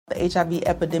The HIV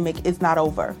epidemic is not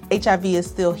over. HIV is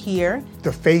still here.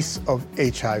 The face of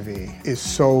HIV is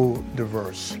so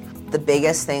diverse. The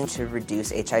biggest thing to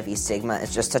reduce HIV stigma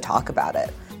is just to talk about it.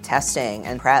 Testing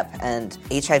and PrEP and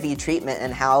HIV treatment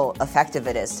and how effective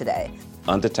it is today.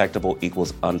 Undetectable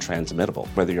equals untransmittable.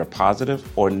 Whether you're positive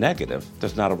or negative,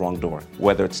 there's not a wrong door.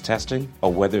 Whether it's testing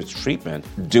or whether it's treatment,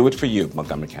 do it for you,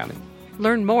 Montgomery County.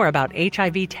 Learn more about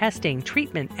HIV testing,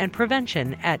 treatment, and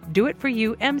prevention at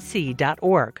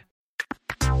doitforyoumc.org.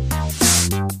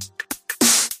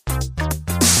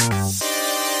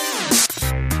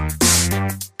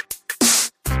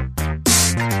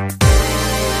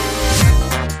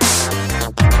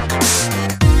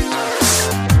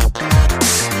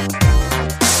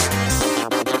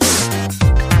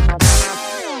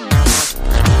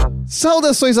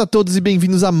 Saudações a todos e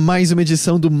bem-vindos a mais uma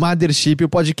edição do Mothership, o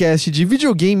podcast de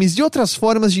videogames e outras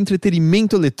formas de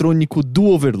entretenimento eletrônico do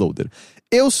Overloader.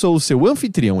 Eu sou o seu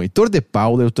anfitrião, Heitor de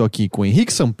Paula, eu tô aqui com o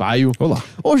Henrique Sampaio. Olá.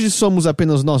 Hoje somos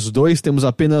apenas nós dois, temos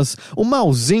apenas uma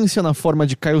ausência na forma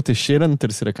de Caio Teixeira na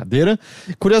terceira cadeira.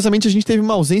 Curiosamente, a gente teve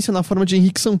uma ausência na forma de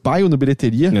Henrique Sampaio no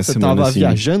Bilheteria. Nessa Você semana, tava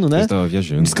viajando, né? Eu estava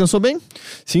viajando. Descansou bem?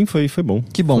 Sim, foi bom.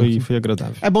 Que bom. Foi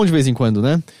agradável. É bom de vez em quando,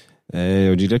 né?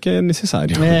 Eu diria que é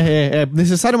necessário.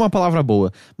 Necessário é uma palavra boa.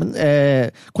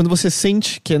 Quando você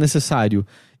sente que é necessário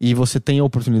e você tem a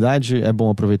oportunidade, é bom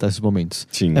aproveitar esses momentos.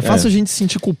 Sim. É fácil a gente se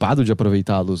sentir culpado de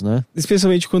aproveitá-los, né?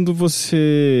 Especialmente quando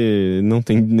você não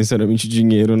tem necessariamente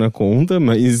dinheiro na conta,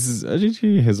 mas a gente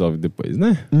resolve depois,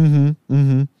 né?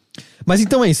 Uhum. Mas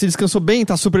então é isso, você descansou bem,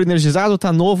 tá super energizado,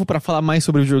 tá novo pra falar mais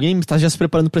sobre videogames, tá já se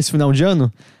preparando pra esse final de ano?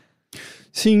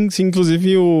 Sim,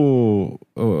 inclusive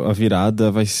a virada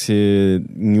vai ser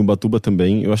em Ubatuba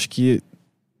também. Eu acho que,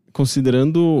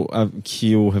 considerando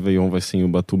que o Réveillon vai ser em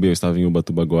Ubatuba, eu estava em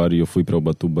Ubatuba agora e eu fui pra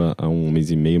Ubatuba há um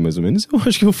mês e meio, mais ou menos, eu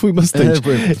acho que eu fui bastante.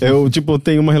 Eu,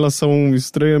 tenho uma relação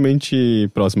estranhamente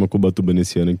próxima com Ubatuba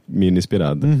nesse ano, meio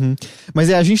inesperada. Uhum. Mas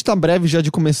a gente tá breve já de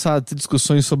começar a ter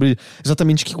discussões sobre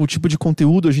exatamente o tipo de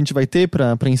conteúdo a gente vai ter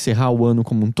pra encerrar o ano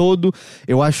como um todo.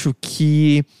 Eu acho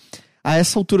que a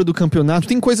essa altura do campeonato,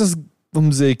 tem coisas,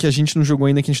 vamos dizer, que a gente não jogou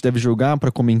ainda, que a gente deve jogar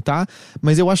pra comentar,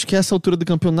 mas eu acho que a essa altura do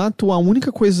campeonato, a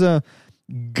única coisa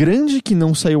grande que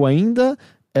não saiu ainda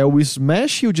é o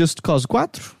Smash e o Just Cause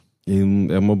 4?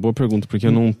 É uma boa pergunta, porque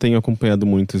eu não tenho acompanhado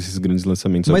muito esses grandes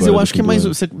lançamentos. Mas agora eu acho que é mais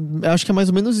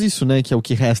ou menos isso, né? Que é o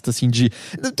que resta, assim, de...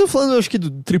 Eu tô falando, eu acho que do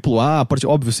AAA,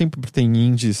 óbvio, sempre tem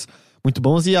indies muito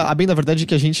bons, e a bem da verdade é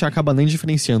que a gente acaba nem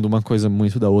diferenciando uma coisa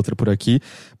muito da outra por aqui,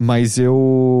 mas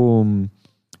eu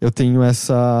tenho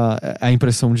a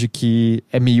impressão de que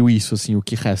é meio isso, assim, o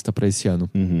que resta pra esse ano.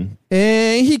 Uhum.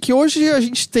 Henrique, hoje a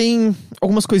gente tem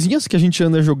algumas coisinhas que a gente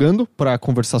anda jogando pra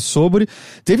conversar sobre.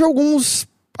 Teve alguns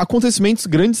acontecimentos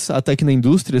grandes até que na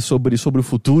indústria sobre o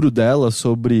futuro dela,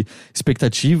 sobre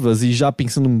expectativas e já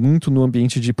pensando muito no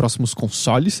ambiente de próximos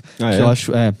consoles. Eu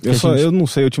acho. Eu não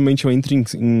sei, ultimamente eu entro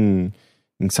em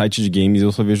site de games,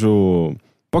 eu só vejo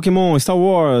Pokémon, Star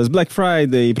Wars, Black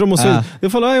Friday, promoções. Eu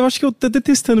falo, eu acho que eu tô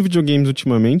detestando videogames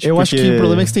ultimamente. Eu acho que o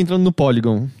problema é que você tá entrando no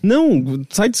Polygon. Não,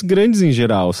 sites grandes em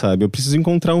geral, sabe? Eu preciso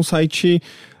encontrar um site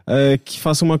que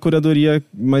faça uma curadoria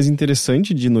mais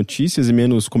interessante de notícias e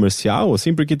menos comercial,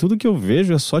 assim, porque tudo que eu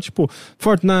vejo é só, tipo,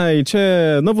 Fortnite,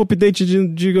 novo update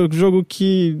de jogo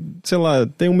que, sei lá,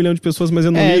 tem 1 milhão de pessoas, mas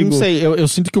eu não ligo. Não sei, eu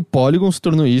sinto que o Polygon se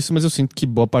tornou isso, mas eu sinto que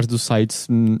boa parte dos sites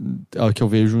que eu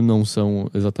vejo não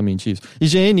são exatamente isso.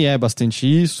 IGN é bastante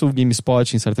isso,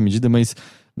 GameSpot em certa medida, mas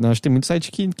não, acho que tem muito site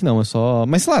que não, é só...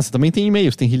 Mas sei lá, você também tem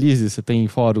e-mails, tem releases, você tem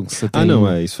fóruns, você tem...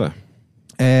 Isso é.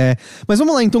 Mas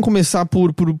vamos lá então começar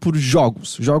por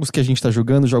jogos que a gente tá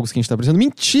jogando, jogos que a gente tá apreciando.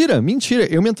 Mentira,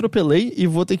 eu me atropelei e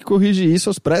vou ter que corrigir isso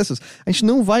às pressas. A gente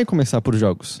não vai começar por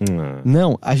jogos.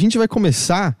 Não, a gente vai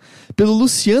começar pelo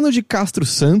Luciano de Castro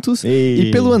Santos e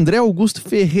pelo André Augusto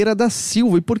Ferreira da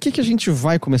Silva. E por que a gente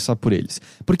vai começar por eles?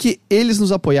 Porque eles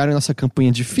nos apoiaram nessa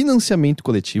campanha de financiamento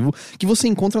coletivo que você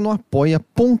encontra no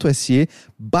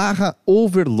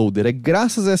apoia.se/overloader. É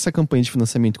graças a essa campanha de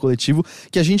financiamento coletivo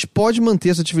que a gente pode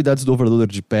manter as atividades do Overloader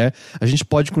de pé, a gente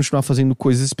pode continuar fazendo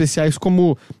coisas especiais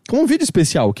como um vídeo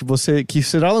especial que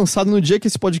será lançado no dia que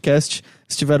esse podcast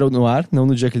estiver no ar, não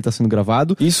no dia que ele está sendo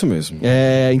gravado. Isso mesmo.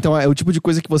 Então é o tipo de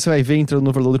coisa que você vai ver entrando no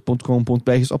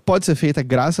overloader.com.br, só pode ser feita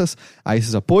graças a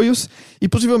esses apoios e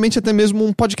possivelmente até mesmo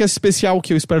um podcast especial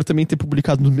que eu espero também ter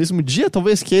publicado no mesmo dia,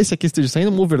 talvez que esse aqui esteja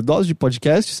saindo, uma overdose de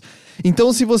podcasts.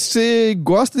 Então, se você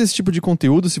gosta desse tipo de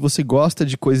conteúdo, se você gosta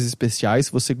de coisas especiais,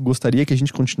 se você gostaria que a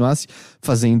gente continuasse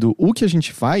fazendo o que a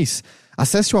gente faz,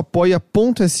 acesse o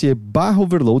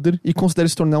apoia.se/overloader e considere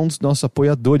se tornar um dos nossos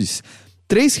apoiadores.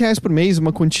 R$3 por mês,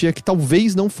 uma quantia que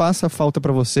talvez não faça falta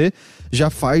pra você, já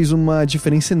faz uma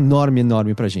diferença enorme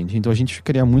pra gente. Então a gente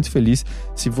ficaria muito feliz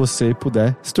se você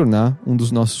puder se tornar um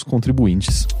dos nossos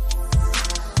contribuintes.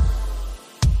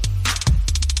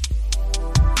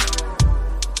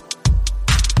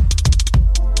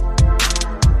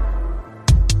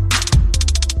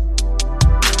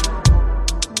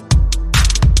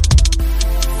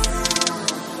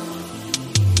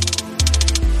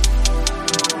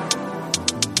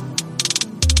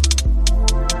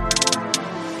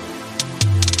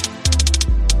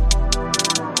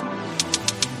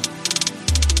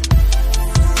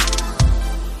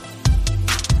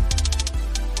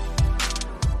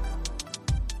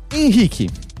 Henrique,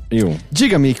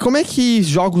 diga-me, como é que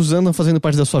jogos andam fazendo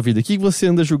parte da sua vida? O que você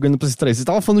anda jogando pra se trazer? Você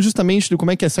tava falando justamente de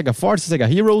como é que é Sega Force, Sega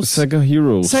Heroes. Sega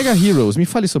Heroes, me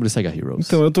fale sobre Sega Heroes.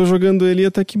 Então, eu tô jogando ele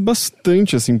até que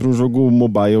bastante, assim, pra um jogo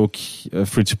mobile que é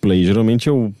free to play. Geralmente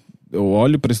eu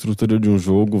olho pra estrutura de um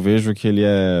jogo, vejo que ele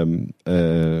é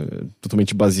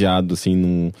totalmente baseado,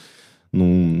 assim,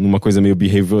 numa coisa meio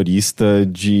behaviorista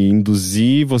de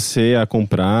induzir você a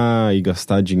comprar e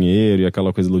gastar dinheiro e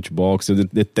aquela coisa loot box. Eu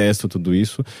detesto tudo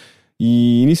isso.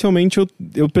 E inicialmente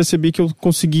eu percebi que eu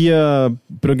conseguia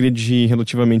progredir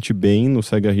relativamente bem no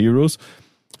Sega Heroes,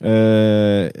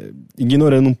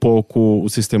 ignorando um pouco o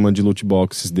sistema de loot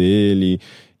boxes dele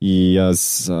e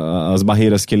as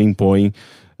barreiras que ele impõe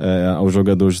ao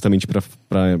jogador, justamente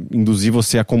para induzir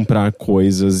você a comprar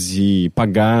coisas e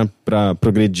pagar para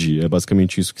progredir. É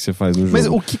basicamente isso que você faz no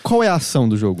jogo. Mas qual é a ação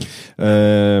do jogo?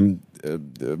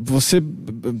 Você,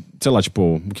 sei lá,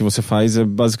 tipo, o que você faz é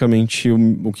basicamente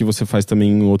o que você faz também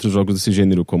em outros jogos desse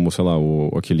gênero, como, sei lá,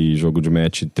 aquele jogo de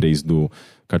match 3 do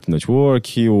Cartoon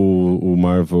Network, o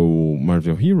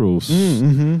Marvel Heroes.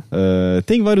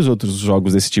 Tem vários outros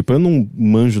jogos desse tipo. Eu não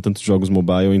manjo tantos jogos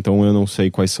mobile, então eu não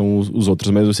sei quais são os outros,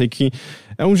 mas eu sei que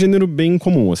é um gênero bem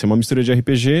comum, assim, uma mistura de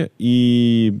RPG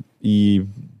e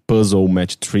puzzle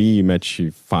match 3, match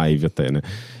 5 até, né?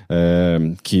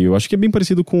 Que eu acho que é bem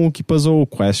parecido com o que Puzzle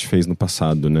Quest fez no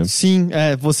passado, né? Sim,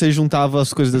 você juntava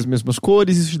as coisas das mesmas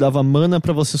cores, isso te dava mana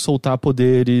pra você soltar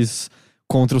poderes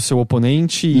contra o seu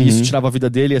oponente, e isso tirava a vida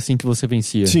dele assim que você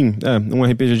vencia. Sim, um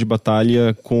RPG de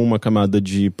batalha com uma camada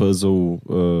de puzzle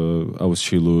ao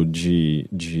estilo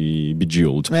de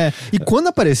Bejeweled. E quando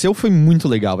apareceu foi muito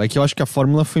legal, é que eu acho que a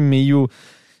fórmula foi meio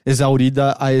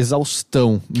exaurida a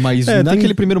exaustão, mas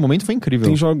naquele primeiro momento foi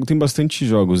incrível. Tem bastante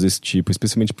jogos desse tipo,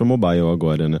 especialmente para mobile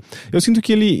agora, né? Eu sinto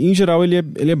que ele, em geral, ele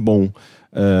é bom.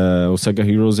 O Sega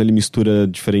Heroes, ele mistura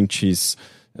diferentes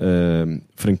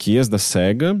franquias da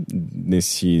Sega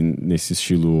nesse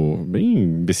estilo bem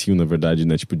imbecil, na verdade,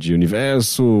 né? Tipo de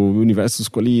universos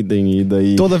colidem e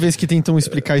daí... Toda vez que tentam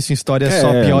explicar isso em história, é só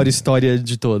a pior história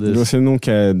de todas. Você não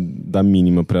quer dar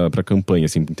mínima pra campanha,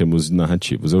 assim, em termos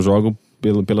narrativos. Eu jogo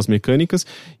pelas mecânicas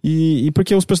e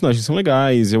porque os personagens são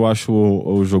legais, eu acho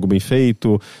o jogo bem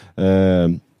feito,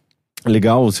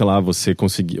 legal, sei lá, você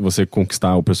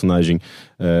conquistar o personagem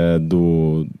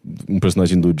um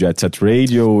personagem do Jet Set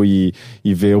Radio e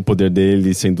ver o poder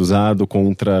dele sendo usado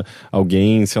contra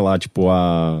alguém, sei lá, tipo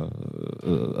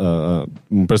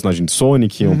um personagem de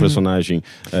Sonic, um personagem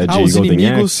de Golden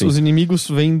Axe. Os inimigos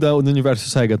vêm do universo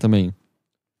Sega também.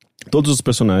 Todos os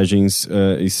personagens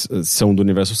são do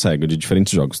universo Sega, de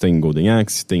diferentes jogos. Tem Golden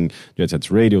Axe, tem Jet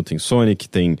Set Radio, tem Sonic,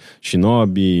 tem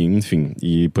Shinobi, enfim,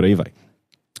 e por aí vai.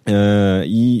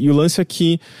 E o lance é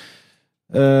que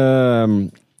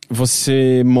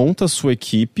você monta a sua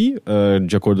equipe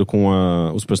de acordo com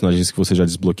os personagens que você já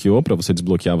desbloqueou. Para você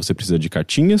desbloquear, você precisa de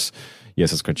cartinhas. E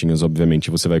essas cartinhas,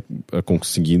 obviamente, você vai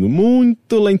conseguindo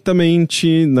muito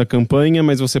lentamente na campanha,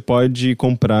 mas você pode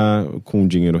comprar com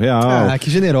dinheiro real. Que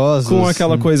generosos. Com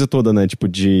aquela coisa toda, né? Tipo,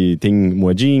 tem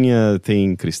moedinha,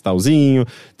 tem cristalzinho,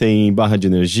 tem barra de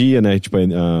energia, né? Tipo,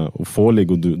 o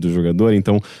fôlego do jogador.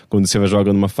 Então, quando você vai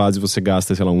jogar numa fase, você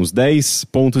gasta, sei lá, uns 10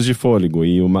 pontos de fôlego.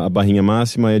 E a barrinha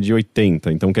máxima é de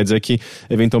 80. Então, quer dizer que,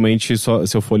 eventualmente,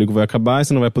 seu fôlego vai acabar,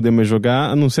 você não vai poder mais jogar,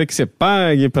 a não ser que você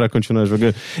pague para continuar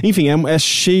jogando. Enfim, é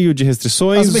cheio de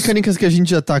restrições. As mecânicas que a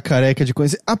gente já tá careca de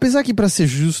conhecer. Apesar que, pra ser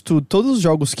justo, todos os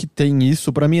jogos que tem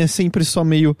isso, pra mim é sempre só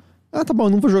meio... tá bom,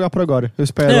 eu não vou jogar por agora. Eu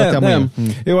espero até amanhã.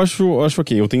 Eu acho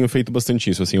ok. Eu tenho feito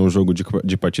bastante isso. Assim, é um jogo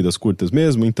de partidas curtas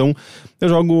mesmo. Então, eu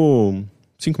jogo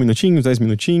 5 minutinhos, 10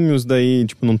 minutinhos, daí,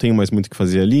 tipo, não tenho mais muito o que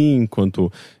fazer ali,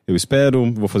 enquanto eu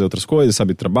espero, vou fazer outras coisas,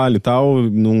 sabe, trabalho e tal,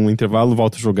 num intervalo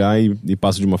volto a jogar e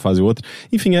passo de uma fase a outra.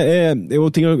 Enfim, eu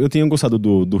tenho gostado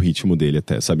do ritmo dele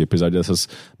até, sabe, apesar dessas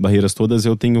barreiras todas,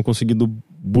 eu tenho conseguido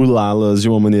burlá-las de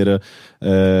uma maneira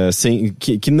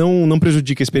que não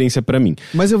prejudica a experiência pra mim.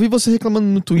 Mas eu vi você reclamando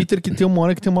no Twitter que tem uma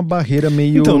hora que tem uma barreira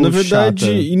meio Então, na verdade,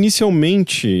 chata.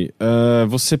 Inicialmente,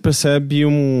 você percebe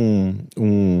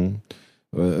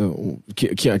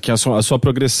que a sua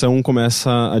progressão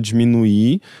começa a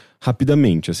diminuir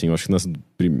rapidamente, assim, eu acho que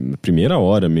na primeira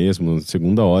hora mesmo,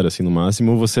 segunda hora, assim, no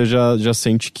máximo, você já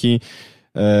sente que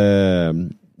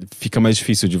fica mais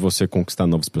difícil de você conquistar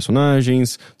novos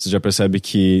personagens, você já percebe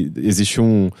que existe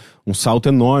um salto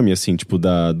enorme, assim, tipo,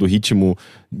 do ritmo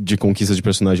de conquista de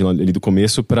personagem ali do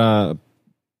começo pra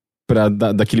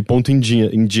daquele ponto em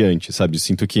diante, sabe?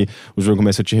 Sinto que o jogo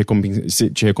começa a te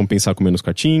recompensar com menos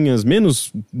cartinhas,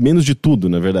 menos de tudo,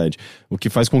 na verdade. O que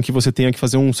faz com que você tenha que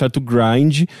fazer um certo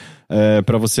grind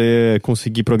pra você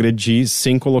conseguir progredir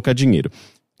sem colocar dinheiro.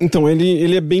 Então,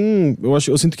 ele é bem...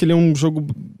 Eu sinto que ele é um jogo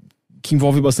que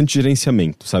envolve bastante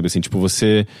gerenciamento, sabe? Assim, tipo,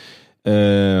 você...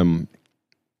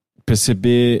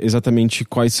 perceber exatamente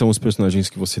quais são os personagens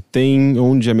que você tem,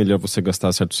 onde é melhor você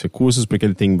gastar certos recursos, porque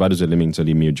ele tem vários elementos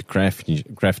ali meio de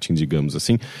crafting, digamos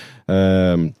assim.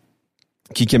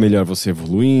 O que é melhor você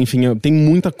evoluir, enfim, tem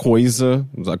muita coisa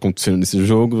acontecendo nesse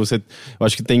jogo. Eu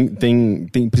acho que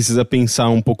precisa pensar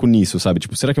um pouco nisso, sabe?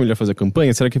 Tipo, será que é melhor fazer a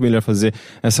campanha? Será que é melhor fazer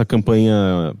essa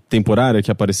campanha temporária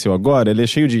que apareceu agora? Ele é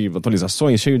cheio de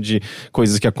atualizações, cheio de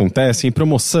coisas que acontecem,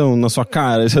 promoção na sua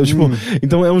cara, sabe? Tipo,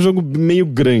 então é um jogo meio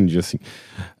grande, assim.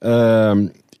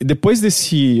 Depois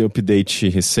desse update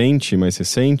mais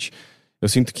recente, eu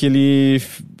sinto que ele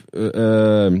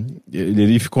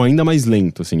ficou ainda mais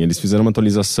lento, assim. Eles fizeram uma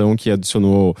atualização que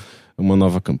adicionou uma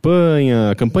nova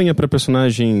campanha para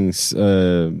personagens,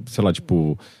 sei lá,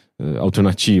 tipo,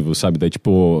 alternativos, sabe? Daí,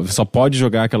 tipo, só pode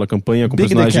jogar aquela campanha com Big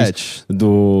personagens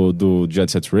do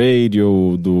Jet Set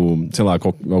Radio, sei lá,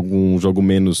 algum jogo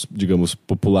menos, digamos,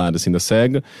 popular, assim, da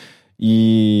SEGA.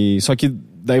 E só que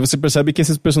daí você percebe que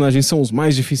esses personagens são os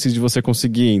mais difíceis de você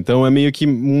conseguir. Então é meio que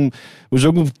o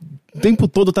jogo o tempo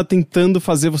todo tá tentando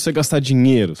fazer você gastar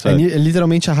dinheiro, sabe?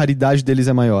 Literalmente a raridade deles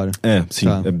é maior. Sim,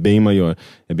 Tá. É bem maior.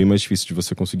 É bem mais difícil de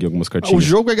você conseguir algumas cartinhas. O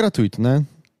jogo é gratuito, né?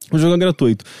 O jogo é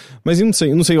gratuito. Mas eu não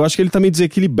sei, eu acho que ele tá meio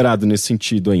desequilibrado nesse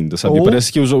sentido ainda, sabe? Parece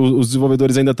que os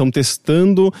desenvolvedores ainda estão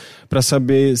testando pra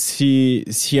saber se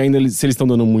eles estão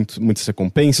dando muitas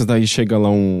recompensas, daí chega lá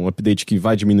um update que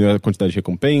vai diminuir a quantidade de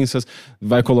recompensas,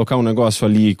 vai colocar um negócio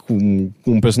ali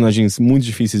com personagens muito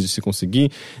difíceis de se conseguir.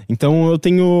 Então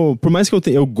por mais que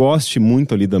eu goste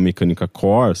muito ali da mecânica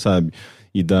core, sabe?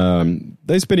 E da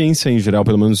experiência em geral,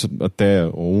 pelo menos até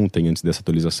ontem, antes dessa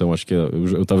atualização, acho que o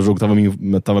jogo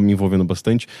tava me envolvendo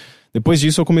bastante. Depois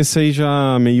disso eu comecei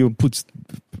já meio, putz,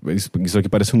 isso aqui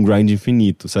parece um grind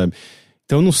infinito, sabe?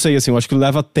 Então eu não sei, assim, eu acho que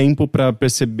leva tempo pra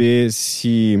perceber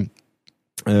se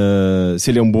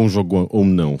ele é um bom jogo ou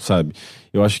não, sabe?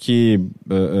 Eu acho que,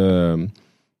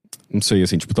 não sei,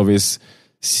 assim, tipo, talvez...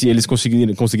 Se eles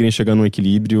conseguirem chegar num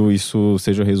equilíbrio, isso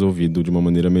seja resolvido de uma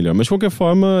maneira melhor. Mas de qualquer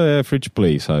forma, é free to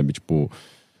play, sabe? Tipo,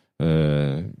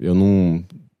 eu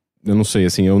não sei,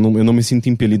 assim, eu não me sinto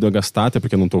impelido a gastar, até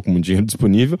porque eu não tô com muito dinheiro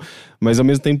disponível. Mas ao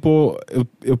mesmo tempo,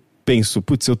 eu penso,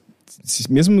 putz,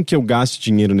 mesmo que eu gaste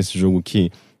dinheiro nesse jogo que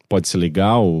pode ser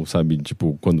legal, sabe?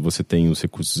 Tipo, quando você tem os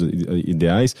recursos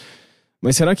ideais.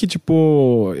 Mas será que,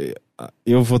 tipo...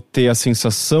 eu vou ter a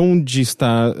sensação de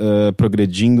estar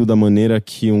progredindo da maneira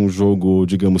que um jogo,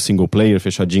 digamos, single player,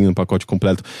 fechadinho, um pacote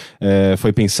completo,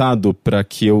 foi pensado para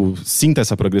que eu sinta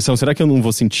essa progressão? Será que eu não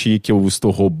vou sentir que eu estou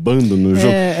roubando no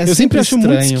jogo? Eu sempre acho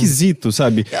estranho. muito esquisito,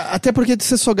 sabe? Até porque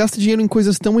você só gasta dinheiro em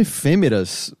coisas tão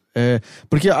efêmeras.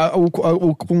 Porque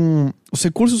com os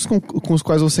recursos com os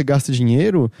quais você gasta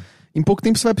dinheiro... em pouco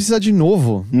tempo você vai precisar de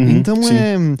novo. Então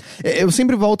eu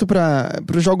sempre volto para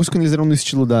os jogos que eles eram no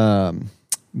estilo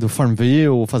do Farmville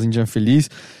ou Fazendinha Feliz.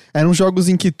 Eram jogos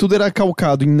em que tudo era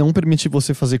calcado em não permitir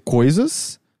você fazer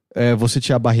coisas. Você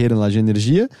tinha a barreira lá de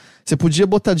energia. Você podia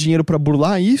botar dinheiro para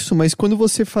burlar isso, mas quando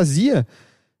você fazia,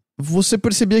 você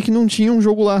percebia que não tinha um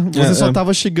jogo lá. Você só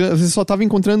tava chegando, você só tava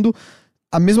encontrando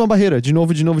a mesma barreira, de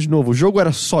novo. O jogo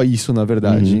era só isso, na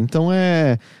verdade. Então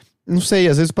não sei,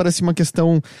 às vezes parece uma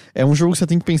questão... É um jogo que você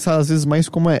tem que pensar, às vezes, mais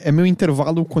como é meu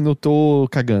intervalo quando eu tô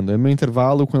cagando. É meu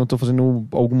intervalo quando eu tô fazendo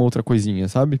alguma outra coisinha,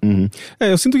 sabe?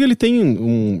 Eu sinto que ele tem,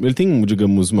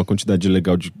 digamos, uma quantidade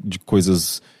legal de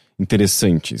coisas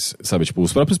interessantes, sabe? Tipo,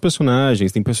 os próprios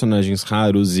personagens, tem personagens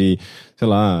raros e, sei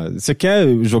lá, você quer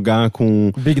jogar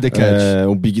com Big the Cat.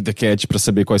 O Big the Cat pra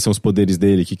saber quais são os poderes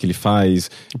dele, o que ele faz.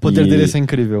 O poder dele é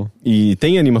incrível. E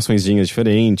tem animaçõezinhas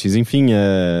diferentes, enfim,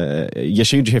 e é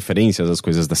cheio de referências às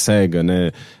coisas da SEGA,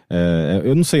 né?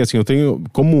 Eu não sei, assim, eu tenho,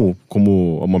 como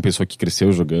uma pessoa que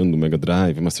cresceu jogando Mega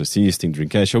Drive, Master System,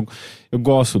 Dreamcast, eu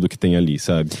gosto do que tem ali,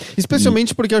 sabe?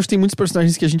 Especialmente porque eu acho que tem muitos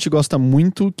personagens que a gente gosta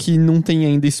muito que não tem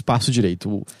ainda espaço direito.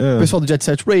 O pessoal do Jet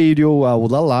Set Radio, o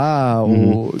Lala,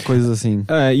 coisas assim.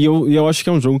 E eu acho que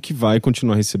é um jogo que vai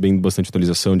continuar recebendo bastante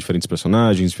atualização, diferentes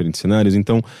personagens, diferentes cenários,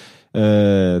 então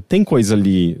tem coisa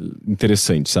ali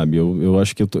interessante, sabe? Eu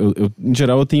acho que em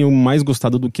geral eu tenho mais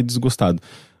gostado do que desgostado,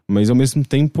 mas ao mesmo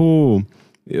tempo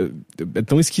é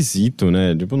tão esquisito,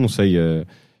 né? Tipo, eu não sei,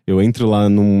 eu entro lá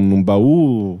num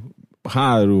baú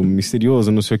raro,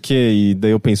 misterioso, não sei o que, e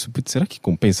daí eu penso, putz, será que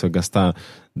compensa gastar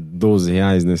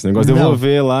R$12 nesse negócio? Não. Eu vou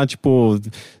ver lá, tipo,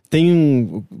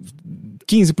 tem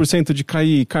 15% de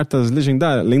cair cartas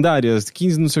lendárias,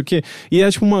 15 não sei o que, e é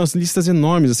tipo umas listas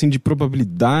enormes, assim, de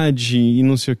probabilidade e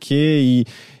não sei o que,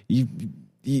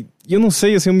 e eu não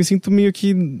sei, assim, eu me sinto meio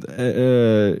que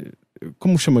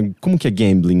como que é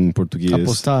gambling em português?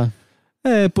 Apostar?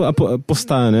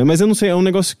 Apostar, né? Mas eu não sei, é um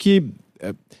negócio que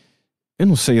eu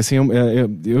não sei, assim,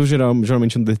 eu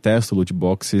geralmente não detesto loot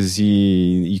boxes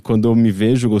e quando eu me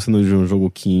vejo gostando de um jogo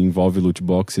que envolve loot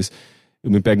boxes, eu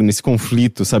me pego nesse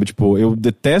conflito, sabe? Tipo, eu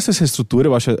detesto essa estrutura,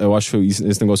 eu acho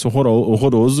esse negócio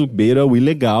horroroso, beira o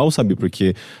ilegal, sabe?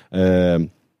 Porque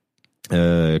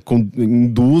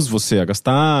induz você a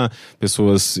gastar,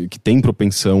 pessoas que têm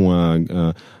propensão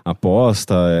a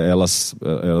aposta, elas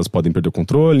podem perder o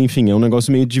controle, enfim, é um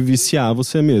negócio meio de viciar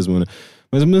você mesmo, né?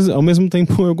 Mas ao mesmo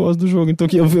tempo eu gosto do jogo, então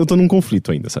eu tô num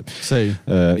conflito ainda, sabe? Sei.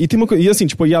 E assim,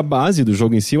 tipo, e a base do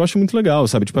jogo em si eu acho muito legal,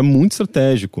 sabe? Tipo, é muito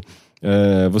estratégico.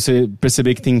 Você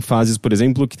perceber que tem fases, por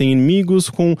exemplo, que tem inimigos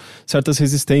com certas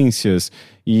resistências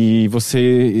e você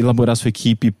elaborar sua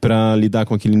equipe pra lidar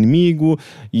com aquele inimigo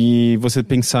e você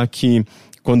pensar que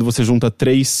quando você junta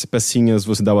 3 pecinhas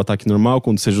você dá o ataque normal,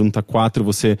 quando você junta 4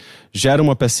 você gera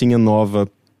uma pecinha nova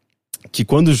que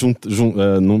quando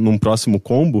num próximo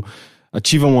combo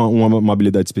ativa uma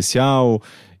habilidade especial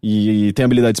e tem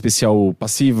habilidade especial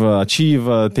passiva,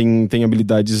 ativa, tem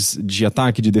habilidades de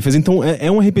ataque, de defesa. Então é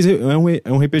um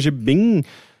RPG bem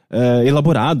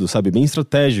elaborado, sabe? Bem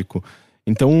estratégico.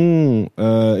 Então,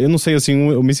 eu não sei, assim,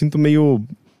 eu me sinto meio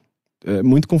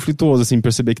muito conflituoso, assim,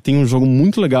 perceber que tem um jogo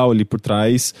muito legal ali por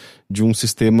trás de um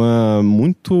sistema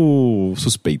muito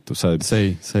suspeito, sabe?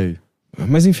 Sei.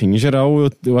 Mas enfim, em geral,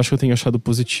 eu acho que eu tenho achado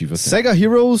positivo. Até. Sega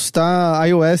Heroes tá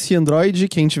iOS e Android.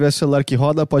 Quem tiver celular que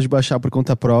roda pode baixar por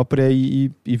conta própria e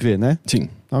ver, né? Sim.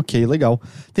 Ok, legal.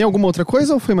 Tem alguma outra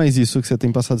coisa ou foi mais isso que você tem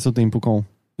passado seu tempo com?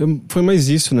 Foi mais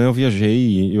isso, né? Eu viajei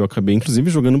e eu acabei, inclusive,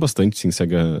 jogando bastante, sim,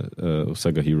 o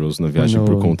Sega Heroes na viagem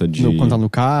por conta de... Quando tá no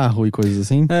carro e coisas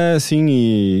assim? Sim,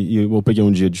 e eu peguei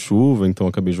um dia de chuva, então eu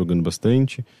acabei jogando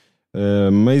bastante.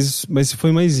 Mas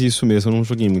foi mais isso mesmo, eu não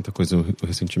joguei muita coisa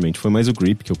recentemente. Foi mais o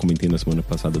Grip, que eu comentei na semana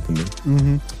passada também.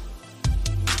 Uhum.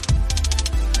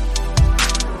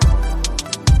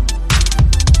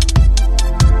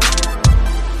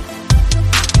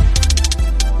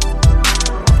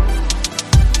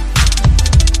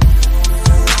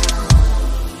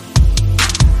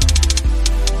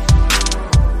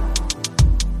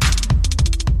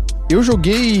 Eu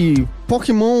joguei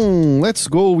Pokémon Let's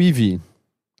Go Eevee.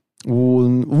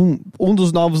 Um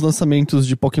dos novos lançamentos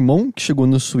de Pokémon que chegou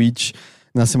no Switch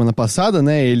na semana passada,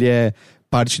 né? Ele é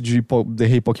parte de The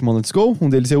Hey Pokémon Let's Go. Um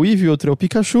deles é o Eevee, outro é o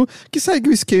Pikachu, que segue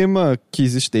o esquema que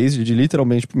existe desde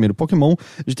literalmente o primeiro Pokémon,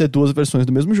 de ter 2 versões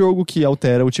do mesmo jogo, que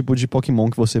altera o tipo de Pokémon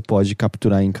que você pode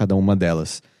capturar em cada uma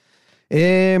delas.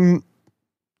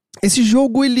 Esse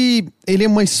jogo, ele é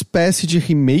uma espécie de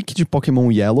remake de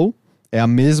Pokémon Yellow. É a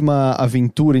mesma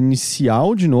aventura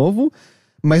inicial, de novo,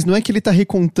 mas não é que ele tá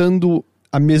recontando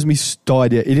a mesma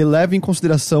história. Ele leva em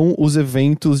consideração os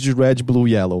eventos de Red, Blue,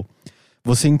 Yellow.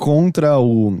 Você encontra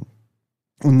o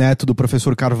neto do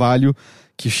professor Carvalho,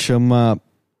 que chama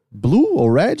Blue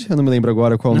ou Red? Eu não me lembro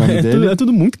agora qual é o nome dele. É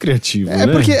tudo muito criativo, né?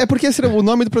 Porque o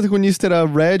nome do protagonista era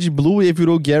Red, Blue e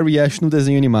virou Gary Ash no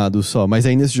desenho animado só. Mas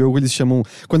aí nesse jogo eles chamam...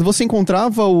 Quando você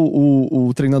encontrava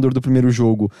o treinador do primeiro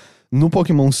jogo no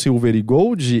Pokémon Silver e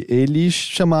Gold, ele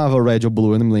chamava Red ou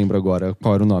Blue, eu não me lembro agora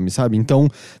qual era o nome, sabe? Então,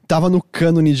 tava no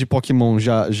cânone de Pokémon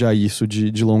já isso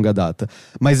de longa data.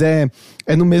 Mas é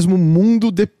no mesmo mundo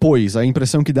depois. A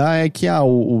impressão que dá é que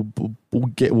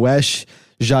o Ash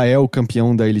já é o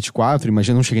campeão da Elite 4, mas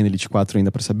já não cheguei na Elite 4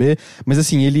 ainda pra saber. Mas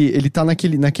assim, ele tá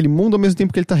naquele mundo ao mesmo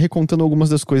tempo que ele tá recontando algumas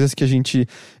das coisas que a gente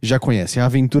já conhece. É uma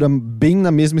aventura bem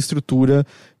na mesma estrutura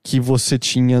que você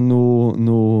tinha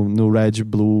no Red,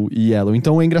 Blue e Yellow.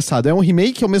 Então é engraçado. É um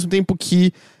remake ao mesmo tempo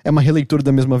que é uma releitura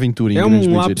da mesma aventura. É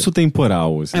um lapso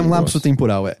temporal. É um lapso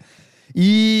temporal,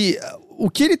 E o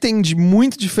que ele tem de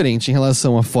muito diferente em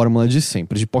relação à fórmula de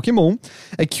sempre de Pokémon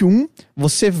é que,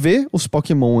 você vê os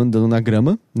Pokémon andando na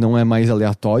grama, não é mais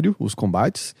aleatório os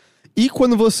combates. E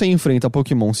quando você enfrenta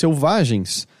Pokémon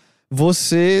selvagens,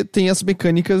 você tem as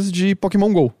mecânicas de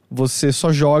Pokémon GO. Você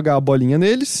só joga a bolinha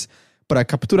neles para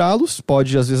capturá-los,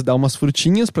 pode às vezes dar umas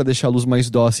frutinhas para deixá-los mais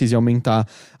dóceis e aumentar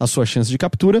a sua chance de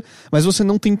captura, mas você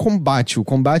não tem combate. O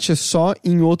combate é só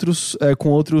em com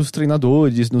outros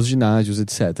treinadores, nos ginásios,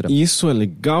 etc. Isso é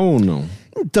legal ou não?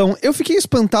 Então, eu fiquei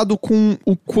espantado com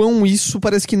o quão isso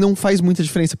parece que não faz muita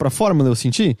diferença pra fórmula, eu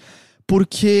senti,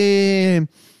 porque,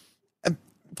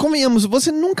 convenhamos,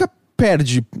 você nunca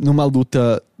perde numa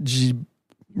luta de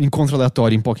encontro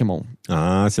aleatório em Pokémon.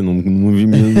 Ah, você não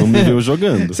me viu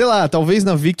jogando. Sei lá, talvez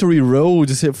na Victory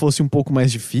Road fosse um pouco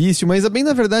mais difícil, mas bem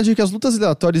na verdade é que as lutas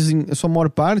aleatórias, em sua maior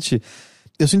parte,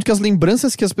 eu sinto que as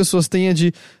lembranças que as pessoas têm é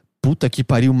de puta que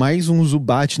pariu, mais um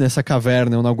Zubat nessa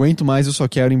caverna, eu não aguento mais, eu só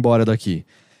quero ir embora daqui.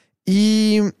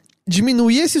 E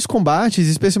diminuir esses combates,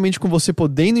 especialmente com você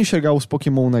podendo enxergar os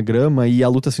Pokémon na grama e a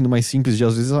luta sendo mais simples, de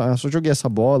às vezes, só joguei essa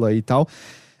bola e tal.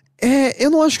 Eu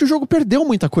não acho que o jogo perdeu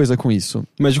muita coisa com isso.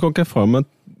 Mas de qualquer forma,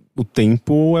 o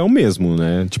tempo é o mesmo,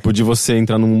 né? Tipo, de você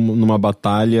entrar numa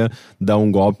batalha, dar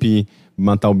um golpe,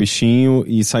 matar o bichinho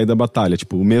e sair da batalha.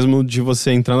 Tipo, o mesmo de você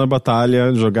entrar na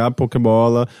batalha, jogar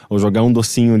Pokébola, ou jogar um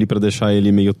docinho ali pra deixar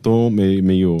ele meio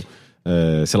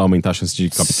sei lá, aumentar a chance de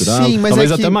capturar. Sim, mas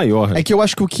talvez até maior. É que eu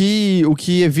acho que o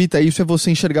que evita isso é você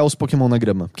enxergar os Pokémon na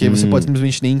grama. Porque você pode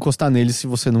simplesmente nem encostar neles se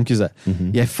você não quiser.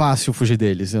 E é fácil fugir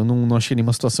deles. Eu não achei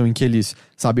nenhuma situação em que eles,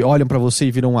 sabe, olham pra você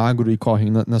e viram agro e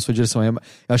correm na sua direção. Eu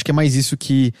acho que é mais isso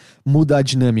que muda a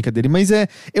dinâmica dele. Mas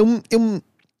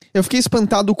eu fiquei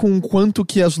espantado com o quanto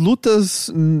que as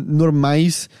lutas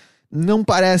normais não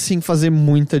parecem fazer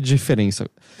muita diferença.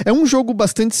 É um jogo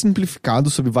bastante simplificado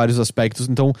sobre vários aspectos,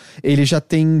 então ele já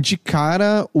tem de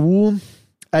cara o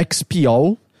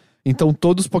XP-All, então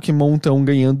todos os Pokémon estão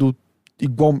ganhando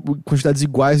quantidades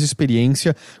iguais de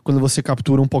experiência quando você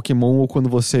captura um Pokémon ou quando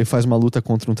você faz uma luta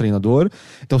contra um treinador.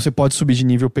 Então você pode subir de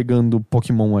nível pegando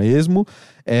Pokémon a esmo.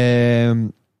 É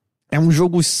um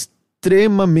jogo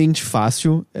extremamente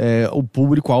fácil, o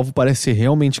público-alvo parece ser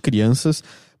realmente crianças,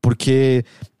 porque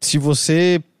se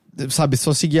você, sabe,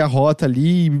 só seguir a rota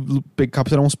ali e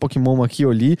capturar uns Pokémon aqui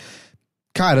ou ali,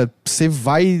 cara, você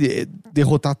vai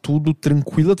derrotar tudo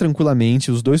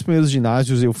tranquilamente. Os 2 primeiros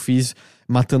ginásios eu fiz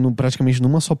matando praticamente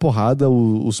numa só porrada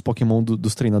os Pokémon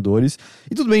dos treinadores.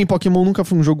 E tudo bem, Pokémon nunca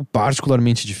foi um jogo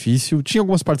particularmente difícil. Tinha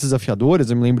algumas partes desafiadoras,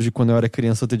 eu me lembro de quando eu era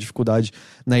criança ter dificuldade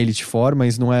na Elite Four,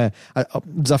 mas não é...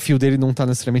 O desafio dele não tá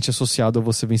necessariamente associado a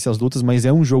você vencer as lutas, mas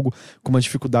é um jogo com uma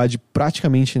dificuldade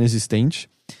praticamente inexistente.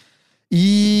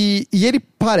 E ele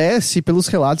parece, pelos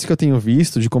relatos que eu tenho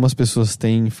visto, de como as pessoas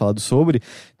têm falado sobre,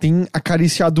 tem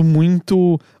acariciado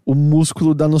muito o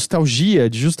músculo da nostalgia,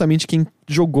 de justamente quem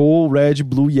jogou Red,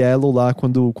 Blue e Yellow lá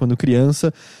quando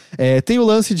criança. Tem o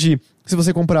lance de, se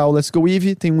você comprar o Let's Go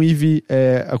Eevee, tem um Eevee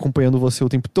acompanhando você o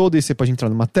tempo todo, e você pode entrar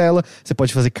numa tela, você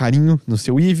pode fazer carinho no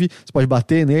seu Eevee, você pode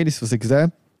bater nele se você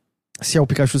quiser. Se é o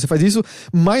Pikachu, você faz isso.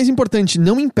 Mais importante,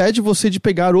 não impede você de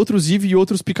pegar outros Eevee e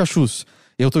outros Pikachus.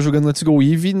 Eu tô jogando Let's Go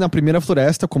Eevee na primeira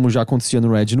floresta, como já acontecia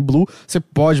no Red e no Blue. Você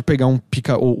pode pegar um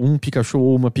Pikachu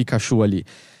ou uma Pikachu ali.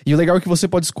 E o legal é que você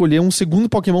pode escolher um segundo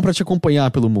Pokémon pra te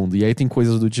acompanhar pelo mundo. E aí tem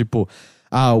coisas do tipo...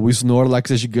 o Snorlax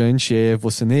é gigante, é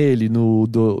você nele.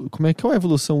 Como é que é a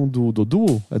evolução do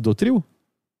Duo? É do Trio?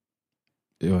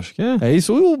 Eu acho que é. É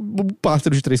isso, o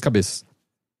pássaro de 3 cabeças.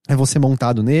 É você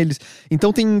montado neles.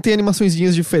 Então tem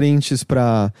animaçõezinhas diferentes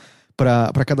pra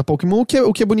cada Pokémon,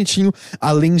 o que é bonitinho,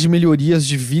 além de melhorias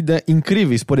de vida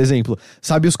incríveis. Por exemplo,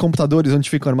 sabe os computadores onde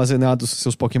ficam armazenados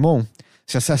seus Pokémon?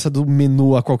 Você acessa do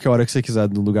menu a qualquer hora que você quiser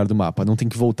no lugar do mapa. Não tem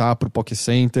que voltar pro Poké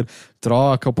Center,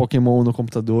 troca o Pokémon no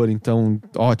computador. Então,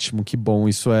 ótimo, que bom.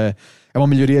 Isso é uma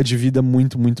melhoria de vida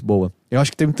muito, muito boa. Eu acho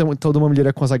que teve toda uma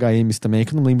melhoria com as HMs também,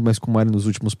 que eu não lembro mais como era nos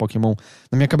últimos Pokémon.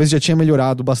 Na minha cabeça já tinha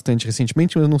melhorado bastante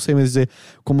recentemente, mas eu não sei mais dizer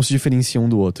como se diferencia um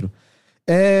do outro.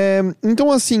 Então,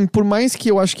 assim, por mais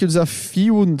que eu acho que o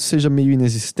desafio seja meio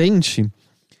inexistente,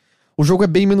 o jogo é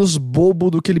bem menos bobo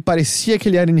do que ele parecia que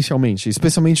ele era inicialmente.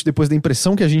 Especialmente depois da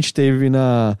impressão que a gente teve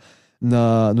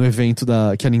no evento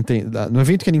que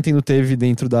a Nintendo teve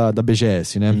dentro da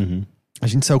BGS, né? Uhum. a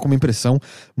gente saiu com uma impressão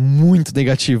muito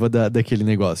negativa daquele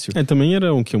negócio. Também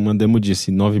era uma demo de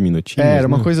 9 minutinhos. Era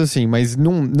uma né? coisa assim, mas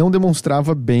não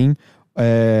demonstrava bem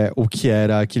o que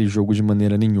era aquele jogo de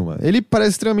maneira nenhuma. Ele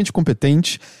parece extremamente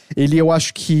competente. Eu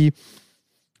acho que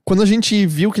quando a gente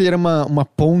viu que ele era uma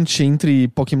ponte entre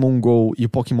Pokémon GO e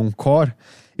Pokémon Core,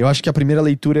 eu acho que a primeira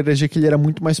leitura era de que ele era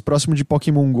muito mais próximo de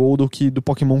Pokémon GO do que do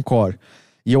Pokémon Core.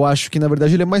 E eu acho que, na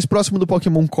verdade, ele é mais próximo do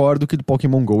Pokémon Core do que do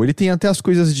Pokémon GO. Ele tem até as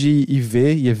coisas de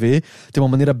IV e EV, tem uma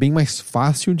maneira bem mais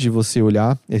fácil de você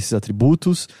olhar esses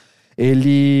atributos.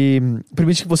 Ele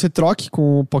permite que você troque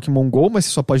com o Pokémon GO, mas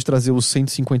você só pode trazer os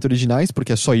 150 originais,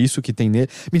 porque é só isso que tem nele.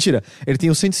 Mentira, ele tem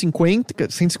os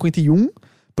 151,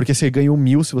 porque você ganha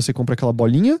 1000 se você compra aquela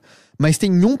bolinha, mas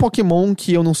tem um Pokémon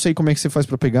que eu não sei como é que você faz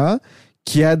pra pegar,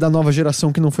 que é da nova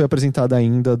geração que não foi apresentada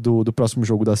ainda do próximo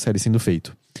jogo da série sendo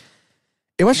feito.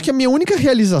 Eu acho que a minha única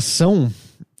realização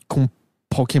com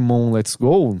Pokémon Let's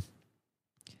Go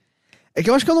é que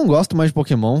eu acho que eu não gosto mais de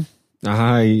Pokémon.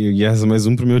 Yes, mais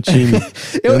um pro meu time.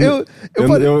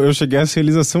 Eu cheguei a essa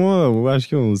realização eu acho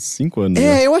que há uns 5 anos.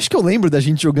 Né? Eu acho que eu lembro da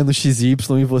gente jogando XY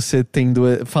e você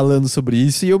falando sobre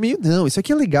isso, e eu não, isso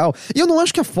aqui é legal. E eu não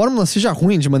acho que a fórmula seja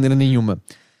ruim de maneira nenhuma.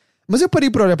 Mas eu parei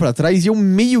pra olhar pra trás e eu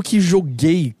meio que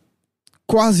joguei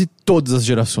quase todas as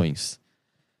gerações.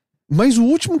 Mas o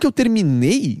último que eu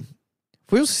terminei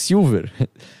foi o Silver.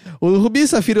 O Ruby e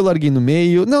Safira eu larguei no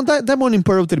meio. Não, Diamond and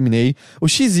Pearl eu terminei. O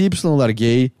XY eu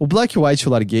larguei. O Black e White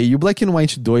eu larguei. E o Black and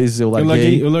White 2 eu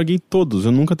larguei. Eu larguei todos.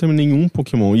 Eu nunca terminei nenhum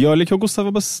Pokémon. E olha que eu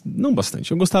gostava não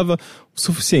bastante. Eu gostava o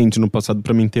suficiente no passado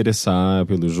pra me interessar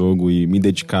pelo jogo e me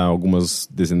dedicar algumas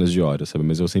dezenas de horas, sabe?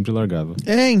 Mas eu sempre largava.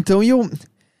 Então, eu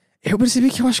percebi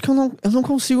que eu acho que eu não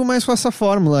consigo mais com essa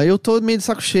fórmula. Eu tô meio de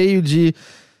saco cheio de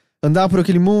andar por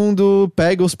aquele mundo,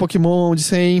 pega os Pokémon de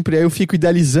sempre, aí eu fico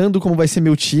idealizando como vai ser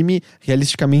meu time.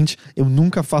 Realisticamente, eu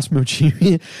nunca faço meu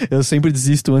time. Eu sempre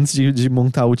desisto antes de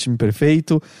montar o time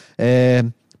perfeito.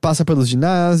 Passa pelos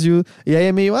ginásios, e aí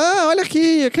é meio, olha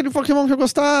aqui, aquele Pokémon que eu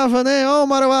gostava, né? Ó o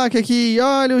Marowak aqui,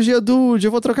 olha o Geodude,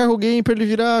 eu vou trocar com alguém pra ele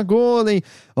virar Golem.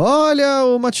 Olha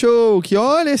o Machoke,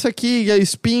 olha esse aqui, é o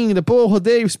Spinda, pô,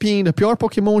 rodeio o Spinda, pior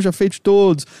Pokémon já feito de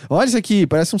todos. Olha esse aqui,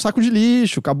 parece um saco de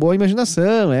lixo, acabou a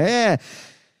imaginação,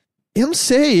 Eu não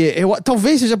sei,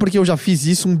 talvez seja porque eu já fiz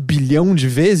isso 1 bilhão de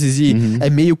vezes e é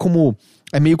meio como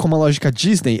a lógica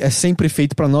Disney, é sempre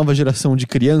feito pra nova geração de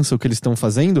criança o que eles estão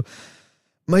fazendo.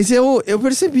 Mas eu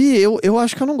percebi, eu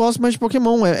acho que eu não gosto mais de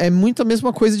Pokémon. É muito a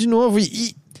mesma coisa de novo.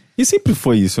 E sempre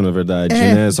foi isso, na verdade,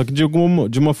 né? Só que de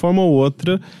uma forma ou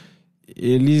outra,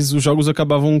 os jogos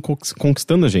acabavam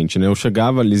conquistando a gente, né? Eu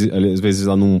chegava, às vezes,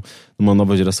 lá numa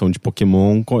nova geração de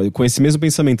Pokémon com esse mesmo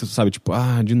pensamento, sabe? Tipo,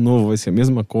 de novo, vai ser a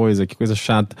mesma coisa, que coisa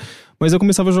chata. Mas eu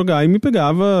começava a jogar e me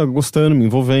pegava gostando, me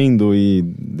envolvendo. E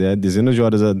dezenas de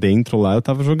horas adentro lá, eu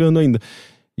tava jogando ainda.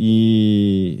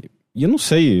 E eu não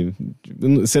sei,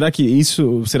 será que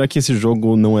esse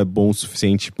jogo não é bom o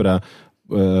suficiente pra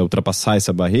ultrapassar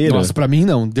essa barreira? Nossa, pra mim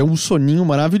não, deu um soninho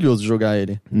maravilhoso jogar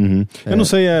ele. Eu não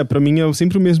sei, pra mim é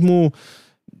sempre o mesmo.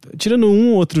 Tirando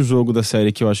um ou outro jogo da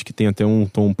série que eu acho que tem até um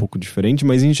tom um pouco diferente,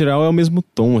 mas em geral é o mesmo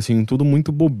tom, assim, tudo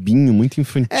muito bobinho, muito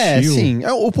infantil. Sim,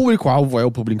 o público-alvo é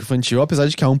o público infantil, apesar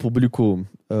de que há um público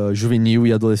juvenil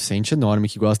e adolescente enorme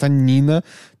que gosta. A Nina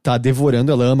tá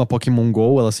devorando, ela ama Pokémon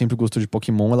GO, ela sempre gostou de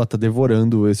Pokémon, ela tá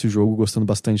devorando esse jogo, gostando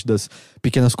bastante das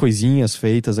pequenas coisinhas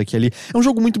feitas aqui e ali. É um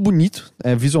jogo muito bonito,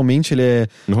 visualmente ele é...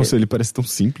 Nossa, ele parece tão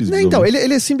simples. Então,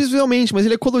 ele é simples visualmente, mas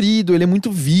ele é colorido, ele é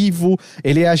muito vivo,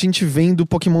 ele é a gente vendo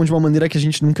Pokémon de uma maneira que a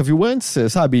gente nunca viu antes,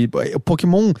 sabe? O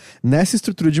Pokémon, nessa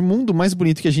estrutura de mundo, o mais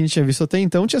bonito que a gente tinha visto até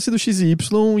então tinha sido o XY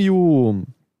e o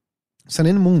Sun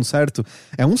and Moon, certo?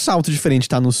 É um salto diferente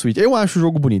estar no Switch. Eu acho o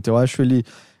jogo bonito, eu acho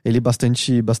ele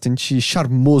bastante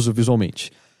charmoso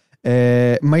visualmente.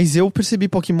 Mas eu percebi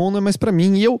Pokémon não é mais pra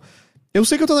mim, e eu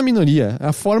sei que eu tô na minoria.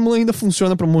 A fórmula ainda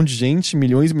funciona pra um monte de gente,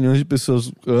 milhões e milhões de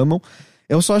pessoas amam.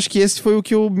 Eu só acho que esse foi o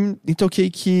que eu me toquei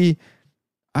que...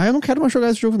 eu não quero mais jogar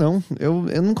esse jogo, não.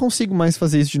 Eu não consigo mais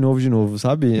fazer isso de novo,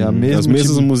 sabe? As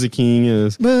mesmas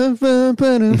musiquinhas.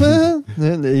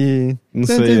 Não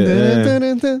sei,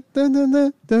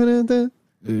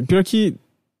 Pior que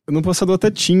no passado eu até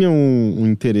tinha um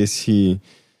interesse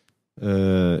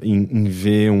em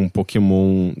ver um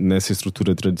Pokémon nessa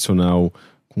estrutura tradicional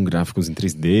com gráficos em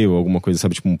 3D ou alguma coisa,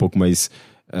 sabe? Tipo, um pouco mais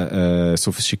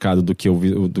sofisticado do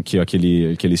que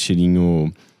aquele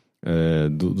estilinho...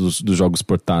 dos jogos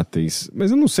portáteis.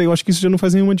 Mas eu não sei, eu acho que isso já não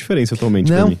faz nenhuma diferença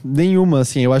atualmente pra mim. Não, nenhuma,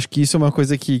 assim. Eu acho que isso é uma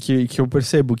coisa que eu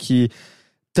percebo, que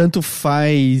tanto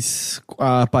faz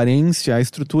a aparência, a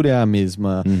estrutura é a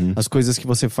mesma. As coisas que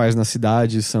você faz na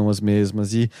cidade são as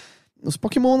mesmas. E os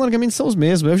Pokémon largamente são os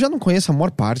mesmos. Eu já não conheço a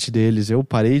maior parte deles. Eu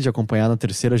parei de acompanhar na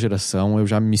 3ª geração. Eu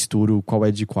já misturo qual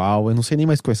é de qual. Eu não sei nem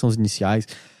mais quais são os iniciais.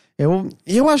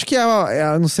 Eu acho que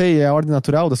não sei, é a ordem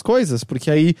natural das coisas,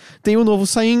 porque aí tem o novo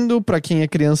saindo pra quem é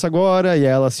criança agora, e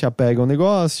ela se apega ao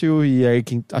negócio, e aí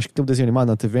acho que tem um desenho animado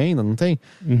na TV ainda, não tem?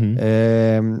 Uhum.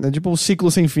 É tipo o ciclo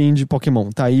sem fim de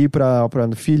Pokémon. Tá aí pra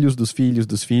filhos dos filhos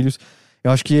dos filhos. Eu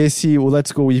acho que o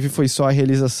Let's Go Eevee foi só a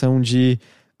realização de...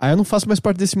 eu não faço mais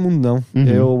parte desse mundo, não.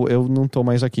 Uhum. Eu não tô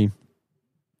mais aqui.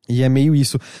 E é meio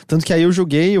isso. Tanto que aí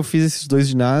eu fiz esses 2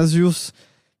 ginásios...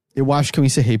 Eu acho que eu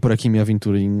encerrei por aqui minha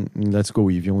aventura em Let's Go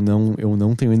Eevee. Eu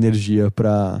não tenho energia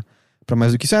pra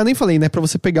mais do que isso. Eu nem falei, né? Pra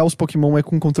você pegar os Pokémon é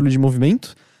com controle de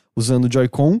movimento, usando o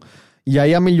Joy-Con. E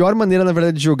aí a melhor maneira, na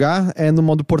verdade, de jogar é no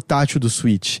modo portátil do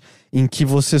Switch, em que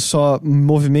você só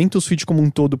movimenta o Switch como um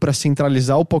todo pra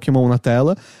centralizar o Pokémon na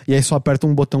tela, e aí só aperta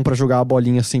um botão pra jogar a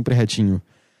bolinha sempre retinho.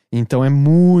 Então é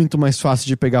muito mais fácil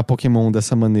de pegar Pokémon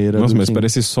dessa maneira. Nossa, mas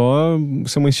parece só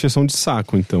ser uma encheção de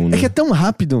saco, então, né? É que é tão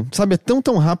rápido, sabe? É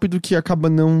tão rápido que acaba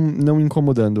não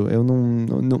incomodando.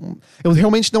 Eu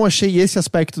realmente não achei esse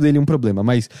aspecto dele um problema,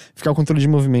 mas ficar o controle de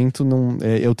movimento,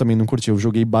 eu também não curti. Eu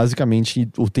joguei basicamente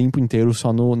o tempo inteiro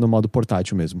só no modo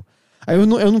portátil mesmo. Aí eu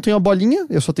não tenho a bolinha,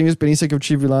 eu só tenho a experiência que eu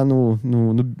tive lá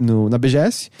na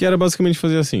BGS. Que era basicamente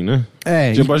fazer assim, né?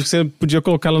 Eu acho que você podia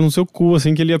colocar ela no seu cu,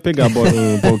 assim, que ele ia pegar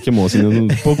o Pokémon. Assim,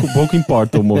 pouco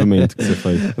importa o movimento que você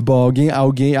faz. Bom,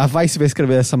 alguém... A Vice vai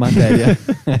escrever essa matéria.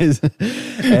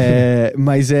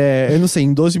 Mas eu não sei,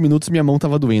 em 12 minutos minha mão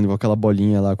tava doendo com aquela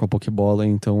bolinha lá, com a Pokébola,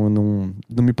 então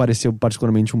não me pareceu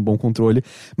particularmente um bom controle.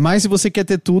 Mas se você quer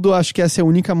ter tudo, acho que essa é a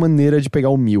única maneira de pegar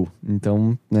o 1000.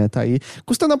 Então, né, tá aí.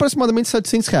 Custando aproximadamente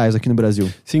R$700 aqui no Brasil.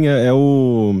 Sim, é a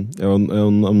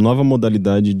nova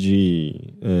modalidade de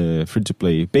free to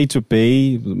play. Pay to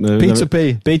pay.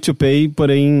 Pay to pay,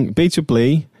 porém pay to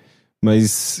play,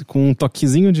 mas com um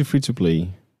toquezinho de free to play.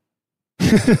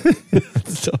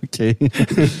 Ok.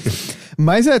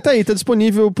 Mas tá aí, tá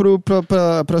disponível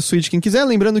pra Switch quem quiser.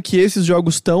 Lembrando que esses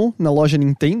jogos estão na loja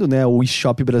Nintendo, né? O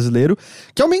eShop brasileiro,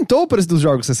 que aumentou o preço dos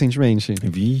jogos recentemente.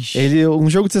 Vixe. Um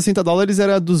jogo de $60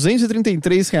 era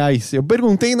R$233. Eu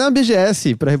perguntei na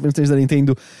BGS pra representante da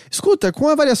Nintendo: escuta, com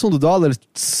a variação do dólar,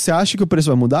 você acha que o preço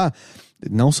vai mudar?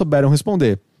 Não souberam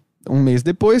responder. Um mês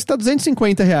depois, tá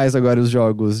R$250 agora os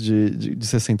jogos de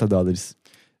 $60.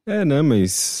 Né,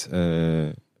 mas...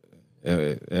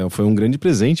 foi um grande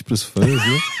presente pros fãs,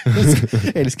 né?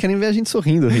 Eles querem ver a gente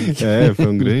sorrindo, Rick. Foi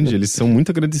um grande... Eles são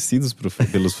muito agradecidos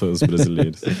pelos fãs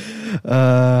brasileiros.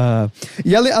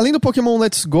 E além do Pokémon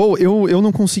Let's Go, eu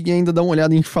não consegui ainda dar uma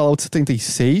olhada em Fallout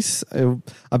 76.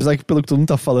 Apesar que, pelo que todo mundo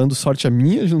tá falando, sorte a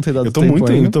minha de não ter dado tempo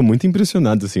ainda. Eu tô muito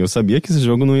impressionado, assim. Eu sabia que esse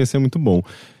jogo não ia ser muito bom.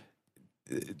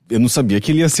 Eu não sabia que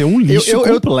ele ia ser um lixo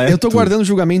completo. Eu tô guardando o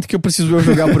julgamento que eu preciso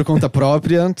jogar por conta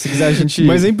própria. Se quiser a gente...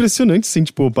 Mas é impressionante, assim,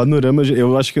 tipo, o panorama...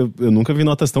 Eu acho que eu nunca vi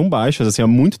notas tão baixas. Assim, há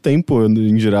muito tempo,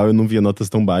 em geral, eu não via notas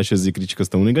tão baixas e críticas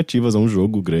tão negativas a um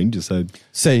jogo grande, sabe?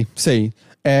 Sei.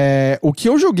 O que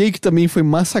eu joguei que também foi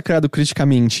massacrado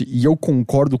criticamente, e eu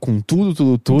concordo com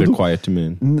tudo. The Quiet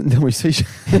Man. Não, isso aí...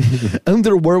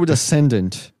 Underworld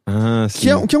Ascendant.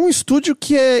 Sim. Que é um estúdio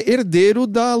que é herdeiro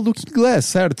da Looking Glass,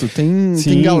 certo?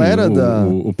 Tem galera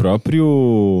o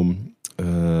próprio...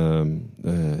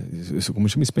 como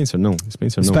chama? Spencer não.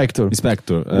 Spector.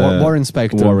 Warren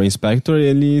Spector. Warren Spector,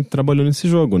 ele trabalhou nesse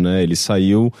jogo, né? Ele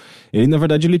saiu... na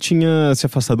verdade, ele tinha se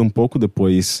afastado um pouco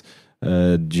depois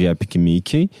de Epic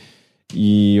Mickey.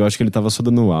 E eu acho que ele tava só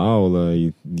dando aula.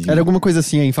 Era alguma coisa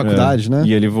assim em faculdade, né?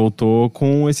 E ele voltou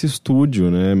com esse estúdio,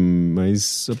 né?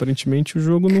 Mas aparentemente o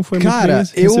jogo não foi muito bem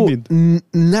recebido.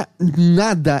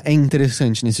 Nada é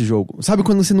interessante nesse jogo. Sabe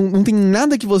quando você não tem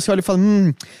nada que você olha e fala,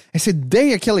 essa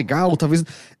ideia aqui é legal, talvez...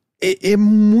 É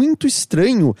muito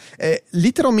estranho.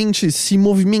 Literalmente, se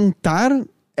movimentar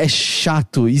é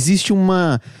chato. Existe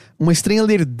uma estranha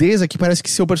lerdeza que parece que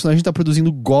seu personagem tá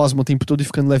produzindo gosma o tempo todo e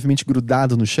ficando levemente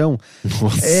grudado no chão.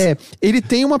 Nossa. Ele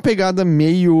tem uma pegada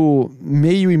meio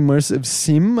immersive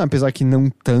sim, apesar que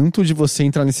não tanto, de você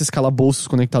entrar nesses calabouços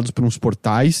conectados por uns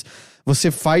portais. Você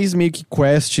faz meio que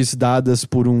quests dadas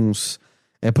por uns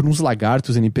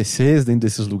lagartos NPCs dentro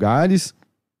desses lugares.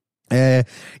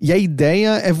 E a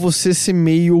ideia é você ser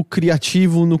meio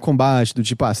criativo no combate, do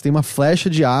tipo, você tem uma flecha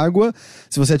de água,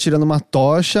 se você atira numa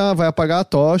tocha, vai apagar a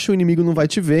tocha, o inimigo não vai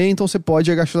te ver, então você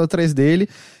pode agachar atrás dele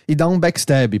e dar um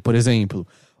backstab, por exemplo.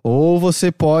 Ou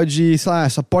você pode, sei lá,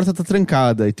 essa porta tá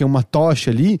trancada e tem uma tocha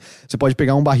ali, você pode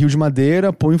pegar um barril de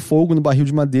madeira, põe fogo no barril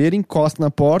de madeira, encosta na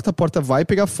porta, a porta vai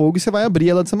pegar fogo e você vai abrir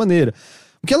ela dessa maneira.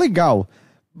 O que é legal,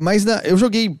 mas eu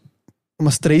joguei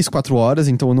umas 3-4 horas,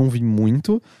 então eu não vi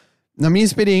muito. Na minha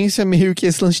experiência, meio que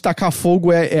esse lance de tacar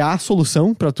fogo é a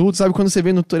solução pra tudo. Sabe quando você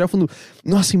vê no tutorial falando,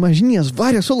 nossa, imagine as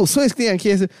várias soluções que tem aqui.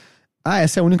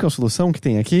 Essa é a única solução que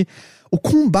tem aqui. O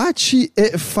combate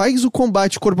faz o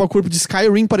combate corpo a corpo de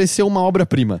Skyrim parecer uma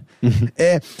obra-prima.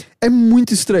 É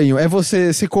muito estranho. É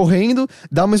você correndo,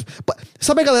 dá uma...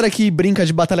 Sabe a galera que brinca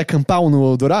de batalha campal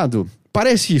no Dourado?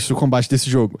 Parece isso o combate desse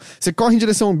jogo. Você corre em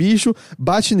direção ao bicho,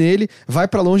 bate nele, vai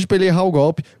pra longe pra ele errar o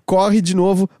golpe, corre de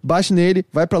novo, bate nele,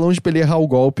 vai pra longe pra ele errar o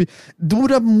golpe.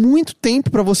 Dura muito tempo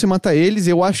pra você matar eles.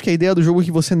 Eu acho que a ideia do jogo é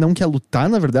que você não quer lutar,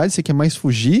 na verdade, você quer mais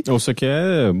fugir. Ou você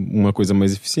quer uma coisa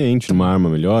mais eficiente, uma arma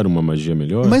melhor, uma magia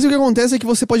melhor. Mas o que acontece é que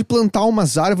você pode plantar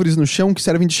umas árvores no chão que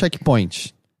servem de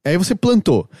checkpoint. Aí você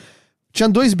plantou. Tinha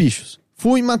 2 bichos.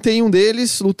 Fui, matei um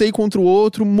deles, lutei contra o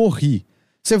outro, morri.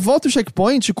 Você volta o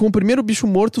checkpoint com o primeiro bicho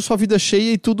morto, sua vida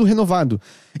cheia e tudo renovado.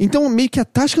 Então, meio que a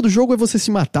tática do jogo é você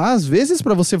se matar, às vezes,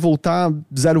 pra você voltar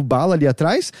 0 bala ali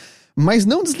atrás, mas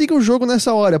não desliga o jogo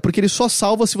nessa hora, porque ele só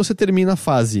salva se você termina a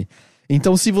fase.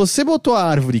 Então, se você botou a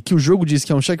árvore que o jogo diz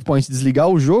que é um checkpoint e desligar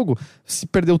o jogo, se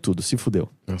perdeu tudo, se fudeu.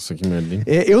 Nossa, que merda, hein?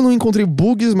 Eu não encontrei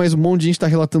bugs, mas um monte de gente tá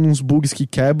relatando uns bugs que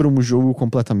quebram o jogo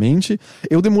completamente.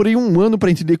 Eu demorei 1 ano pra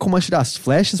entender como atirar as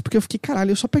flechas, porque eu fiquei,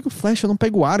 caralho, eu só pego flecha, eu não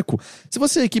pego arco. Se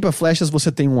você equipa flechas,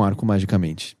 você tem um arco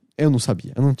magicamente. Eu não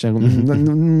sabia, eu não tinha,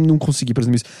 não consegui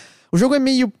presumir isso. O jogo é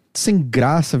meio sem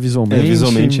graça visualmente.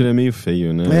 Visualmente ele é meio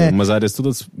feio, né? Umas áreas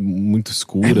todas muito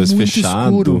escuras, muito fechado.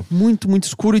 Escuro, muito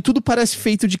escuro. E tudo parece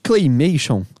feito de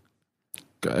claymation.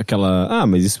 Aquela...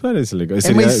 mas isso parece legal.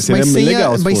 Seria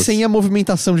legal se mas fosse. sem a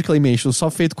movimentação de claymation, só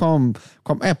feito com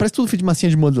a... parece tudo feito de massinha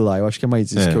de modelar. Eu acho que é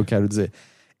mais isso que eu quero dizer.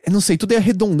 Eu não sei, tudo é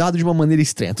arredondado de uma maneira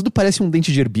estranha. Tudo parece um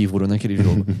dente de herbívoro naquele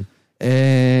jogo.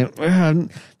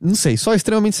 Não sei, só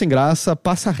extremamente sem graça,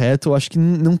 passa reto. Eu acho que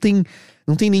não tem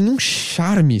nenhum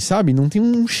charme, sabe? Não tem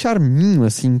um charminho,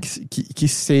 assim, que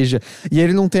seja. E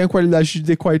ele não tem a qualidade de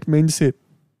The Quiet Man de ser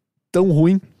tão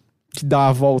ruim que dá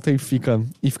a volta e fica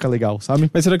legal, sabe?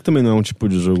 Mas será que também não é um tipo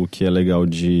de jogo que é legal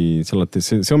de, sei lá,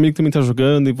 seu amigo também tá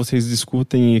jogando e vocês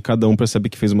discutem e cada um percebe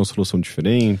que fez uma solução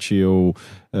diferente ou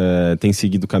tem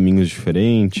seguido caminhos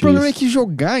diferentes? O problema é que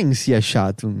jogar em si é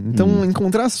chato. Então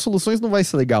encontrar essas soluções não vai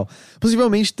ser legal.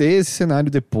 Possivelmente ter esse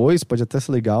cenário depois pode até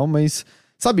ser legal, mas...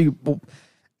 Sabe,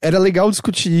 era legal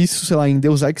discutir isso, sei lá, em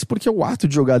Deus Ex, porque o ato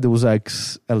de jogar Deus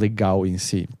Ex é legal em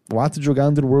si. O ato de jogar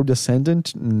Underworld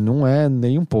Ascendant não é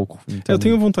nem um pouco. Então... Eu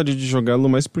tenho vontade de jogá-lo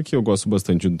mais porque eu gosto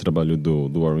bastante do trabalho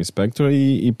do Warren Spector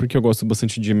e porque eu gosto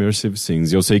bastante de Immersive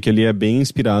Scenes. E eu sei que ele é bem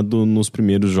inspirado nos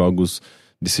primeiros jogos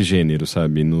desse gênero,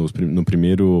 sabe? No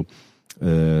primeiro...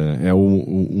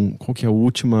 qual que é o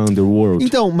Ultima Underworld?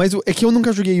 Então, mas é que eu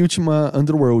nunca joguei Ultima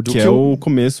Underworld. Que é o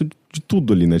começo de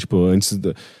tudo ali, né? Tipo, antes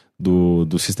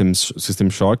do System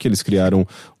Shock, eles criaram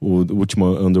o Ultima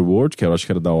Underworld, que eu acho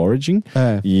que era da Origin.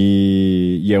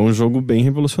 E é um jogo bem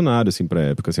revolucionário, assim, pra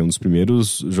época. Assim, é um dos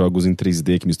primeiros jogos em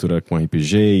 3D que mistura com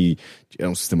RPG e é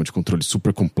um sistema de controle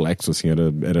super complexo, assim.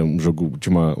 Era um jogo,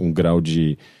 tinha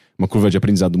uma curva de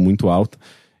aprendizado muito alta.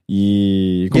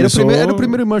 E começou... era o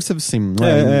primeiro Immersive Sim, não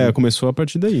é? Começou a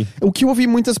partir daí. O que eu ouvi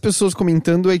muitas pessoas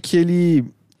comentando é que ele...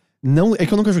 Não, é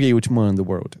que eu nunca joguei Ultima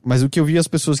Underworld, mas o que eu vi as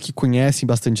pessoas que conhecem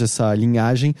bastante essa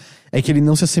linhagem é que ele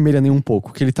não se assemelha nem um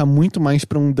pouco, que ele tá muito mais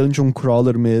pra um dungeon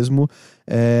crawler mesmo.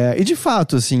 E de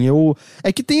fato, assim,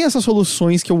 é que tem essas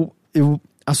soluções que eu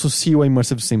associo a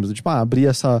Immersive Sims, tipo, abrir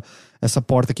essa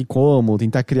porta aqui como,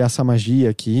 tentar criar essa magia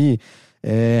aqui.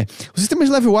 O sistema de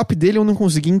level up dele eu não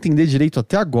consegui entender direito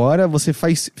até agora. Você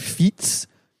faz feats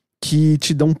que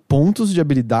te dão pontos de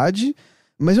habilidade,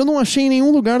 mas eu não achei em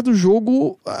nenhum lugar do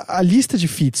jogo a lista de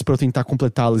feats pra eu tentar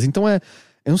completá-las. Então eu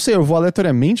não sei, eu vou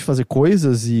aleatoriamente fazer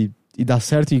coisas e dar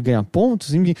certo e ganhar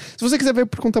pontos. Enfim, se você quiser ver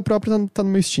por conta própria, tá no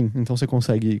meu Steam, então você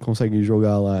consegue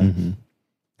jogar lá.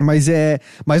 Mas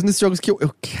nesses jogos que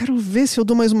eu quero ver se eu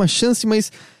dou mais uma chance,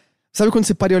 mas sabe quando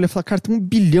você para e olha e fala, cara, tem 1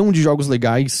 bilhão de jogos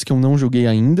legais que eu não joguei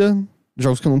ainda,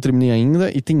 jogos que eu não terminei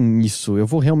ainda, e tem isso. Eu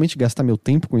vou realmente gastar meu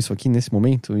tempo com isso aqui nesse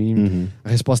momento? E a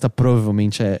resposta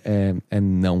provavelmente é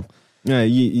não.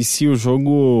 E se o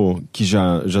jogo que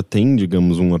já tem,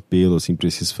 digamos, um apelo assim, pra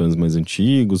esses fãs mais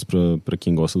antigos, pra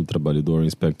quem gosta do trabalho do Warren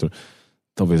Spector,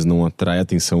 talvez não atrai a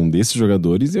atenção desses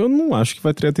jogadores, eu não acho que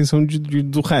vai atrair a atenção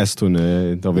do resto,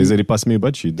 né? Talvez ele passe meio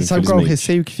batido. Sabe qual é o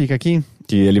receio que fica aqui?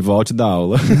 Que ele volte da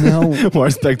aula. Não. O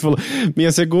Warren Spector falou,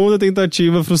 minha segunda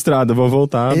tentativa frustrada, vou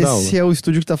voltar da aula. Esse é o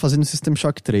estúdio que tá fazendo o System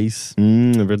Shock 3.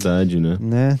 É verdade, né?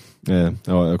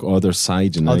 Other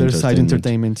Side, né? Other Side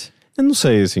Entertainment. Eu não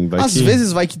sei, assim, Às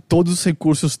vezes vai que todos os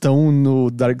recursos estão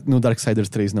no Darksiders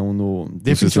 3, não no...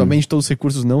 Definitivamente todos os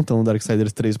recursos não estão no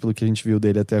Darksiders 3, pelo que a gente viu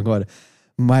dele até agora.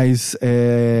 Mas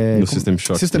No System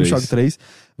Shock System 3. Shock 3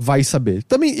 vai saber.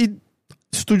 Também, e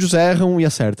estúdios erram e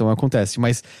acertam, acontece.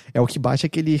 Mas é o que bate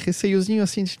aquele receiozinho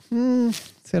assim de...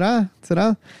 será?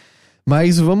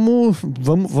 Mas vamos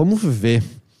ver.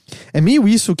 É meio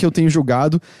isso que eu tenho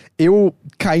jogado. Eu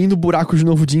caí no buraco de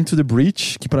novo de Into the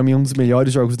Breach, que pra mim é um dos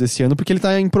melhores jogos desse ano, porque ele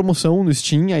tá em promoção no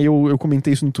Steam, aí eu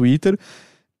comentei isso no Twitter.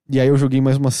 E aí eu joguei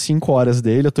mais umas 5 horas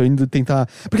dele, eu tô indo tentar...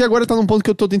 Porque agora tá num ponto que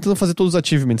eu tô tentando fazer todos os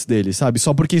achievements dele, sabe?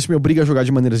 Só porque isso me obriga a jogar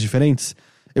de maneiras diferentes.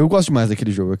 Eu gosto demais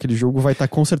daquele jogo. Aquele jogo vai estar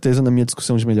com certeza na minha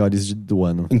discussão de melhores do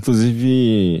ano.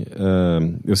 Inclusive,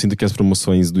 eu sinto que as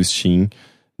promoções do Steam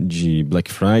de Black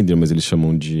Friday, mas eles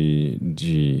chamam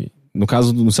de... No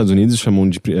caso nos Estados Unidos, chamam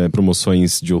de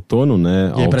promoções de outono,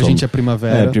 né? E aí pra gente é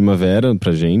primavera. É, primavera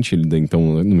pra gente.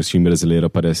 Então, no Steam brasileiro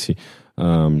aparece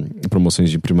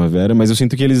promoções de primavera, mas eu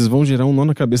sinto que eles vão gerar um nó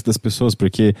na cabeça das pessoas,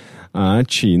 porque a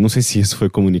arte, não sei se isso foi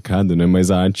comunicado, né?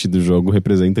 Mas a arte do jogo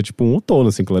representa, tipo, um outono,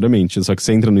 assim, claramente. Só que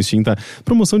você entra no Steam, tá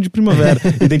promoção de primavera,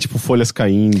 e tem, tipo, folhas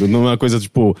caindo, não é uma coisa,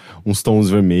 tipo, uns tons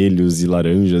vermelhos e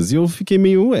laranjas, e eu fiquei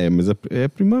meio, mas é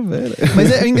primavera.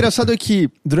 Mas é engraçado é que,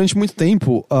 durante muito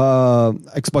tempo, a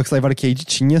Xbox Live Arcade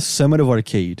tinha Summer of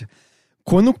Arcade.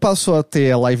 Quando passou a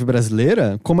ter a live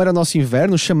brasileira, como era nosso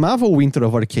inverno, chamava o Winter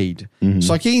of Arcade.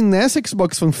 Só que aí nessa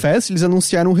Xbox Fan Fest, eles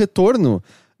anunciaram o retorno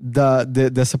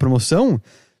dessa promoção,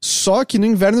 só que no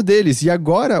inverno deles. E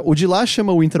agora, o de lá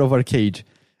chama Winter of Arcade.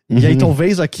 E aí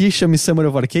talvez aqui chame Summer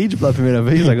of Arcade pela primeira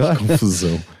vez agora.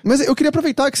 Confusão. Mas eu queria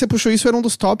aproveitar que você puxou isso, era um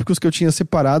dos tópicos que eu tinha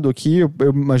separado aqui. Eu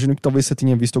imagino que talvez você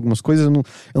tenha visto algumas coisas. Eu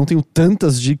não tenho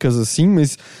tantas dicas assim,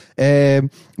 mas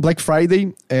Black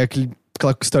Friday é aquela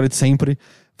história de sempre.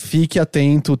 Fique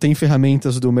atento, tem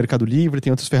ferramentas do Mercado Livre, tem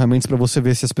outras ferramentas pra você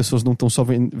ver se as pessoas não estão só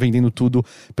vendendo tudo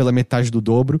pela metade do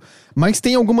dobro. Mas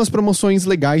tem algumas promoções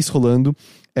legais rolando.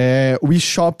 O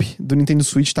eShop do Nintendo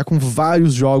Switch tá com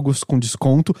vários jogos com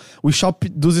desconto. O eShop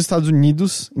dos Estados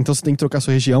Unidos, então você tem que trocar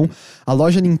sua região. A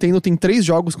loja Nintendo tem 3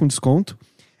 jogos com desconto.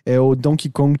 É o Donkey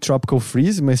Kong Tropical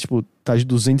Freeze, mas tipo, tá de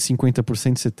 250 por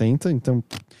 170. Então,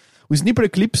 o Sniper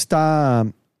Eclipse tá...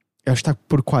 Eu acho que tá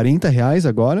por R$40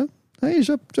 agora. Aí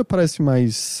já parece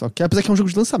mais... Ok, apesar que é um jogo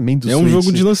de lançamento do É Switch. um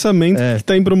jogo de lançamento que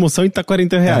tá em promoção e tá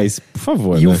R$40. Por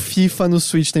favor, E né? o FIFA no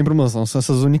Switch tem promoção. São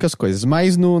essas únicas coisas.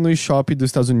 Mas no eShop dos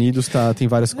Estados Unidos tem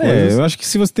várias coisas. Eu acho que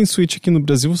se você tem Switch aqui no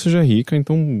Brasil, você já é rica.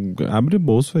 Então abre o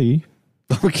bolso aí.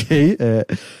 Ok,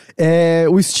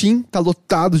 o Steam tá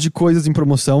lotado de coisas em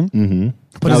promoção.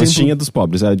 Por O exemplo, Steam é dos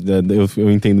pobres,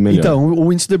 eu entendo melhor. Então,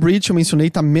 o Into the Breach, eu mencionei,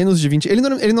 tá menos de 20. Ele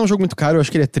não é um jogo muito caro, eu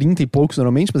acho que ele é 30 e poucos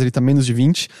normalmente, mas ele tá menos de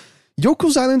 20.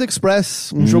 Yoku's Island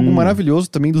Express, um jogo maravilhoso,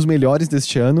 também dos melhores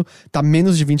deste ano. Tá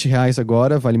menos de R$20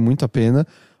 agora, vale muito a pena.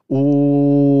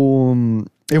 Eu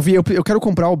quero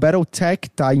comprar o Battletech,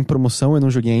 tá em promoção, eu não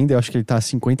joguei ainda, eu acho que ele tá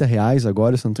R$50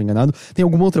 agora, se eu não tô enganado. Tem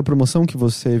alguma outra promoção que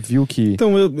você viu que...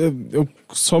 Então, eu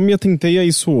só me atentei a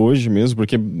isso hoje mesmo,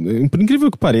 porque, por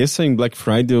incrível que pareça, em Black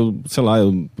Friday,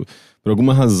 por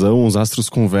alguma razão, os astros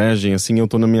convergem, assim, eu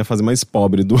tô na minha fase mais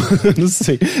pobre do ano,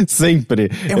 sempre.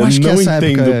 Eu acho que não essa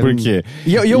entendo época por quê.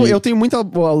 E eu tenho muita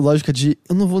lógica de,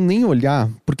 eu não vou nem olhar,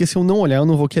 porque se eu não olhar, eu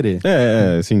não vou querer.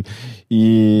 Assim.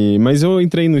 Mas eu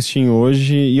entrei no Steam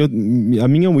hoje e a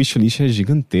minha wishlist é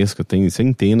gigantesca, tem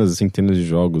centenas e centenas de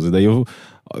jogos, e daí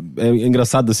é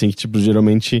engraçado, assim, que, tipo,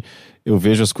 geralmente eu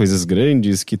vejo as coisas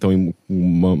grandes que estão em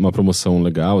uma promoção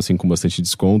legal, assim, com bastante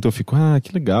desconto, eu fico,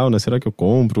 que legal, né? Será que eu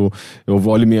compro? Eu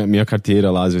olho minha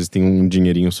carteira lá, às vezes tem um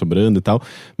dinheirinho sobrando e tal,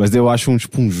 mas daí eu acho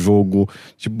um jogo,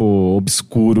 tipo,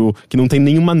 obscuro, que não tem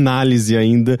nenhuma análise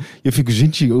ainda, e eu fico,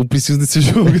 gente, eu preciso desse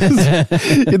jogo.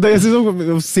 E daí, às vezes,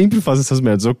 eu sempre faço essas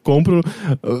merdas. Eu compro,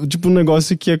 tipo, um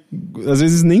negócio que às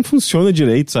vezes nem funciona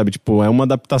direito, sabe? Tipo, é uma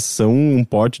adaptação, um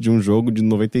port de um jogo de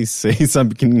 96,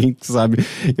 sabe? Que ninguém sabe.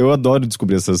 Eu adoro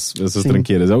descobrir essas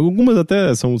tranqueiras. Algumas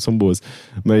até são boas.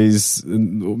 Mas,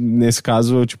 nesse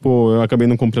caso, eu acabei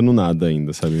não comprando nada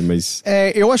ainda, sabe? Mas...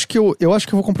 Eu acho que eu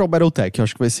vou comprar o Battletech. Eu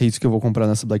acho que vai ser isso que eu vou comprar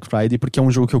nessa Black Friday, porque é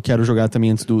um jogo que eu quero jogar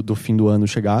também antes do fim do ano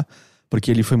chegar. Porque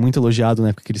ele foi muito elogiado na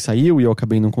época que ele saiu e eu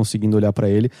acabei não conseguindo olhar pra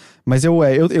ele. Mas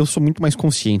eu sou muito mais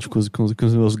consciente com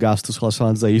os meus gastos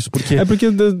relacionados a isso, porque... É porque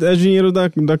é dinheiro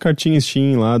da cartinha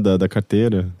Steam lá, da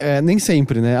carteira. Nem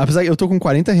sempre, né? Apesar que eu tô com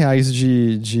R$40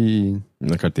 de...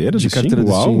 Na carteira? De Steam? carteira do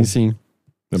Uau. Steam, sim.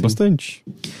 É bastante.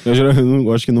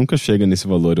 Eu acho que nunca chega nesse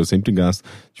valor, eu sempre gasto.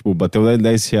 Tipo, bateu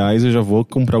R$10, eu já vou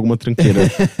comprar alguma tranqueira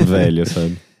velha,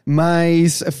 sabe?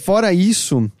 Mas, fora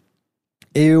isso...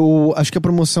 Eu acho que a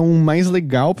promoção mais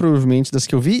legal, provavelmente, das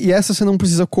que eu vi, e essa você não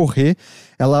precisa correr,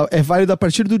 ela é válida a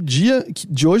partir do dia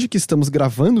de hoje que estamos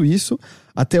gravando isso,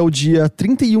 até o dia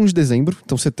 31 de dezembro,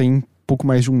 então você tem pouco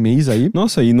mais de um mês aí.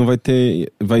 Nossa, e não vai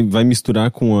ter... Vai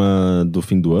misturar com a do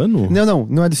fim do ano?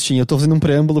 Não é do Steam. Eu tô fazendo um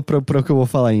preâmbulo pra o que eu vou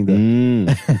falar ainda.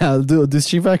 do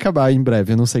Steam vai acabar em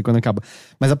breve, eu não sei quando acaba.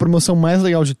 Mas a promoção mais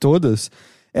legal de todas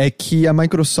é que a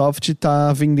Microsoft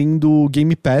tá vendendo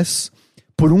Game Pass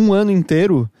por um ano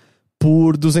inteiro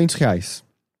por R$200.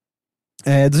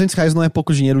 R$200 não é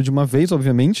pouco dinheiro de uma vez,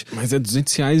 obviamente. Mas é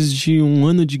R$200 de um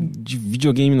ano de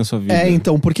videogame na sua vida.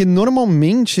 Então, porque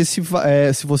normalmente se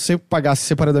você pagasse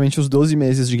separadamente os 12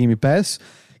 meses de Game Pass,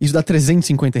 isso dá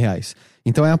R$350.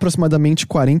 Então é aproximadamente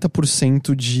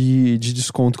 40% de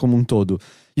desconto como um todo.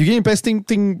 E o Game Pass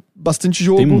tem bastante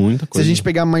jogo. Tem muita coisa. Se a gente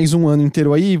pegar mais um ano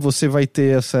inteiro aí, você vai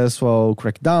ter acesso ao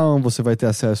Crackdown, você vai ter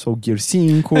acesso ao Gear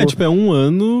 5. É um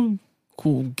ano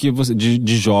que você,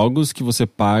 de jogos que você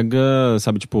paga,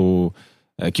 sabe, tipo,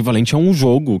 equivalente a um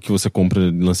jogo que você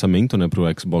compra de lançamento, né, pro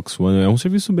Xbox One. É um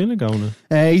serviço bem legal,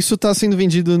 né? Isso tá sendo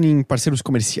vendido em parceiros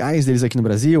comerciais deles aqui no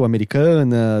Brasil,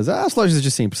 Americanas, as lojas de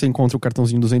sempre. Você encontra o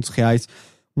cartãozinho de R$200,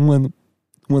 um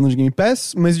ano de Game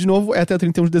Pass, mas de novo é até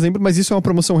 31 de dezembro, mas isso é uma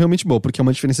promoção realmente boa, porque é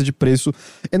uma diferença de preço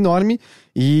enorme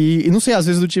e não sei, às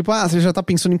vezes do tipo, você já tá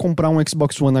pensando em comprar um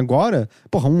Xbox One agora?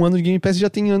 Porra, um ano de Game Pass já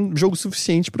tem jogo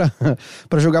suficiente pra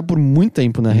jogar por muito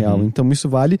tempo, na real, então isso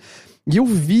vale. E eu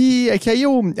vi, que aí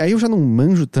eu já não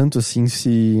manjo tanto assim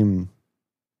se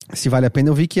vale a pena.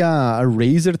 Eu vi que a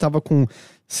Razer tava com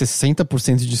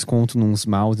 60% de desconto nos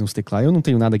mouse e nos teclados. Eu não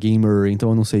tenho nada gamer, então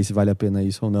eu não sei se vale a pena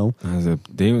isso ou não. Mas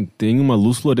tem uma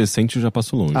luz fluorescente, eu já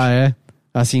passo longe. É?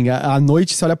 Assim, à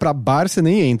noite você olha pra bar, você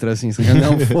nem entra, assim. Você já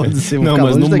não, foda-se, não,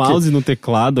 mas no mouse e no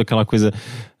teclado, aquela coisa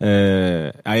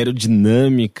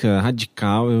aerodinâmica,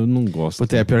 radical, eu não gosto.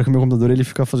 Puta, é pior que o meu computador, ele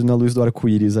fica fazendo a luz do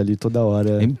arco-íris ali toda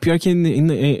hora. É pior que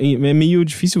é meio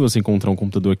difícil você encontrar um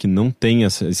computador que não tenha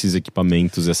esses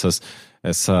equipamentos,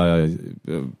 essa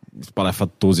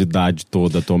espalhafatosidade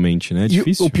toda atualmente, né? É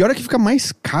difícil. E o pior é que fica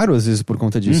mais caro às vezes por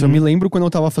conta disso. Eu me lembro quando eu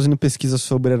tava fazendo pesquisa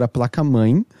sobre a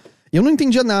placa-mãe, eu não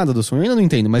entendia nada do som, eu ainda não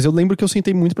entendo, mas eu lembro que eu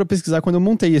sentei muito pra pesquisar quando eu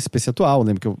montei esse PC atual. Eu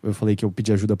lembro que eu falei que eu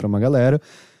pedi ajuda pra uma galera.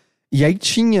 E aí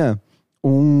tinha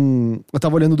eu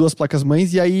tava olhando duas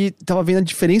placas-mães e aí tava vendo a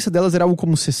diferença delas, era algo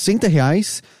como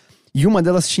R$60. E uma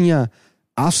delas tinha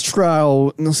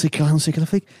Astral, não sei o que lá. Eu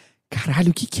falei,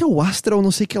 caralho, o que é o Astral,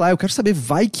 não sei o que lá? Eu quero saber,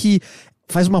 vai que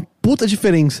faz uma puta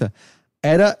diferença.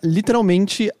 Era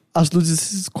literalmente as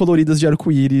luzes coloridas de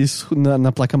arco-íris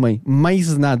na placa-mãe.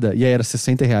 Mais nada. E aí era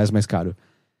R$60 mais caro.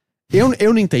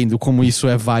 Eu não entendo como isso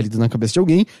é válido na cabeça de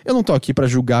alguém. Eu não tô aqui pra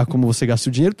julgar como você gasta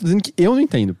o dinheiro. Tô dizendo que eu não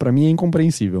entendo. Pra mim é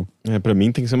incompreensível. Pra mim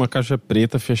tem que ser uma caixa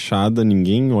preta fechada.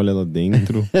 Ninguém olha lá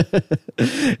dentro.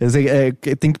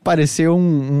 Tem que parecer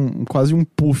quase um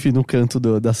puff no canto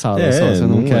da sala. Só, você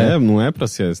não quer. Não é pra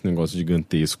ser esse negócio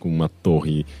gigantesco. Uma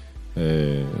torre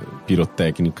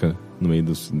pirotécnica no meio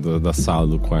da sala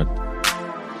do quarto.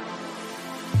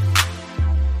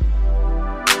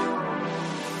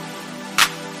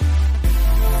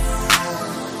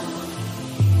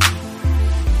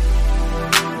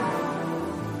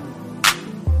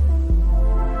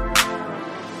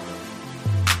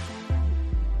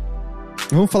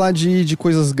 Vamos falar de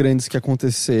coisas grandes que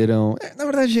aconteceram. Na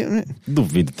verdade...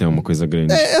 Duvido ter uma coisa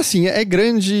grande. É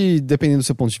grande dependendo do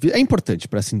seu ponto de vista. É importante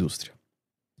pra essa indústria.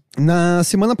 Na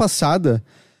semana passada,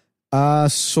 a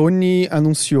Sony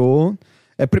anunciou...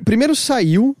 primeiro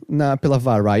saiu pela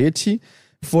Variety,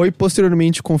 foi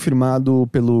posteriormente confirmado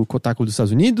pelo Kotaku dos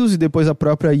Estados Unidos, e depois a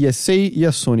própria ESA e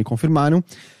a Sony confirmaram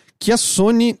que a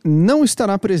Sony não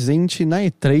estará presente na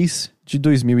E3 de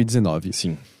 2019.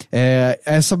 Sim.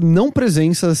 Essa não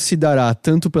presença se dará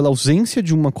tanto pela ausência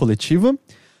de uma coletiva,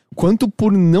 quanto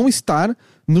por não estar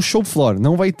no show floor.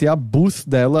 Não vai ter a booth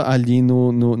dela ali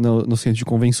no centro de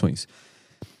convenções.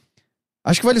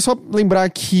 Acho que vale só lembrar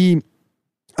que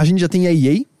a gente já tem a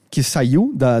EA, que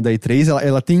saiu da E3.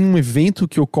 Ela tem um evento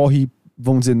que ocorre,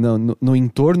 vamos dizer, no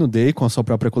entorno dele, com a sua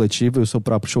própria coletiva e o seu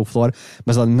próprio show floor,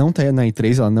 mas ela não tá na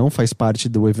E3, ela não faz parte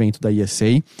do evento da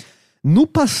ESA. No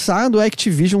passado, a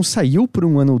Activision saiu por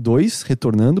um ano ou dois,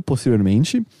 retornando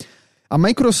posteriormente. A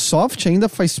Microsoft ainda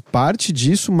faz parte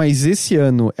disso, mas esse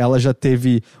ano ela já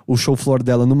teve o show floor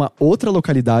dela numa outra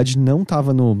localidade, não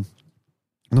estava no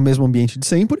mesmo ambiente de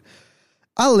sempre.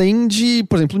 Além de,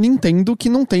 por exemplo, Nintendo, que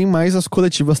não tem mais as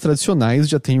coletivas tradicionais,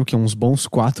 já tem uns bons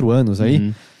 4 anos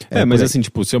aí. Mas assim,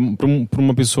 tipo, pra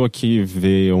uma pessoa que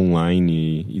vê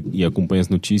online e acompanha as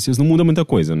notícias, não muda muita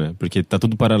coisa, né? Porque tá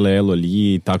tudo paralelo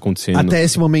ali, tá acontecendo. Até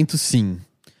esse momento, sim.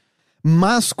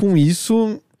 Mas com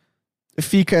isso,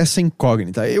 fica essa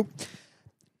incógnita.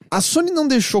 A Sony não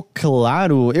deixou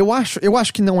claro, eu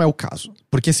acho que não é o caso.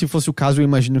 Porque se fosse o caso, eu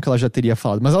imagino que ela já teria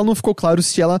falado. Mas ela não ficou claro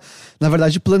se ela, na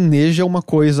verdade, planeja uma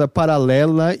coisa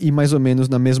paralela e mais ou menos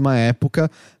na mesma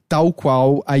época, tal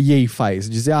qual a EA faz.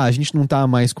 Dizer, a gente não tá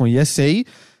mais com ESA,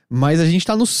 mas a gente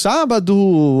tá no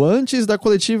sábado, antes da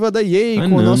coletiva da EA,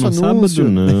 com o nosso anúncio. Sábado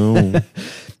não.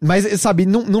 Mas, sabe,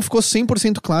 não ficou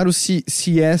 100% claro se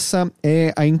essa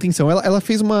é a intenção. Ela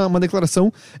fez uma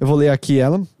declaração, eu vou ler aqui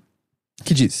ela,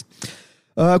 que diz: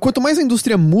 quanto mais a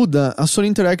indústria muda, a Sony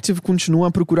Interactive continua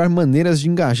a procurar maneiras de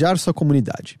engajar sua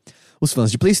comunidade. Os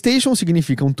fãs de PlayStation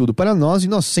significam tudo para nós e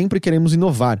nós sempre queremos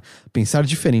inovar, pensar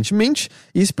diferentemente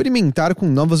e experimentar com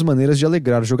novas maneiras de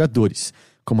alegrar jogadores.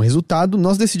 Como resultado,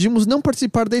 nós decidimos não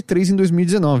participar da E3 em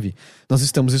 2019. Nós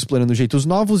estamos explorando jeitos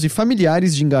novos e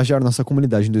familiares de engajar nossa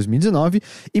comunidade em 2019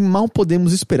 e mal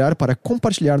podemos esperar para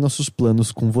compartilhar nossos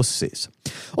planos com vocês.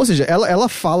 Ou seja, ela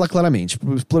fala claramente,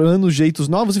 explorando jeitos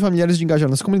novos e familiares de engajar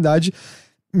nossa comunidade.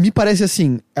 Me parece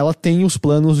assim, ela tem os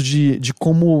planos de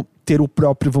como ter o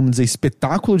próprio, vamos dizer,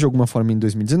 espetáculo de alguma forma em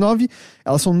 2019.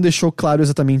 Ela só não deixou claro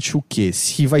exatamente o que.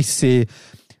 Se vai ser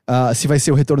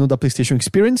o retorno da PlayStation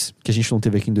Experience, que a gente não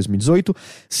teve aqui em 2018,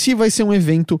 se vai ser um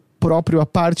evento próprio à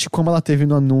parte, como ela teve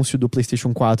no anúncio do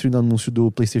PlayStation 4 e no anúncio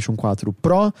do PlayStation 4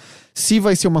 Pro, se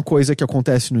vai ser uma coisa que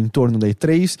acontece no entorno da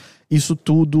E3, isso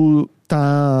tudo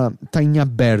tá em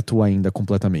aberto ainda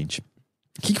completamente.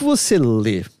 O que você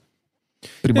lê,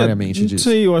 primariamente, disso?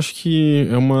 Não sei, eu acho que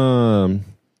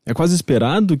é quase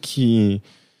esperado que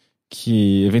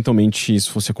eventualmente isso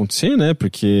fosse acontecer, né?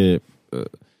 Porque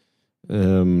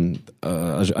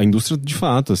a indústria, de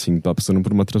fato, assim, tá passando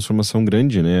por uma transformação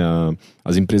grande, né?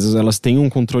 As empresas, elas têm um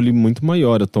controle muito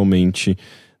maior atualmente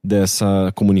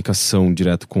dessa comunicação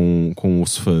direto com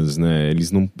os fãs, né?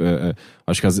 Eles não...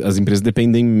 acho que as empresas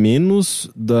dependem menos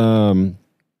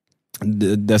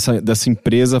dessa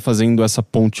empresa fazendo essa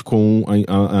ponte com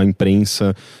a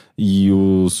imprensa e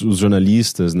os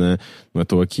jornalistas, né? Não é à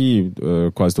toa que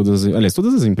quase todas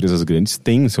as empresas grandes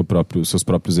têm seus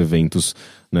próprios eventos,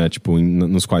 né? Tipo,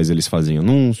 nos quais eles fazem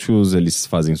anúncios, eles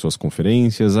fazem suas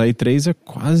conferências. A E3 é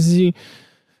quase...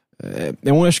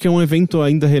 acho que é um evento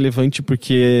ainda relevante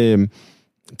porque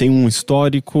tem um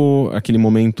histórico, aquele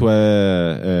momento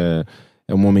é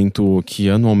um momento que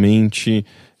anualmente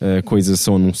coisas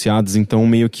são anunciadas, então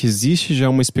meio que existe já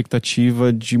uma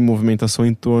expectativa de movimentação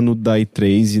em torno da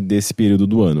E3 e desse período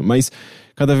do ano. Mas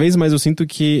cada vez mais eu sinto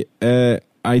que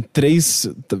a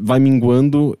E3 vai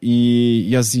minguando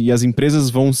e as empresas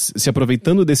vão se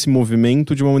aproveitando desse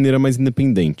movimento de uma maneira mais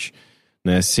independente,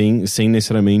 né? Sem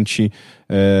necessariamente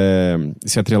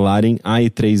se atrelarem à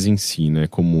E3 em si, né?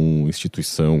 Como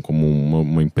instituição, como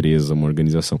uma empresa, uma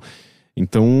organização.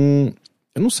 Então...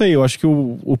 eu não sei, eu acho que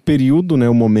o período, né,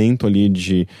 o momento ali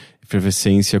de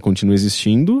efervescência continua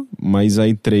existindo, mas a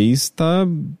E3 está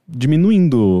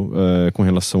diminuindo com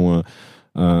relação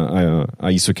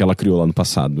a isso que ela criou lá no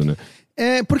passado, né?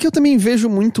 Porque eu também vejo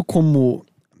muito como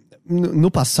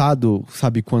no passado,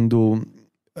 sabe, quando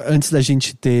antes da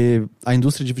gente ter a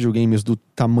indústria de videogames do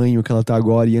tamanho que ela tá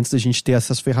agora e antes da gente ter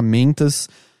essas ferramentas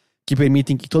que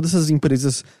permitem que todas essas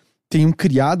empresas tenham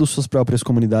criado suas próprias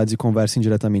comunidades e conversem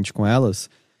diretamente com elas,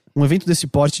 um evento desse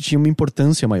porte tinha uma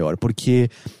importância maior, porque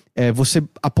você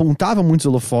apontava muitos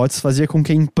holofotes, fazia com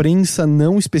que a imprensa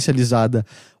não especializada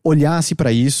olhasse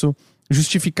para isso,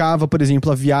 justificava, por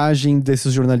exemplo, a viagem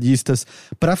desses jornalistas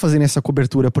para fazerem essa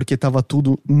cobertura porque estava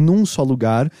tudo num só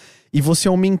lugar, e você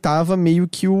aumentava meio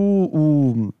que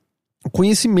o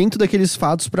conhecimento daqueles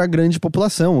fatos para a grande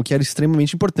população, o que era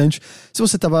extremamente importante. Se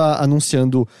você estava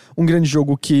anunciando um grande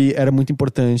jogo que era muito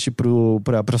importante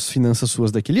para as finanças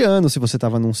suas daquele ano, se você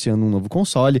estava anunciando um novo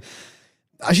console.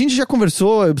 A gente já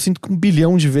conversou, eu sinto que 1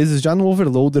 bilhão de vezes já no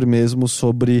Overloader mesmo,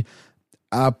 sobre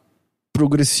a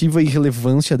progressiva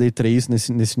irrelevância da E3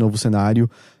 nesse novo cenário.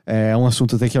 É um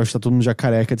assunto até que eu acho que tá todo mundo já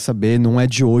careca de saber, não é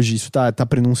de hoje, isso tá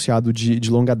prenunciado de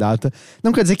longa data.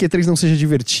 Não quer dizer que a E3 não seja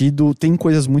divertido, tem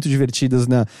coisas muito divertidas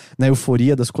na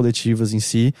euforia das coletivas em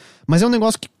si, mas é um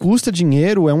negócio que custa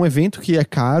dinheiro, é um evento que é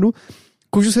caro,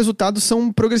 cujos resultados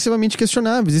são progressivamente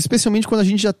questionáveis, especialmente quando a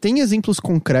gente já tem exemplos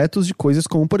concretos de coisas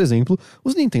como, por exemplo,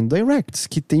 os Nintendo Directs,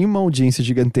 que tem uma audiência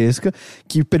gigantesca,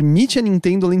 que permite a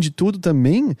Nintendo, além de tudo,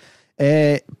 também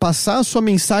passar a sua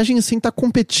mensagem sem estar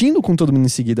competindo com todo mundo em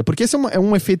seguida. Porque esse é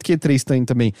um efeito que a E3 tem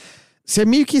também. Você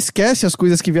meio que esquece as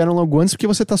coisas que vieram logo antes, porque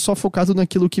você tá só focado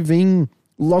naquilo que vem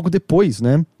logo depois,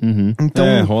 né? Uhum.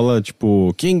 Então, rola,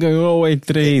 tipo, quem ganhou a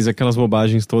E3, aquelas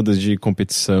bobagens todas de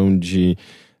competição, de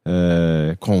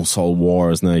console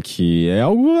wars, né? Que é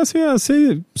algo assim, a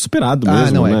ser superado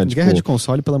mesmo, não, né? Guerra de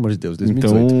console, pelo amor de Deus,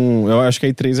 2018. Então, eu acho que a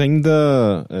E3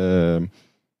 ainda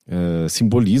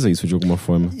simboliza isso de alguma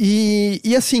forma.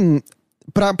 E assim,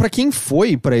 pra quem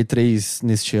foi pra E3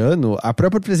 neste ano, a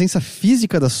própria presença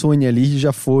física da Sony ali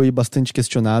já foi bastante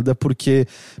questionada, porque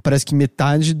parece que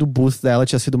metade do booth dela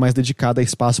tinha sido mais dedicada a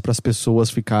espaço para as pessoas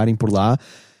ficarem por lá.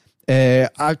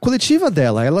 A coletiva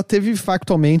dela, ela teve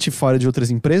factualmente, fora de outras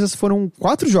empresas, foram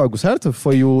 4 jogos, certo?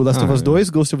 Foi o Last of Us 2,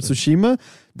 Ghost of Tsushima,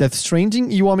 Death Stranding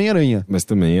e o Homem-Aranha. Mas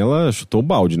também ela chutou o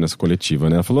balde nessa coletiva,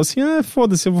 né? Ela falou assim,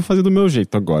 foda-se, eu vou fazer do meu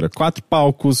jeito agora. 4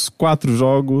 palcos, 4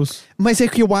 jogos. Mas é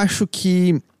que eu acho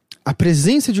que a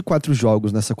presença de 4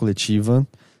 jogos nessa coletiva,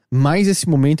 mais esse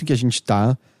momento em que a gente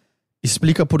tá,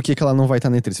 explica por que ela não vai estar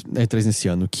na E3 nesse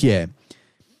ano, que é...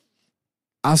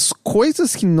 As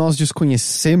coisas que nós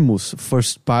desconhecemos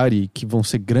first party, que vão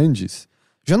ser grandes,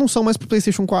 já não são mais pro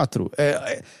PlayStation 4.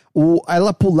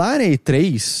 Ela pular a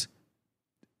E3,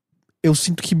 eu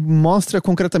sinto que mostra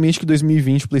concretamente que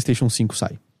 2020 o PlayStation 5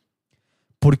 sai.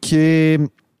 Porque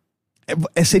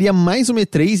seria mais uma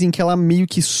E3 em que ela meio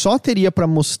que só teria pra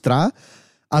mostrar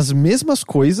as mesmas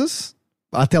coisas.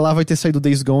 Até lá vai ter saído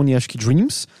Days Gone e acho que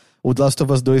Dreams. O The Last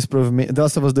of Us 2, provavelmente, The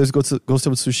Last of Us 2, Ghost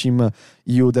of Tsushima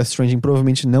e o Death Stranding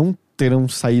provavelmente não terão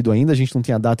saído ainda. A gente não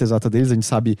tem a data exata deles. A gente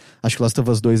sabe, acho que Last of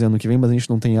Us 2 é ano que vem, mas a gente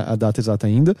não tem a data exata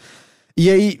ainda.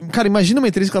 E aí, cara, imagina uma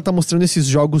E3 que ela tá mostrando esses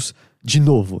jogos de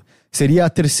novo. Seria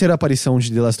a 3ª aparição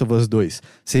de The Last of Us 2.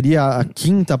 Seria a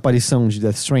 5ª aparição de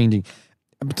Death Stranding.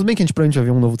 Tudo bem que a gente provavelmente vai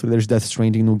ver um novo trailer de Death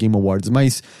Stranding no Game Awards,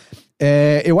 mas...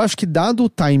 eu acho que dado o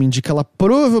timing de que ela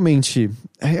provavelmente...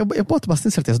 Eu boto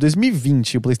bastante certeza.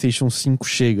 2020 o PlayStation 5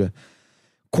 chega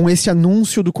com esse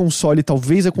anúncio do console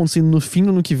talvez acontecendo no fim do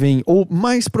ano que vem, ou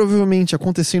mais provavelmente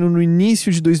acontecendo no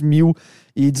início de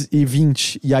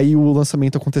 2020, e aí o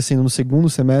lançamento acontecendo no segundo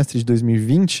semestre de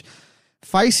 2020,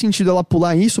 faz sentido ela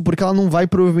pular isso, porque ela não vai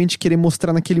provavelmente querer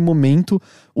mostrar naquele momento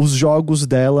os jogos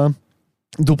dela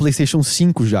do PlayStation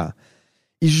 5 já.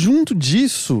 E junto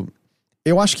disso...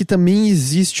 Eu acho que também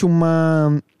existe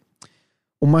uma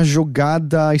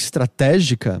jogada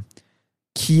estratégica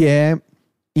que é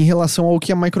em relação ao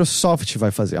que a Microsoft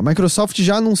vai fazer. A Microsoft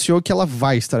já anunciou que ela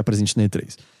vai estar presente na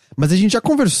E3. Mas a gente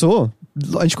conversou,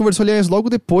 aliás, logo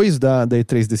depois da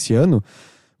E3 desse ano,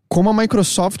 como a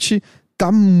Microsoft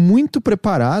tá muito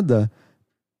preparada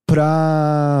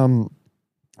pra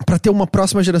ter uma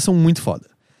próxima geração muito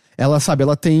foda. Ela, sabe,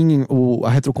 ela tem a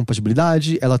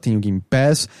retrocompatibilidade, ela tem o Game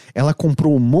Pass, ela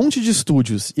comprou um monte de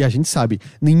estúdios, e a gente sabe,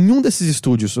 nenhum desses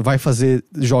estúdios vai fazer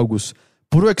jogos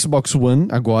pro Xbox One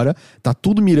agora, tá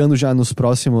tudo mirando já nos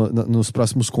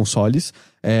próximos consoles,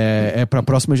 pra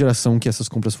próxima geração que essas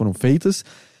compras foram feitas.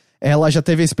 Ela já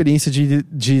teve a experiência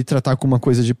de tratar com uma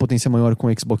coisa de potência maior com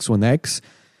o Xbox One X,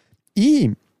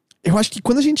 e eu acho que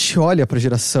quando a gente olha pra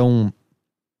geração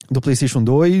do PlayStation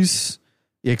 2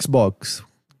 e Xbox...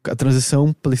 a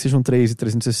transição PlayStation 3 e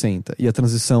 360 e a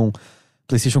transição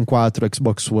PlayStation 4 e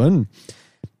Xbox One,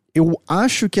 eu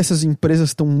acho que essas empresas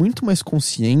estão muito mais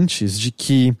conscientes de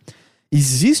que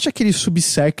existe aquele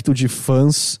subsecto de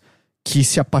fãs que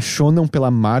se apaixonam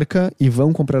pela marca e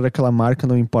vão comprar aquela marca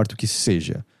não importa o que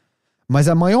seja. Mas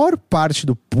a maior parte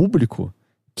do público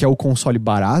quer o console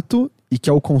barato e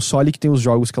quer o console que tem os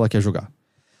jogos que ela quer jogar.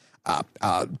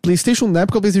 A PlayStation, na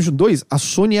época do PlayStation 2, a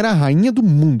Sony era a rainha do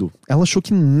mundo. Ela achou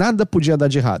que nada podia dar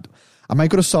de errado. A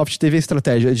Microsoft teve a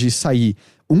estratégia de sair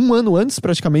um ano antes,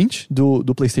 praticamente,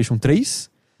 do PlayStation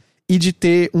 3 e de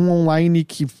ter um online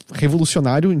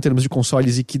revolucionário em termos de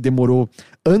consoles e que demorou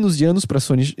anos e anos para a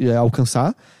Sony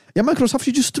alcançar. E a Microsoft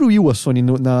destruiu a Sony,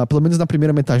 pelo menos na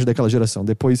primeira metade daquela geração.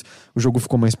 Depois o jogo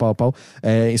ficou mais pau a pau,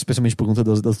 especialmente por conta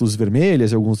das luzes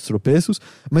vermelhas e alguns tropeços.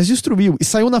 Mas destruiu e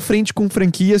saiu na frente com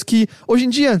franquias que, hoje em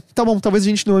dia, tá bom, talvez a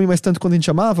gente não ame mais tanto quanto a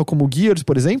gente amava, como o Gears,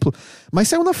 por exemplo. Mas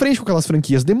saiu na frente com aquelas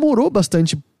franquias. Demorou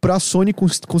bastante pra Sony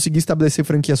conseguir estabelecer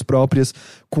franquias próprias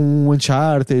com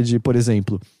Uncharted, por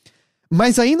exemplo.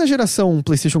 Mas aí na geração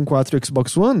PlayStation 4 e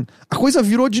Xbox One, a coisa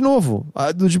virou de novo.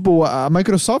 A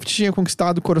Microsoft tinha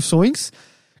conquistado corações,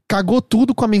 cagou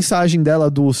tudo com a mensagem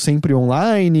dela do sempre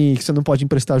online, que você não pode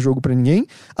emprestar jogo pra ninguém.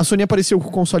 A Sony apareceu com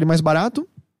o console mais barato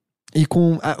e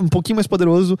com um pouquinho mais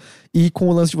poderoso e com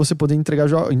o lance de você poder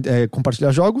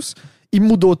compartilhar jogos, e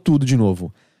mudou tudo de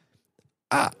novo.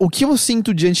 O que eu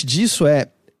sinto diante disso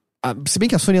se bem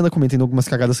que a Sony anda cometendo algumas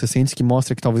cagadas recentes que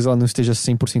mostra que talvez ela não esteja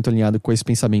 100% alinhada com esse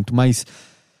pensamento, mas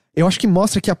eu acho que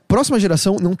mostra que a próxima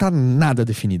geração não tá nada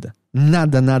definida.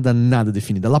 Nada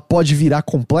definida. Ela pode virar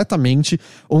completamente,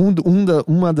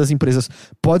 uma das empresas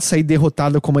pode sair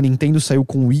derrotada como a Nintendo saiu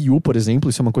com o Wii U, por exemplo.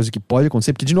 Isso é uma coisa que pode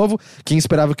acontecer, porque, de novo, quem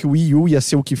esperava que o Wii U ia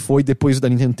ser o que foi depois da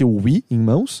Nintendo ter o Wii em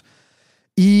mãos?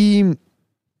 E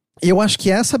eu acho que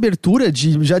essa abertura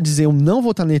de já dizer eu não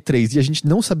vou estar na E3 e a gente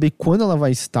não saber quando ela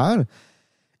vai estar,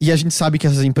 e a gente sabe que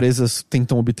essas empresas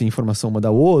tentam obter informação uma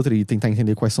da outra e tentar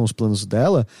entender quais são os planos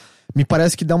dela, me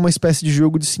parece que dá uma espécie de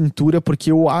jogo de cintura,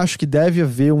 porque eu acho que deve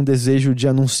haver um desejo de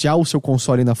anunciar o seu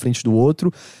console na frente do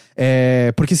outro.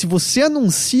 Porque se você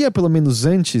anuncia pelo menos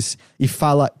antes e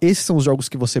fala, esses são os jogos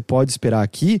que você pode esperar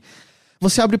aqui,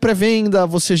 você abre pré-venda,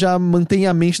 você já mantém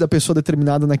a mente da pessoa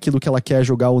determinada naquilo que ela quer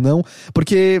jogar ou não,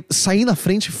 porque sair na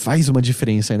frente faz uma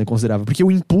diferença ainda considerável, porque o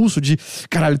impulso de,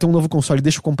 caralho, tem um novo console,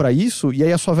 deixa eu comprar isso, e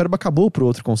aí a sua verba acabou pro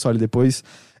outro console depois,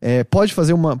 pode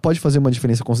fazer uma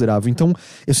diferença considerável. Então,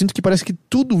 eu sinto que parece que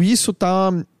tudo isso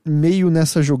tá meio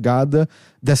nessa jogada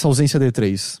dessa ausência da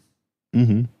E3.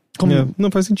 Uhum.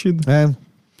 Não faz sentido.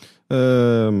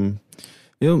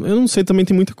 Eu não sei, também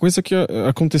tem muita coisa que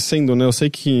acontecendo, né? Eu sei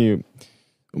que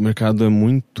o mercado é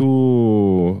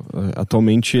muito...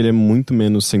 Atualmente ele é muito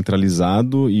menos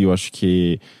centralizado, e eu acho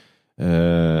que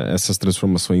essas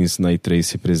transformações na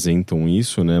E3 representam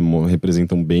isso, né?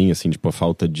 Representam bem, assim, tipo, a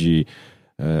falta de...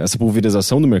 essa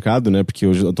pulverização do mercado, né? Porque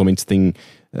hoje, atualmente, tem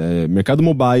mercado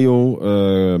mobile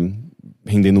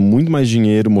rendendo muito mais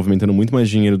dinheiro, movimentando muito mais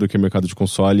dinheiro do que o mercado de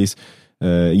consoles,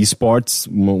 e esportes,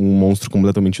 um monstro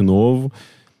completamente novo.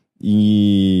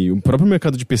 E o próprio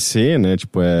mercado de PC, né,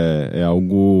 tipo, é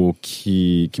algo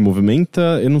que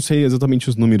movimenta, eu não sei exatamente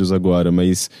os números agora,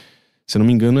 mas, se eu não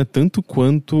me engano, é tanto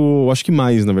quanto, acho que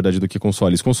mais, na verdade, do que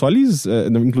consoles. Consoles,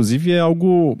 inclusive, é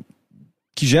algo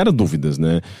que gera dúvidas,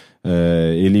 né?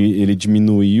 Ele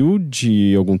diminuiu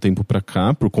de algum tempo pra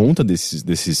cá, por conta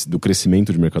do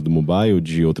crescimento de mercado mobile,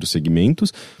 de outros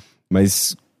segmentos,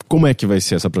 mas como é que vai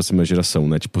ser essa próxima geração,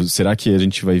 né? Tipo, será que a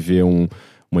gente vai ver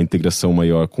uma integração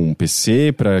maior com o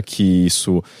PC para que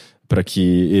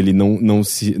ele não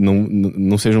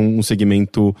seja um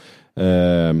segmento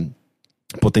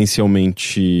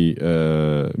potencialmente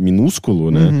minúsculo,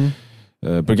 né? Uhum.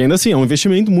 Porque ainda assim, é um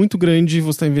investimento muito grande,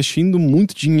 você está investindo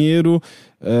muito dinheiro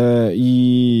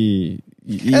e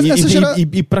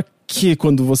para que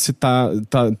quando você tá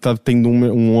tendo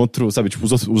um outro, sabe, tipo,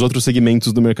 os outros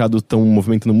segmentos do mercado estão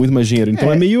movimentando muito mais dinheiro,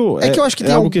 então é meio... que eu acho que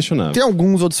tem algo questionável. Tem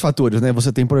alguns outros fatores, né?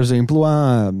 Você tem, por exemplo,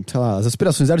 as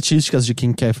aspirações artísticas de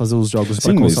quem quer fazer os jogos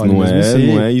para console. Mas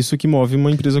não é isso que move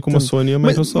uma empresa como a Sony e a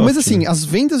Microsoft. Mas assim, as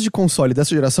vendas de console dessa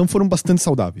geração foram bastante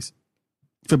saudáveis.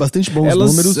 Foi bastante bom os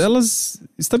números. Elas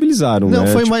estabilizaram, não,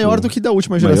 né? Foi maior do que da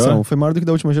última geração. Maior? Foi maior do que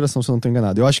da última geração, se eu não estou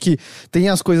enganado. Eu acho que tem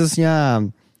as coisas assim,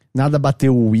 nada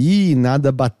bateu o Wii,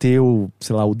 nada bateu,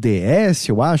 sei lá, o DS,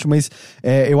 eu acho, mas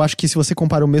eu acho que se você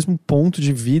compara o mesmo ponto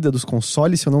de vida dos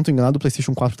consoles, se eu não estou enganado, o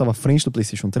PlayStation 4 estava à frente do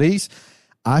PlayStation 3,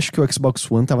 acho que o Xbox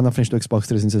One estava na frente do Xbox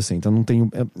 360, eu não tenho...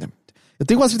 Eu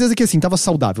tenho quase certeza que, assim, tava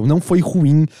saudável. Não foi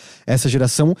ruim essa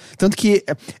geração. Tanto que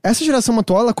essa geração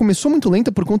atual, ela começou muito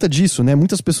lenta por conta disso, né?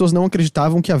 Muitas pessoas não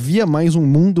acreditavam que havia mais um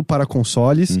mundo para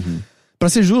consoles. Uhum. Pra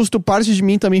ser justo, parte de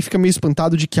mim também fica meio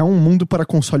espantado de que há um mundo para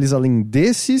consoles além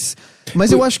desses.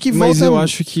 Mas eu acho que volta... Mas eu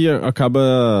acho que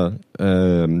acaba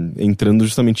entrando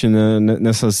justamente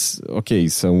nessas... Ok,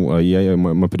 aí é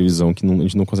uma previsão que a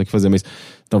gente não consegue fazer, mas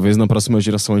talvez na próxima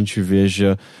geração a gente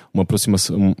veja uma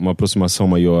aproximação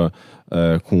maior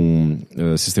com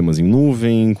sistemas em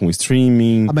nuvem, com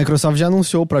streaming. A Microsoft já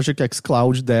anunciou o Project X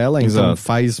Cloud dela, então Exato.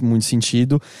 Faz muito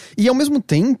sentido. E ao mesmo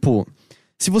tempo...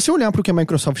 Se você olhar para o que a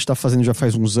Microsoft está fazendo já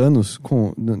faz uns anos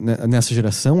nessa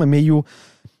geração, é meio...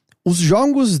 Os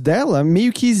jogos dela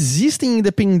meio que existem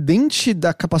independente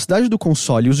da capacidade do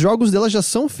console. Os jogos dela já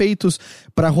são feitos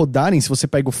para rodarem. Se você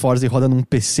pega o Forza e roda num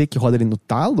PC que roda ele no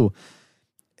talo...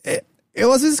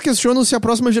 Eu às vezes questiono se a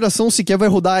próxima geração sequer vai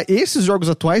rodar esses jogos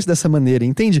atuais dessa maneira,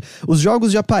 entende? Os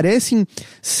jogos já parecem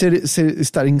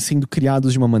estarem sendo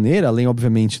criados de uma maneira, além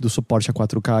obviamente do suporte a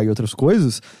 4K e outras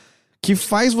coisas... que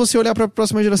faz você olhar para a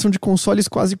próxima geração de consoles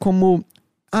quase como...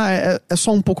 é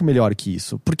só um pouco melhor que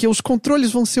isso. Porque os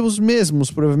controles vão ser os mesmos,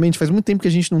 provavelmente. Faz muito tempo que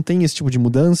a gente não tem esse tipo de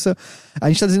mudança. A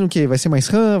gente tá dizendo o quê? Vai ser mais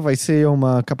RAM, vai ser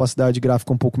uma capacidade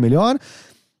gráfica um pouco melhor.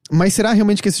 Mas será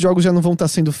realmente que esses jogos já não vão estar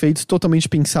sendo feitos totalmente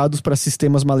pensados para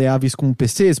sistemas maleáveis como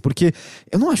PCs? Porque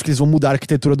eu não acho que eles vão mudar a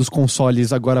arquitetura dos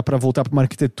consoles agora para voltar para uma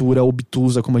arquitetura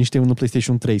obtusa como a gente tem no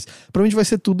PlayStation 3. Provavelmente vai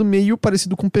ser tudo meio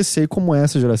parecido com PC, como é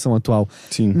essa geração atual.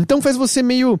 Sim. Então faz você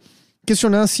meio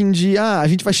questionar assim de, a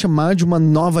gente vai chamar de uma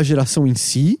nova geração em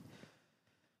si?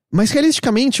 Mas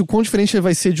realisticamente, o quão diferente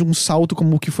vai ser de um salto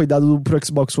como o que foi dado pro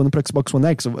Xbox One e pro Xbox One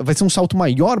X? Vai ser um salto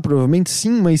maior, provavelmente,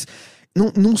 sim, mas...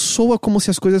 Não soa como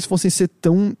se as coisas fossem ser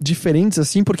tão diferentes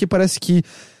assim, porque parece que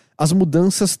as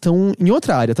mudanças estão em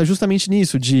outra área, tá justamente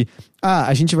nisso, de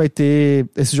a gente vai ter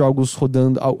esses jogos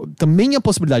rodando, também a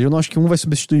possibilidade, eu não acho que um vai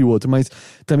substituir o outro, mas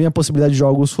também a possibilidade de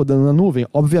jogos rodando na nuvem.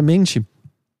 Obviamente,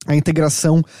 a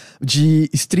integração de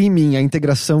streaming, a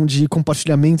integração de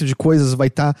compartilhamento de coisas vai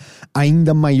estar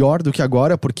ainda maior do que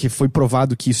agora, porque foi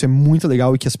provado que isso é muito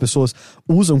legal e que as pessoas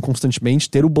usam constantemente.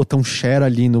 Ter o botão share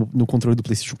ali no controle do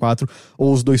PlayStation 4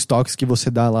 ou os 2 toques que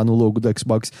você dá lá no logo do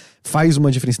Xbox faz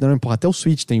uma diferença. Não, porra, até o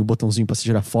Switch tem o botãozinho pra se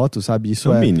gerar foto, sabe?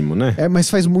 Isso é o mínimo, né? Mas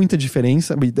faz muita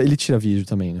diferença. Ele tira vídeo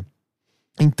também, né?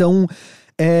 Então,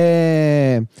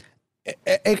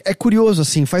 É curioso,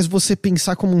 assim, faz você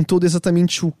pensar como um todo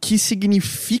exatamente o que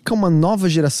significa uma nova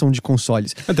geração de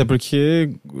consoles. Até porque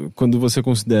quando você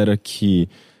considera que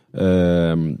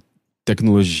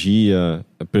tecnologia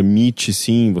permite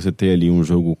sim você ter ali um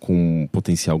jogo com um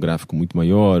potencial gráfico muito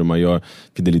maior, maior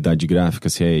fidelidade gráfica,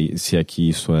 se é que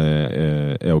isso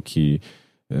é o que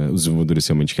os desenvolvedores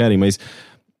realmente querem, mas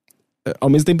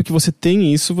ao mesmo tempo que você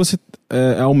tem isso, você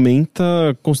aumenta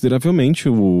consideravelmente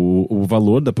o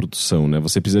valor da produção, né?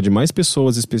 Você precisa de mais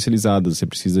pessoas especializadas, você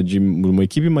precisa de uma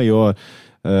equipe maior.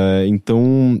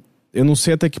 Então, eu não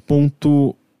sei até que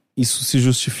ponto isso se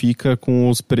justifica com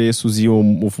os preços e o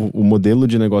modelo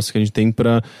de negócio que a gente tem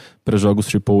para jogos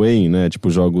AAA, né?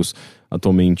 Tipo, jogos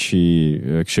atualmente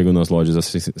que chegam nas lojas a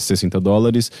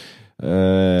 $60.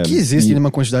 Que existem numa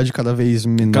quantidade cada vez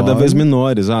menor. Cada vez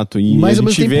menor, exato. E mas, a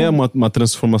gente vê uma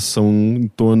transformação em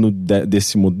torno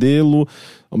desse modelo.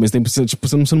 Ao mesmo tempo,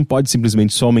 você não pode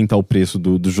simplesmente só aumentar o preço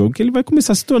do jogo, que ele vai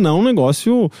começar a se tornar um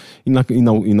negócio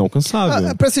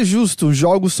inalcançável. Pra ser justo, os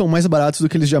jogos são mais baratos do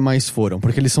que eles jamais foram,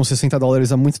 porque eles são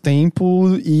 $60 há muito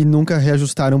tempo e nunca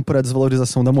reajustaram para a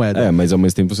desvalorização da moeda. Mas ao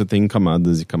mesmo tempo você tem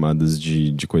camadas e camadas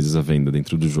de coisas à venda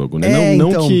dentro do jogo, né?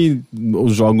 Não que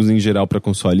os jogos em geral para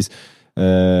consoles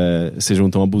sejam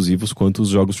tão abusivos quanto os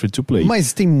jogos free-to-play.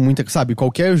 Mas tem muita, sabe,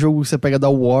 qualquer jogo que você pega da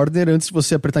Warner, antes de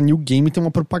você apertar New Game, tem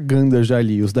uma propaganda já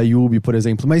ali, os da Yubi, por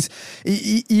exemplo. Mas,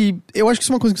 e eu acho que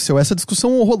isso é uma coisa que aconteceu. Essa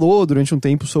discussão rolou durante um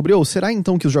tempo sobre, será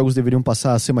então que os jogos deveriam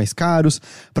passar a ser mais caros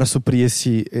para suprir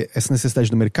essa necessidade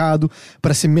do mercado,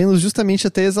 para ser menos justamente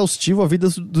até exaustivo a vida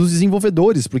dos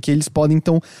desenvolvedores, porque eles podem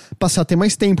então passar a ter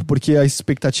mais tempo, porque a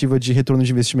expectativa de retorno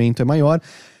de investimento é maior.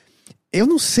 Eu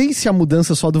não sei se a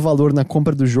mudança só do valor na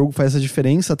compra do jogo faz essa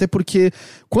diferença, até porque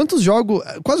quase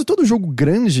todo jogo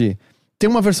grande tem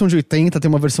uma versão de 80, tem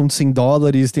uma versão de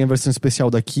 $100, tem a versão especial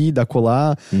daqui, da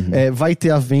colar, vai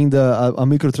ter a venda, a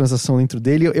microtransação dentro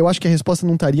dele. Eu acho que a resposta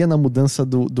não estaria na mudança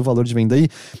do valor de venda aí.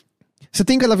 Você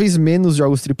tem cada vez menos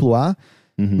jogos AAA,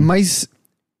 mas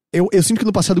eu sinto que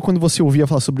no passado, quando você ouvia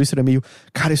falar sobre isso, era meio,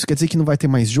 cara, isso quer dizer que não vai ter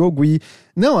mais jogo? E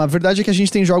não, a verdade é que a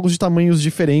gente tem jogos de tamanhos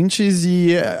diferentes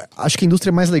e acho que a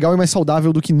indústria é mais legal e mais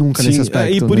saudável do que nunca. Sim, nesse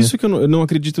aspecto. E por isso que eu não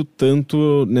acredito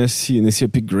tanto nesse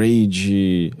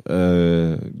upgrade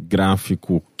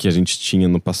gráfico que a gente tinha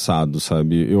no passado,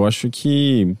 sabe? Eu acho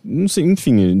que, não sei,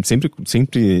 enfim, sempre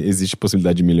existe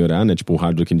possibilidade de melhorar, né? Tipo, o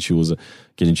hardware que a gente usa,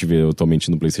 que a gente vê atualmente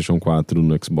no PlayStation 4,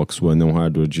 no Xbox One, é um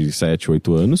hardware de 7,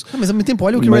 8 anos. Mas ao mesmo tempo,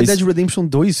 olha o que o Red Dead Redemption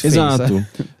 2 fez. Exato.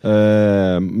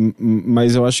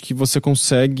 Mas eu acho que você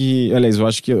consegue... Aliás, eu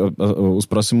acho que os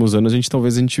próximos anos a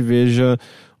gente veja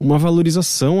uma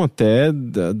valorização até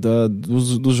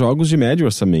dos jogos de médio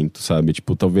orçamento, sabe?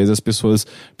 Tipo, talvez as pessoas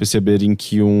perceberem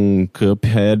que um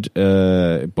Cuphead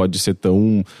pode ser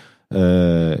tão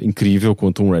incrível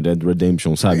quanto um Red Dead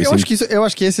Redemption, sabe? Eu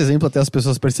acho que esse exemplo até as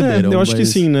pessoas perceberam. Eu acho que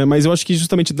sim, né? Mas eu acho que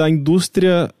justamente da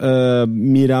indústria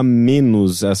mirar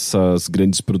menos essas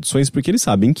grandes produções, porque eles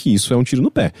sabem que isso é um tiro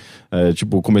no pé.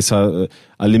 Tipo, começar a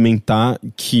alimentar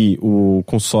que o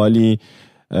console...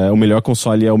 o melhor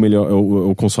console é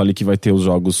o console que vai ter os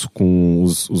jogos com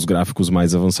os gráficos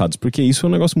mais avançados, porque isso é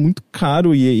um negócio muito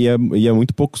caro e é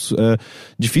muito pouco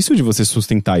difícil de você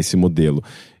sustentar esse modelo.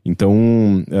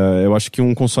 Então, eu acho que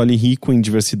um console rico em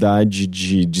diversidade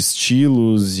de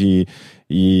estilos e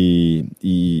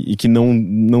que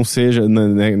não seja,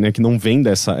 né, que não venda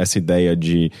essa ideia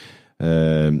de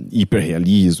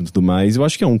hiperrealismo e tudo mais, eu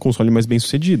acho que é um console mais bem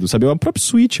sucedido, sabe? O próprio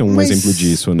Switch é um exemplo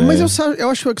disso, né? Mas eu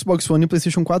acho que o Xbox One e o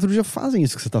PlayStation 4 já fazem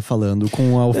isso que você tá falando,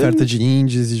 com a oferta de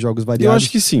indies e jogos variados. Eu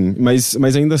acho que sim, mas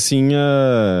ainda assim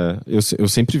eu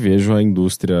sempre vejo a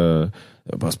indústria...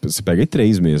 Você pega a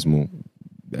E3 mesmo.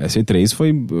 Essa E3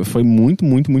 foi muito,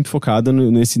 muito, muito focada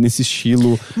nesse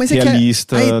estilo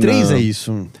realista. A E3 é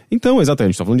isso. Então, exatamente,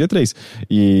 a gente tá falando de E3.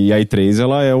 E a E3,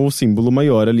 ela é o símbolo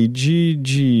maior ali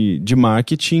de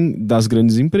marketing das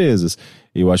grandes empresas.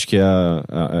 Eu acho que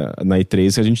na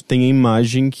E3 a gente tem a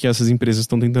imagem que essas empresas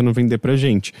estão tentando vender pra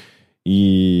gente.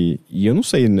 E eu não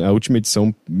sei, a última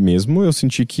edição mesmo, eu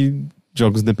senti que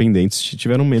jogos independentes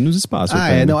tiveram menos espaço.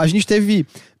 Não, a gente teve,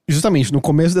 justamente, no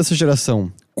começo dessa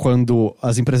geração, quando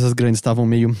as empresas grandes estavam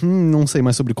meio, não sei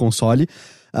mais sobre console,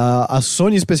 a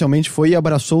Sony especialmente foi e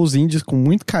abraçou os indies com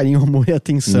muito carinho, amor e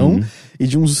atenção, e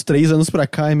de uns 3 anos pra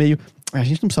cá é meio, a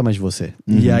gente não precisa mais de você.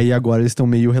 E aí agora eles estão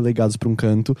meio relegados pra um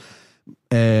canto,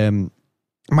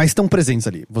 mas estão presentes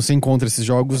ali. Você encontra esses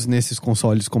jogos nesses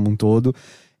consoles como um todo,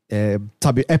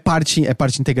 sabe, é parte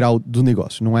integral do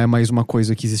negócio. Não é mais uma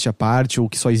coisa que existe à parte ou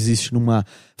que só existe numa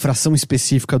fração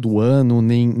específica do ano,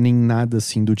 nem nada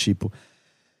assim do tipo.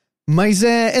 Mas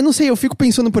eu não sei, eu fico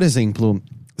pensando, por exemplo,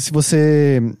 se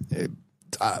você...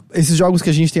 esses jogos que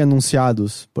a gente tem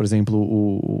anunciados, por exemplo,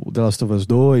 o The Last of Us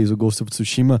 2, o Ghost of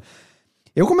Tsushima,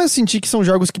 eu começo a sentir que são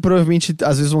jogos que provavelmente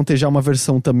às vezes vão ter já uma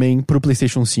versão também pro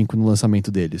PlayStation 5 no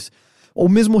lançamento deles. Ou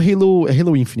mesmo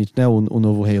Halo Infinite, né? O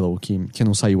novo Halo, que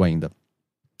não saiu ainda.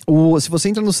 Se você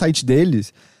entra no site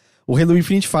deles, o Halo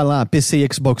Infinite fala PC e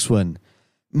Xbox One.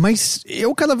 Mas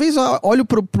eu cada vez olho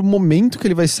pro momento que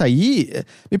ele vai sair,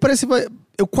 me parece...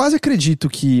 Eu quase acredito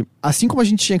que, assim como a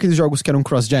gente tinha aqueles jogos que eram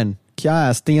cross-gen, que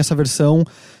tem essa versão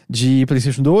de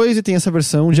PlayStation 2 e tem essa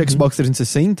versão de Xbox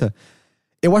 360,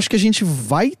 eu acho que a gente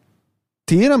vai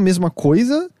ter a mesma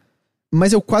coisa,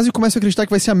 mas eu quase começo a acreditar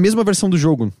que vai ser a mesma versão do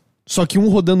jogo. Só que um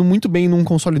rodando muito bem num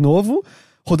console novo,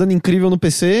 rodando incrível no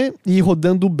PC e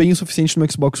rodando bem o suficiente no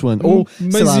Xbox One. Ou,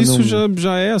 mas sei lá, isso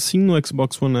já é assim no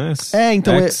Xbox One S.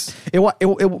 Então,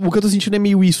 o que eu tô sentindo é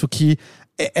meio isso, que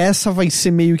essa vai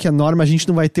ser meio que a norma, a gente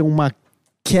não vai ter uma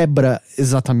quebra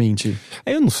exatamente.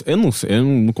 Eu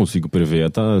não consigo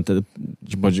prever.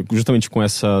 Justamente com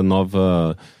essa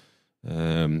nova...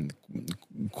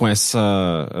 com essas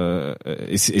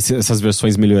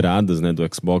versões melhoradas, né, do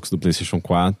Xbox, do PlayStation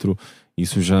 4,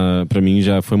 isso já, pra mim,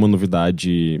 já foi uma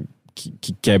novidade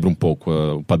que quebra um pouco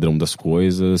o padrão das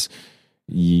coisas.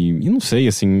 E não sei,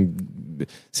 assim,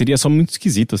 seria só muito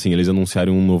esquisito, assim, eles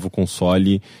anunciarem um novo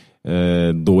console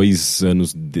 2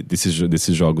 anos desses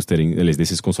jogos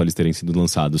desses consoles terem sido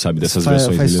lançados, sabe? Dessas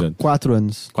versões melhoradas. 4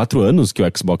 anos. 4 anos que o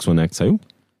Xbox One X saiu?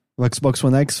 O Xbox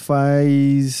One X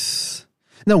faz...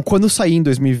 Não, quando sair em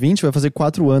 2020, vai fazer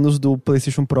 4 anos do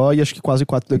PlayStation Pro e acho que quase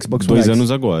 4 do Xbox One X. 2 anos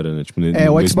agora, né? Tipo,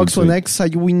 o Xbox One X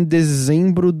saiu em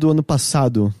dezembro do ano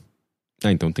passado.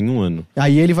 Então tem 1 ano.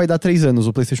 Aí ele vai dar 3 anos,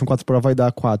 o PlayStation 4 Pro vai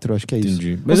dar 4, acho que é isso.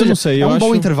 Entendi. Mas eu não sei, é um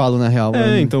bom intervalo, na real.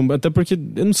 Então, até porque,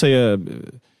 eu não sei,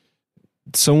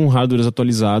 são hardwares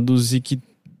atualizados e que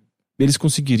eles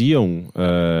conseguiriam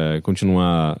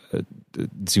continuar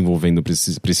desenvolvendo pra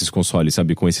esses consoles,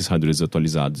 sabe, com esses hardwares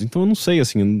atualizados. Então eu não sei,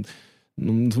 assim,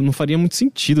 não faria muito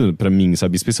sentido pra mim,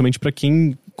 sabe, especialmente pra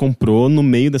quem comprou no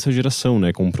meio dessa geração,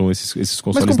 né, comprou esses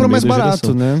consoles. Mas comprou no meio mais da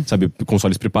barato, geração, né? Sabe,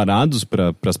 consoles preparados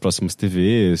para as próximas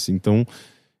TVs, então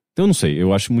eu não sei,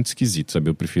 eu acho muito esquisito, sabe,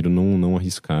 eu prefiro não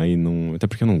arriscar e não, até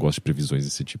porque eu não gosto de previsões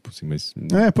desse tipo, assim, mas...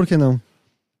 por que não?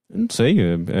 Não sei,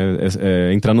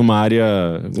 entrar numa área,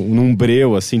 num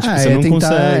breu, assim, tipo, você não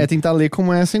consegue. É tentar ler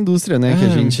como é essa indústria, né,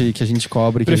 que a gente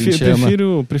cobre, que a gente ama.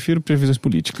 Prefiro previsões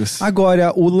políticas.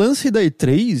 Agora, o lance da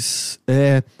E3,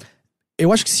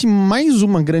 eu acho que se mais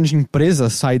uma grande empresa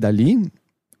sai dali,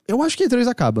 eu acho que a E3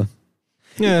 acaba.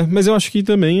 Mas eu acho que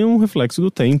também é um reflexo do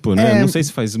tempo, né? Não sei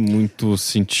se faz muito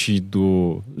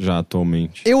sentido já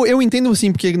atualmente. Eu entendo,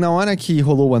 assim, porque na hora que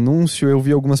rolou o anúncio, eu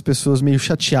vi algumas pessoas meio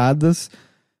chateadas,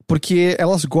 porque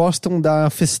elas gostam da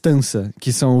festança,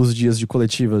 que são os dias de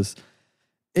coletivas.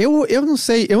 Eu não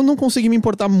sei, eu não consegui me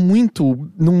importar muito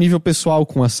num nível pessoal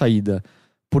com a saída.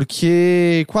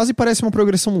 Porque quase parece uma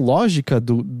progressão lógica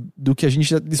do que a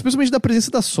gente... Especialmente da presença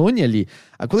da Sony ali.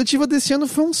 A coletiva desse ano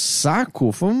foi um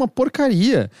saco, foi uma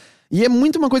porcaria. E é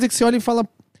muito uma coisa que você olha e fala...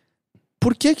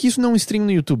 Por que isso não stream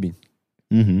no YouTube?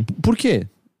 Por quê?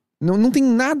 Não tem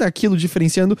nada aquilo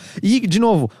diferenciando. E, de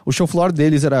novo, o show floor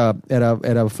deles era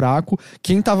fraco.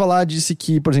 Quem tava lá disse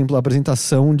que, por exemplo, a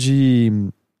apresentação de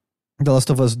The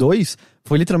Last of Us 2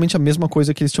 foi literalmente a mesma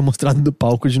coisa que eles tinham mostrado do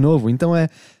palco de novo. Então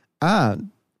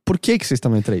por que vocês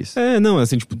estão em 3?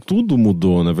 Assim, tipo, tudo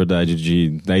mudou, na verdade,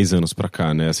 de 10 anos pra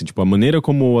cá, né? Assim, tipo, a maneira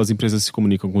como as empresas se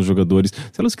comunicam com os jogadores.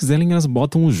 Se elas quiserem, elas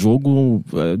botam o jogo,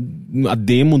 a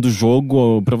demo do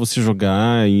jogo pra você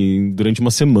jogar durante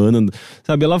uma semana,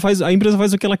 sabe? A empresa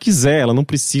faz o que ela quiser, ela não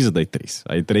precisa da E3.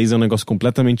 A E3 é um negócio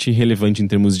completamente irrelevante em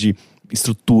termos de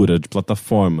estrutura, de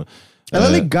plataforma. Ela é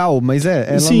legal, mas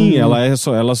sim,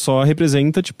 ela só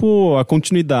representa, tipo, a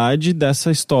continuidade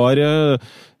dessa história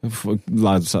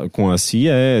lá com a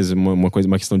CES, uma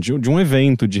questão de um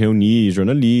evento, de reunir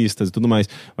jornalistas e tudo mais.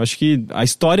 Eu acho que a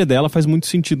história dela faz muito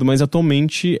sentido, mas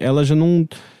atualmente ela já não...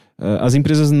 as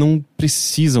empresas não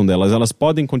precisam delas. Elas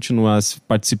podem continuar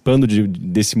participando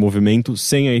desse movimento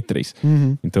sem a E3.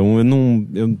 Então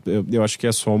eu acho que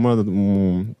é só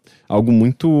algo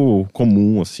muito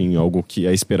comum, assim, algo que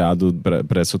é esperado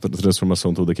para essa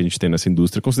transformação toda que a gente tem nessa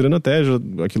indústria, considerando até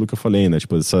aquilo que eu falei, né?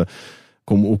 Tipo,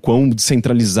 o quão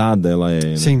descentralizada ela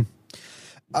é. Sim. Né?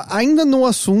 Ainda no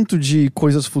assunto de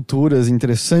coisas futuras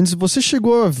interessantes, você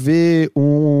chegou a ver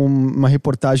uma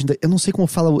reportagem, eu não sei como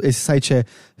fala, esse site é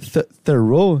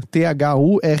Thurrott,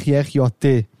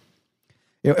 T-H-U-R-R-O-T.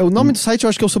 O nome do site eu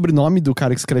acho que é o sobrenome do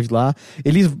cara que escreve lá.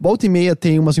 Ele, volta e meia,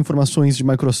 tem umas informações de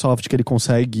Microsoft que ele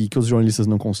consegue, que os jornalistas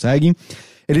não conseguem.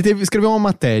 Ele escreveu uma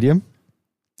matéria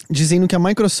dizendo que a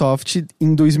Microsoft,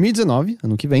 em 2019,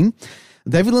 ano que vem,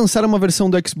 deve lançar uma versão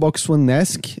do Xbox One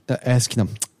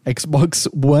Xbox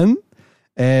One,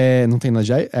 não tem nada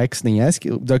de X nem S,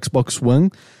 do Xbox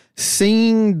One,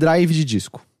 sem drive de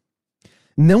disco.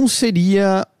 Não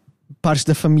seria parte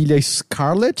da família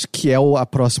Scarlett, que é a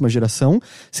próxima geração.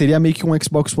 Seria meio que um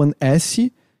Xbox One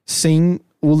S sem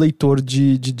o leitor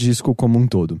de disco como um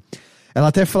todo. Ela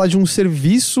até fala de um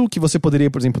serviço que você poderia,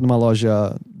 por exemplo, numa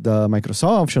loja da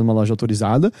Microsoft, numa loja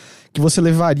autorizada, que você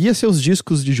levaria seus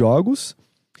discos de jogos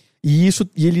e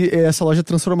essa loja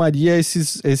transformaria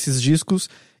esses discos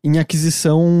em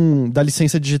aquisição da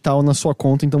licença digital na sua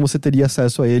conta, então você teria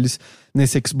acesso a eles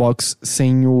nesse Xbox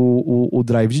sem o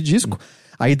drive de disco.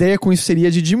 A ideia com isso seria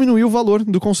de diminuir o valor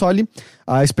do console,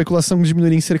 a especulação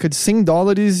diminuiria em cerca de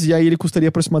 $100 e aí ele custaria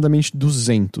aproximadamente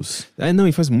 200. Não,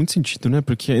 e faz muito sentido, né?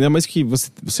 Porque ainda mais que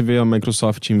você vê a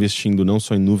Microsoft investindo não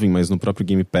só em nuvem, mas no próprio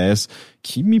Game Pass,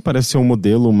 que me parece ser um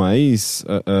modelo mais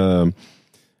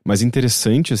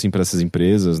interessante, assim, para essas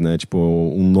empresas, né? Tipo,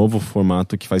 um novo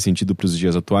formato que faz sentido para os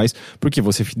dias atuais, porque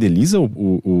você fideliza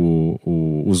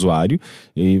o usuário,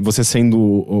 e você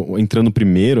entrando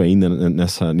primeiro ainda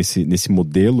nesse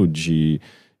modelo de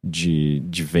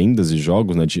vendas de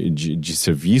jogos, né? De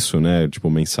serviço, né? Tipo,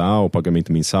 mensal,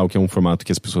 pagamento mensal, que é um formato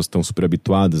que as pessoas estão super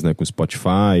habituadas, né? Com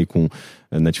Spotify, com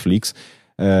Netflix.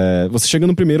 Você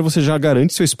chegando primeiro, você já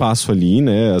garante seu espaço ali,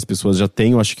 né? As pessoas já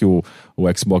têm, eu acho que o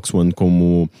Xbox One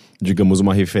como, digamos,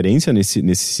 uma referência nesse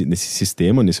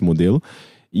sistema, nesse modelo.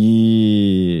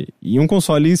 E um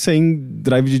console sem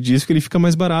drive de disco, ele fica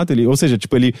mais barato. Ou seja,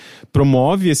 tipo, ele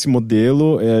promove esse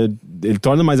modelo, ele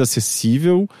torna mais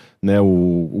acessível, né,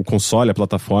 o console, a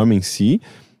plataforma em si.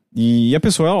 E a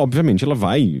pessoa, obviamente, ela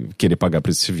vai querer pagar por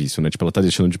esse serviço, né? Tipo, ela tá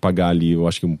deixando de pagar ali, eu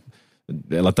acho que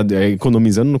ela tá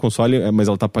economizando no console, mas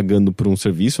ela tá pagando por um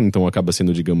serviço, então acaba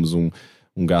sendo, digamos, um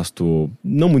gasto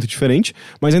não muito diferente,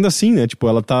 mas ainda assim, né, tipo,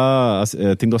 ela tá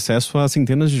tendo acesso a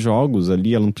centenas de jogos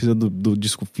ali, ela não precisa do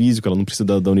disco físico, ela não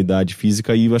precisa da unidade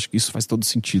física, e eu acho que isso faz todo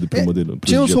sentido pro modelo.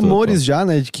 Tinha os rumores já,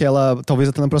 né, de que ela, talvez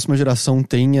até na próxima geração,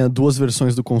 tenha duas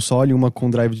versões do console, uma com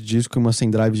drive de disco e uma sem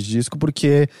drive de disco,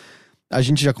 porque a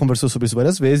gente já conversou sobre isso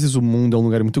várias vezes, o mundo é um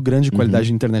lugar muito grande, a qualidade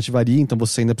de internet varia, então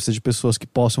você ainda precisa de pessoas que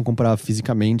possam comprar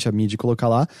fisicamente a mídia e colocar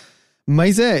lá.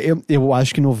 Mas eu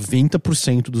acho que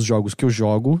 90% dos jogos que eu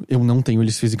jogo, eu não tenho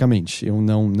eles fisicamente. Eu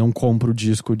não compro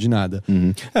disco de nada.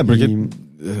 Porque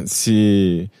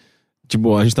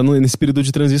tipo, a gente tá nesse período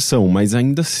de transição, mas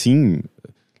ainda assim,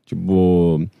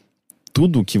 tipo,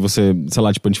 tudo que você, sei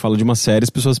lá, tipo, a gente fala de uma série, as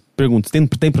pessoas perguntam,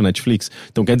 tem pro Netflix?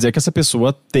 Então quer dizer que essa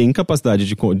pessoa tem capacidade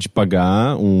de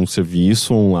pagar um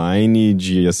serviço online,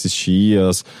 de assistir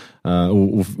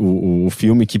o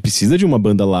filme que precisa de uma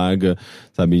banda larga,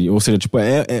 sabe? Ou seja, tipo,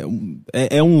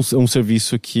 é um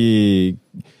serviço que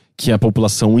a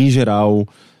população em geral,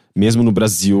 mesmo no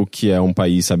Brasil, que é um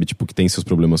país, sabe, tipo, que tem seus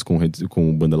problemas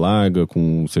com banda larga,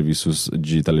 com serviços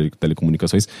de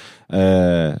telecomunicações,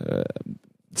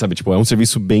 sabe, tipo, é um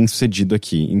serviço bem sucedido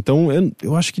aqui. Então,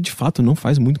 eu acho que de fato não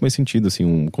faz muito mais sentido, assim,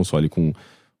 um console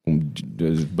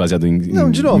baseado em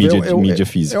mídia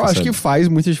física. Eu acho que faz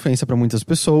muita diferença pra muitas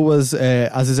pessoas.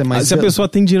 Às vezes é mais. Se a pessoa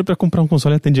tem dinheiro pra comprar um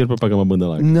console, ela tem dinheiro pra pagar uma banda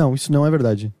larga. Não, isso não é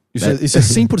verdade. Isso é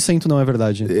 100% não é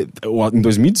verdade. Em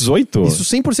 2018? Isso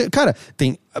 100%. Cara,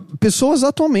 tem pessoas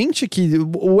atualmente que...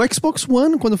 O Xbox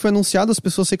One, quando foi anunciado, as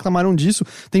pessoas reclamaram disso.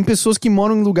 Tem pessoas que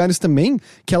moram em lugares também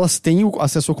que elas têm o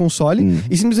acesso ao console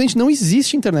e simplesmente não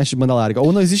existe internet de banda larga.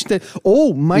 Ou não existe...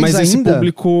 Ou, mais ainda... Mas esse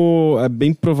público, é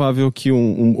bem provável que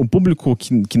o público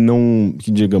que não...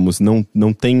 Que, digamos,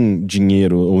 não tem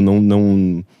dinheiro ou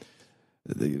não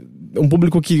Um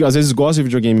público que às vezes gosta de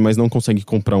videogame, mas não consegue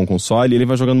comprar um console, ele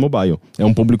vai jogar no mobile. É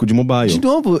um público de mobile. De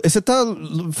novo, você tá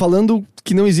falando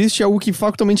que não existe algo que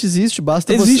factualmente existe,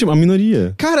 basta Existe uma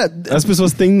minoria. Cara, as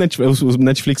pessoas têm Netflix, o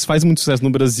Netflix faz muito sucesso no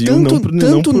Brasil,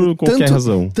 não por qualquer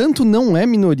razão. Tanto não é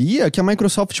minoria que a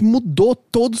Microsoft mudou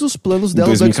todos os planos dela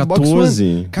 2014, do Xbox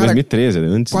One. Cara, 2013,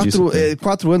 antes disso.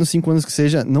 4 anos, 5 anos que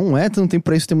seja, não é tanto tempo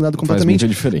pra isso ter mudado completamente. Faz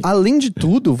muita diferença. Além de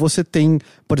tudo, você tem,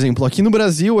 por exemplo, aqui no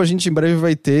Brasil, a gente em breve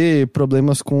vai ter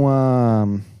problemas com a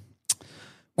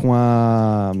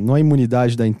não a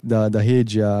imunidade da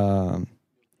rede, a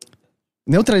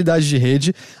neutralidade de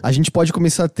rede. A gente pode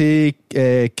começar a ter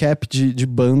cap de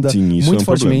banda. Sim, isso muito é um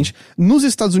fortemente. Nos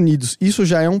Estados Unidos, isso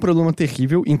já é um problema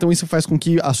terrível, então isso faz com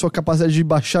que a sua capacidade de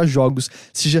baixar jogos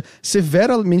seja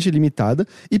severamente limitada,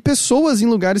 e pessoas em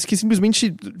lugares que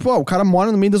simplesmente, o cara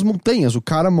mora no meio das montanhas, o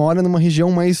cara mora numa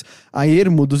região mais a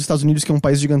ermo dos Estados Unidos, que é um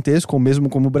país gigantesco, ou mesmo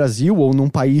como o Brasil, ou num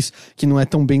país que não é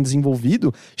tão bem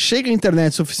desenvolvido, chega a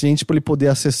internet suficiente para ele poder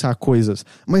acessar coisas,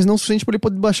 mas não suficiente para ele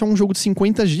poder baixar um jogo de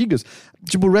 50 gigas.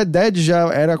 Tipo, Red Dead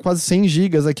já era quase 100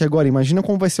 gigas aqui agora. Imagina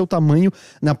como vai ser o tamanho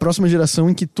na próxima geração,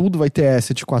 em que tudo vai ter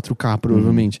asset 4K,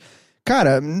 provavelmente.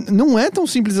 Cara, não é tão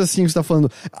simples assim que você tá falando.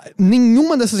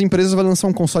 Nenhuma dessas empresas vai lançar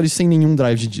um console sem nenhum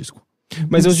drive de disco.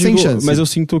 Mas Sem chance. Mas eu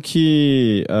sinto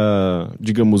que,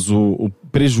 digamos, o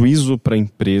prejuízo para a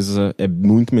empresa é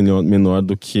muito menor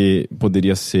do que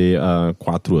poderia ser há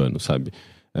 4 anos, sabe?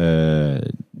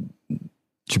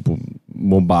 Tipo,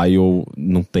 mobile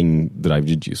não tem drive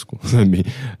de disco, sabe?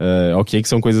 Ok que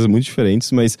são coisas muito diferentes,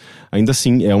 mas ainda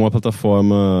assim é uma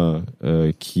plataforma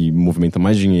que movimenta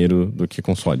mais dinheiro do que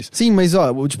consoles. Sim, mas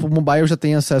o mobile já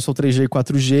tem acesso ao 3G e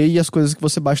 4G, e as coisas que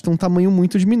você baixa têm um tamanho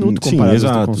muito diminuto comparado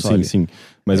ao console. Sim.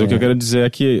 Mas o que eu quero dizer é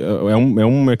que é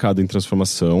um mercado em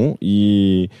transformação,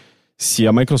 e se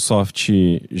a Microsoft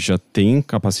já tem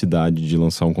capacidade de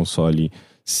lançar um console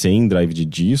sem drive de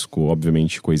disco,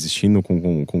 obviamente coexistindo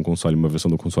com o console, uma versão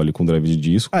do console com drive de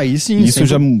disco. Aí sim. Isso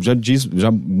já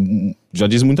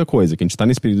diz muita coisa, que a gente tá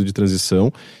nesse período de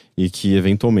transição e que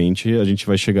eventualmente a gente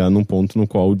vai chegar num ponto no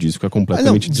qual o disco é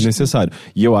completamente desnecessário.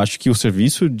 E eu acho que o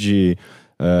serviço de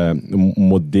um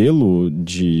modelo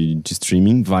de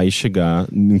streaming vai chegar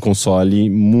em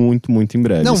console muito, muito em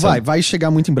breve. Não, vai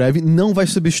chegar muito em breve, não vai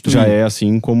substituir. Já é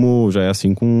assim com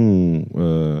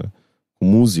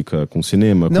música, com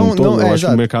cinema, eu acho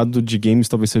que o mercado de games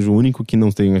talvez seja o único que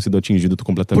não tenha sido atingido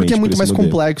completamente. Porque é muito mais modelo.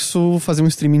 complexo fazer um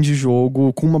streaming de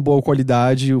jogo com uma boa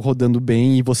qualidade, rodando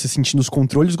bem e você sentindo os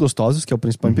controles gostosos, que é o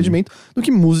principal impedimento, do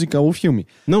que música ou filme.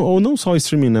 Não só o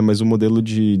streaming, né, mas o modelo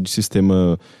de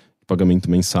sistema de pagamento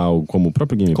mensal, como o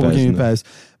próprio Game Pass.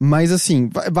 Mas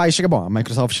assim, vai chegar. Bom, a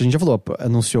Microsoft, a gente já falou,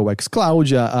 anunciou o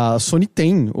xCloud, a Sony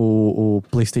tem o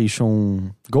PlayStation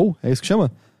Go, é isso que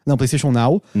chama? Não, PlayStation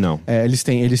Now. Não. Eles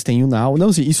têm o Now. Não,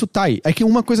 assim, isso tá aí. É que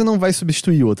uma coisa não vai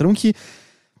substituir outra. Um que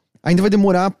ainda vai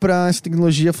demorar pra essa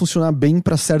tecnologia funcionar bem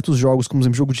pra certos jogos, como, por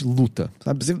exemplo, jogo de luta.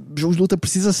 Sabe? Jogo de luta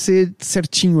precisa ser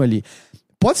certinho ali.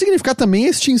 Pode significar também a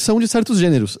extinção de certos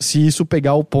gêneros. Se isso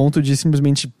pegar o ponto de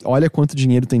simplesmente, olha quanto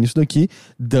dinheiro tem nisso daqui,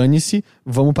 dane-se,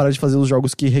 vamos parar de fazer os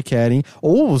jogos que requerem,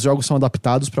 ou os jogos são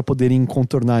adaptados pra poderem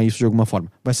contornar isso de alguma forma.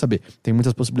 Vai saber, tem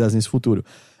muitas possibilidades nesse futuro.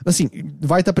 Assim,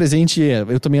 vai estar presente,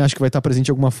 eu também acho que vai estar presente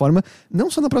de alguma forma,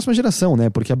 não só na próxima geração, né?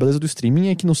 Porque a beleza do streaming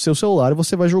é que no seu celular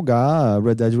você vai jogar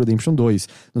Red Dead Redemption 2,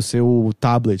 no seu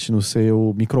tablet, no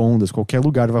seu micro-ondas, qualquer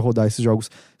lugar vai rodar esses jogos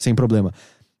sem problema.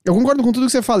 Eu concordo com tudo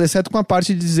que você fala, exceto com a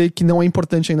parte de dizer que não é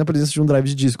importante ainda a presença de um drive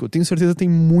de disco. Eu tenho certeza que tem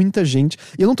muita gente,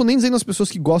 e eu não tô nem dizendo as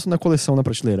pessoas que gostam da coleção na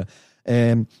prateleira.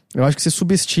 Eu acho que você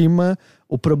subestima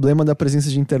o problema da presença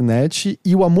de internet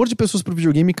e o amor de pessoas pro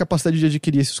videogame e capacidade de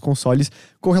adquirir esses consoles,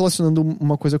 correlacionando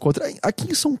uma coisa com outra.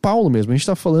 Aqui em São Paulo mesmo, a gente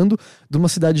tá falando de uma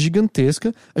cidade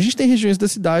gigantesca, a gente tem regiões da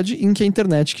cidade em que a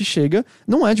internet que chega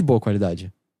não é de boa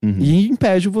qualidade. E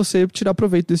impede você tirar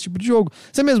proveito desse tipo de jogo.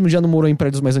 Você mesmo já não morou em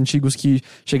prédios mais antigos que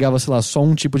chegava, sei lá, só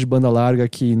um tipo de banda larga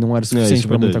que não era suficiente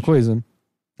pra muita coisa?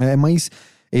 Mas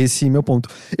esse é meu ponto.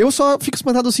 Eu só fico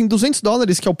espantado assim,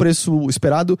 $200, que é o preço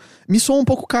esperado, me soa um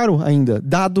pouco caro ainda,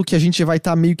 dado que a gente vai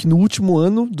estar meio que no último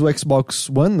ano do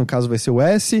Xbox One, no caso vai ser o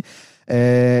S.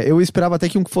 Eu esperava até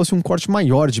que fosse um corte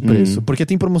maior de preço, porque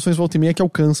tem promoções volta e meia que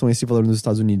alcançam esse valor nos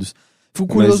Estados Unidos.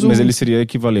 Curioso... Mas ele seria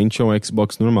equivalente ao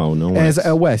Xbox normal, não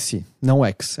é o S, não o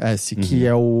X. S, que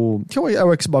é o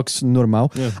Xbox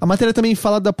normal. A matéria também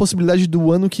fala da possibilidade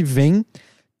do ano que vem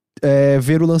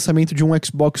ver o lançamento de um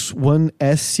Xbox One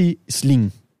S Slim.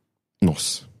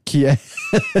 Nossa. Que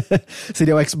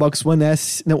seria o Xbox One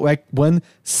S... Não, o One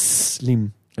Slim.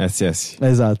 SS.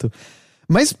 Exato.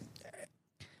 Mas...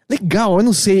 Legal, eu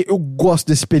não sei, eu gosto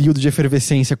desse período de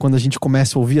efervescência quando a gente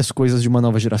começa a ouvir as coisas de uma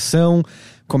nova geração,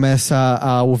 começa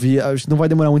a ouvir, não vai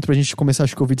demorar muito pra gente começar,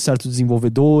 acho que, a ouvir de certos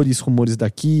desenvolvedores, rumores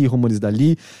daqui, rumores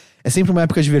dali. É sempre uma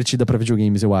época divertida pra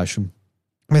videogames, eu acho.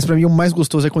 Mas pra mim o mais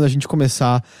gostoso é quando a gente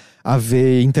começar a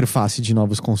ver interface de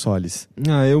novos consoles.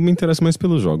 Eu me interesso mais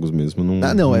pelos jogos mesmo.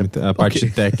 A parte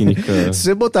técnica. Se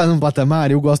você botar num patamar,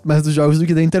 eu gosto mais dos jogos do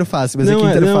que da interface, mas a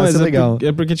interface é legal.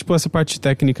 É porque, tipo, essa parte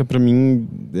técnica pra mim,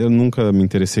 eu nunca me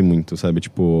interessei muito, sabe?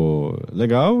 Tipo,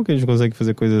 legal que a gente consegue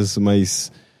fazer coisas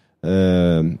mais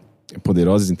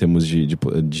poderosas em termos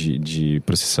de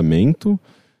processamento,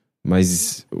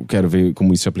 mas eu quero ver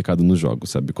como isso é aplicado nos jogos,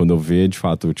 sabe? Quando eu ver, de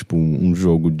fato, tipo, um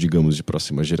jogo, digamos, de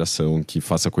próxima geração, que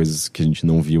faça coisas que a gente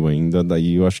não viu ainda,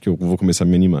 daí eu acho que eu vou começar a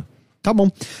me animar. Tá bom.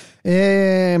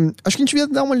 Acho que a gente devia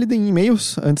dar uma lida em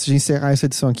e-mails antes de encerrar essa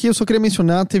edição aqui. Eu só queria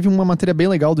mencionar, teve uma matéria bem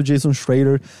legal do Jason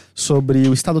Schrader sobre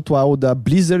o estado atual da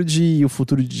Blizzard e o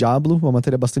futuro de Diablo. Uma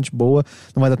matéria bastante boa.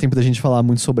 Não vai dar tempo da gente falar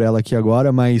muito sobre ela aqui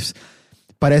agora, mas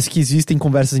parece que existem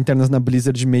conversas internas na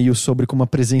Blizzard meio sobre como a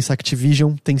presença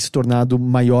Activision tem se tornado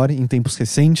maior em tempos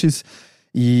recentes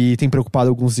e tem preocupado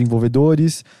alguns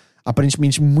desenvolvedores.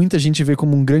 Aparentemente, muita gente vê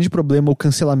como um grande problema o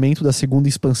cancelamento da segunda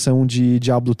expansão de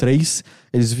Diablo 3.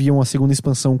 Eles viam a segunda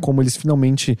expansão como eles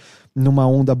finalmente numa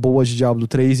onda boa de Diablo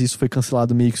 3 e isso foi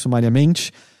cancelado meio que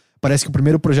sumariamente. Parece que o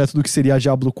primeiro projeto do que seria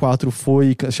Diablo 4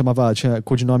 tinha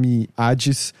codinome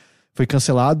Hades, foi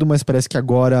cancelado, mas parece que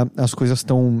agora as coisas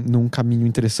estão num caminho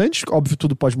interessante. Óbvio,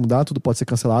 tudo pode mudar, tudo pode ser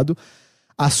cancelado.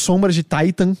 A Sombra de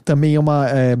Titan também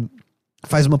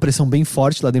faz uma pressão bem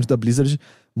forte lá dentro da Blizzard.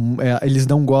 Eles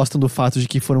não gostam do fato de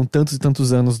que foram tantos e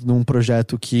tantos anos num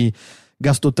projeto que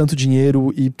gastou tanto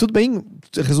dinheiro e tudo bem,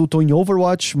 resultou em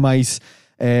Overwatch, mas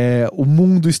o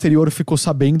mundo exterior ficou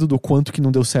sabendo do quanto que não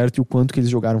deu certo e o quanto que eles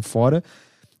jogaram fora.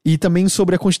 E também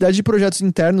sobre a quantidade de projetos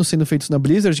internos sendo feitos na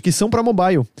Blizzard que são para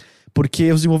mobile.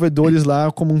 Porque os desenvolvedores lá,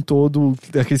 como um todo,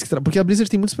 porque a Blizzard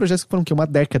tem muitos projetos que foram uma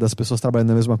década as pessoas trabalhando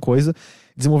na mesma coisa.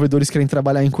 Desenvolvedores querem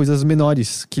trabalhar em coisas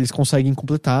menores, que eles conseguem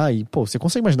completar. E, você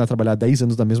consegue imaginar trabalhar 10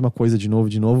 anos da mesma coisa de novo.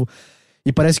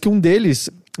 E parece que um deles...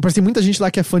 Parece que tem muita gente lá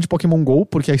que é fã de Pokémon GO,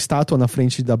 porque a estátua na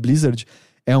frente da Blizzard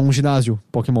é um ginásio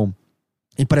Pokémon.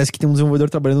 E parece que tem um desenvolvedor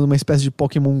trabalhando numa espécie de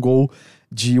Pokémon GO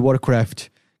de Warcraft,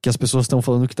 que as pessoas estão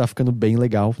falando que tá ficando bem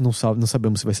legal. Não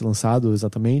sabemos se vai ser lançado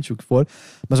exatamente, o que for.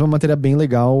 Mas é uma matéria bem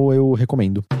legal, eu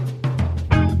recomendo.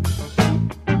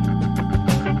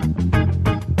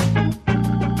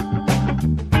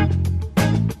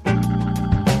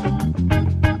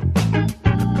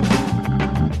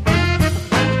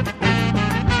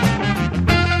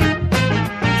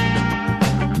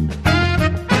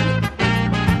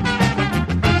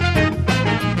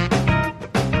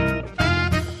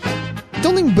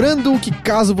 Lembrando que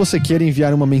caso você queira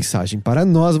enviar uma mensagem para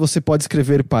nós, você pode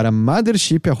escrever para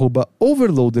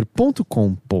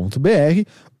mothership@overloader.com.br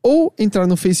ou entrar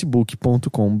no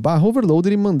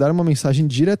facebook.com/overloader e mandar uma mensagem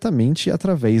diretamente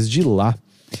através de lá.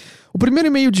 O primeiro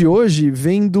e-mail de hoje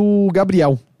vem do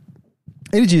Gabriel.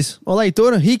 Ele diz: Olá,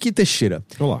 Heitor, Rick e Teixeira.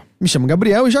 Olá. Me chamo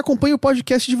Gabriel e já acompanho o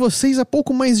podcast de vocês há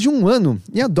pouco mais de um ano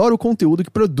e adoro o conteúdo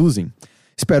que produzem.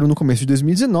 Espero no começo de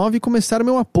 2019 começar o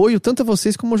meu apoio tanto a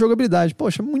vocês como a jogabilidade.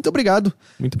 Poxa, muito obrigado.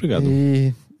 Muito obrigado.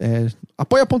 E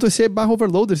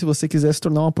apoia.se/overloader se você quiser se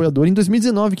tornar um apoiador em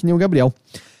 2019, que nem o Gabriel.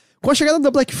 Com a chegada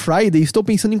da Black Friday, estou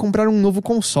pensando em comprar um novo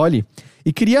console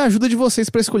e queria a ajuda de vocês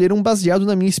para escolher um baseado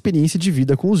na minha experiência de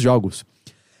vida com os jogos.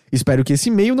 Espero que esse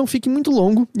e-mail não fique muito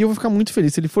longo e eu vou ficar muito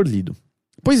feliz se ele for lido.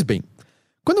 Pois bem,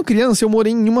 quando criança eu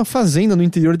morei em uma fazenda no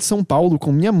interior de São Paulo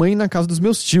com minha mãe na casa dos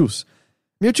meus tios.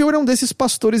 Meu tio era um desses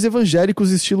pastores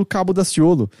evangélicos estilo Cabo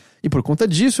Daciolo, e por conta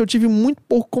disso eu tive muito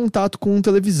pouco contato com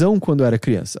televisão quando eu era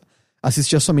criança.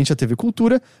 Assistia somente a TV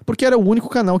Cultura, porque era o único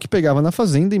canal que pegava na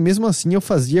fazenda, e mesmo assim eu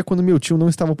fazia quando meu tio não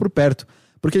estava por perto,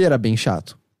 porque ele era bem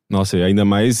chato. Nossa, e ainda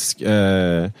mais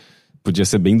podia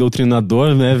ser bem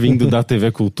doutrinador, né, vindo da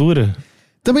TV Cultura.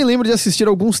 Também lembro de assistir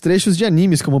alguns trechos de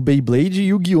animes como Beyblade e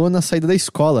Yu-Gi-Oh! Na saída da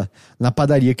escola, na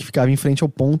padaria que ficava em frente ao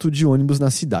ponto de ônibus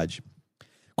na cidade.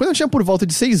 Quando eu tinha por volta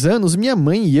de 6 anos, minha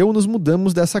mãe e eu nos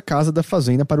mudamos dessa casa da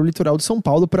fazenda para o litoral de São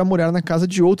Paulo para morar na casa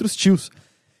de outros tios.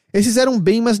 Esses eram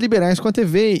bem mais liberais com a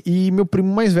TV e meu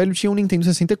primo mais velho tinha um Nintendo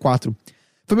 64.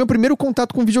 Foi meu primeiro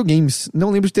contato com videogames. Não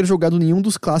lembro de ter jogado nenhum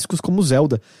dos clássicos como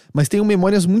Zelda, mas tenho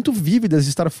memórias muito vívidas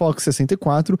de Star Fox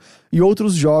 64 e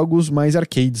outros jogos mais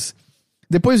arcades.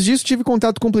 Depois disso, tive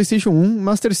contato com o PlayStation 1,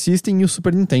 Master System e o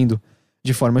Super Nintendo.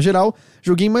 De forma geral,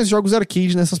 joguei mais jogos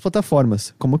arcade nessas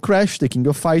plataformas, como Crash, The King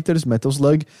of Fighters, Metal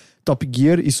Slug, Top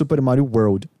Gear e Super Mario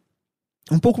World.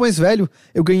 Um pouco mais velho,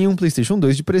 eu ganhei um PlayStation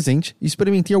 2 de presente e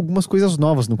experimentei algumas coisas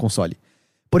novas no console.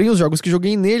 Porém, os jogos que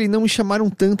joguei nele não me chamaram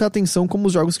tanta atenção como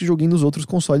os jogos que joguei nos outros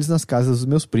consoles nas casas dos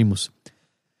meus primos.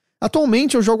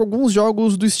 Atualmente eu jogo alguns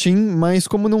jogos do Steam, mas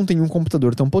como não tenho um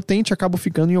computador tão potente, acabo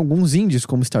ficando em alguns indies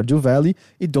como Stardew Valley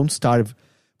e Don't Starve.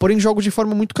 Porém, jogo de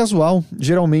forma muito casual,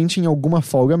 geralmente em alguma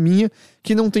folga minha,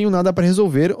 que não tenho nada para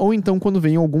resolver, ou então quando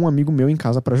vem algum amigo meu em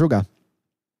casa para jogar.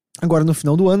 Agora, no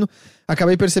final do ano,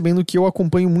 acabei percebendo que eu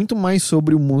acompanho muito mais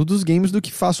sobre o mundo dos games do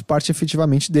que faço parte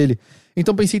efetivamente dele.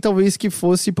 Então pensei talvez que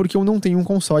fosse porque eu não tenho um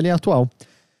console atual.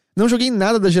 Não joguei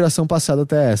nada da geração passada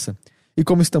até essa. E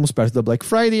como estamos perto da Black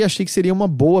Friday, achei que seria uma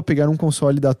boa pegar um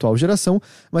console da atual geração,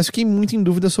 mas fiquei muito em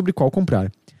dúvida sobre qual comprar.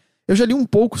 Eu já li um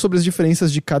pouco sobre as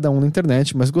diferenças de cada um na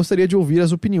internet, mas gostaria de ouvir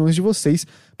as opiniões de vocês,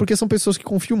 porque são pessoas que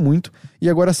confio muito e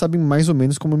agora sabem mais ou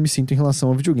menos como eu me sinto em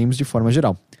relação a videogames de forma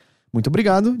geral. Muito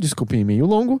obrigado, desculpem o e-mail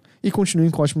longo e continuem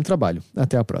com ótimo trabalho.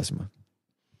 Até a próxima.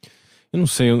 Eu não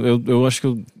sei, eu acho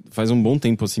que faz um bom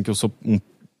tempo assim que eu sou um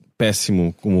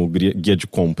péssimo como guia de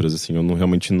compras, assim, eu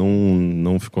realmente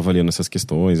não fico avaliando essas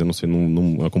questões, eu não sei,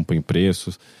 não acompanho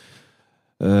preços.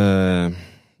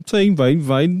 Não sei,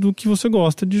 vai do que você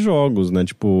gosta de jogos, né?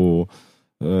 Tipo,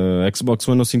 Xbox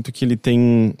One eu sinto que ele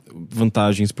tem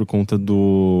vantagens por conta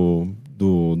do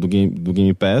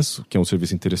Game Pass, que é um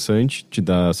serviço interessante, te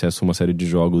dá acesso a uma série de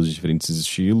jogos de diferentes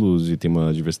estilos e tem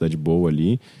uma diversidade boa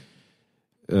ali.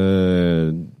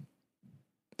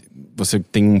 Você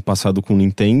tem um passado com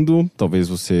Nintendo, talvez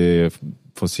você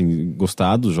fosse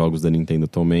gostar dos jogos da Nintendo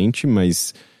atualmente,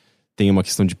 mas tem uma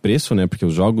questão de preço, né? Porque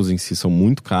os jogos em si são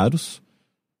muito caros.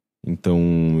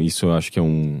 Então, isso eu acho que é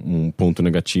um ponto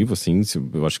negativo, assim.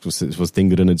 Eu acho que se você tem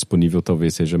grana disponível,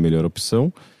 talvez seja a melhor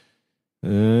opção.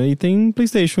 E tem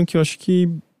PlayStation, que eu acho que...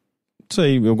 Não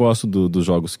sei, eu gosto dos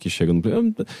jogos que chegam no...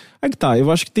 Aí que tá,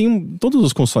 eu acho que todos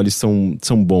os consoles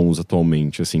são bons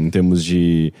atualmente, assim, em termos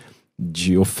de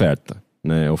oferta,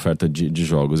 né? Oferta de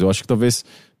jogos. Eu acho que talvez...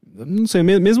 Não sei,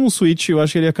 mesmo o Switch, eu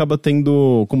acho que ele acaba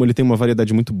tendo... Como ele tem uma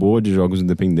variedade muito boa de jogos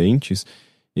independentes...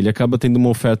 Ele acaba tendo uma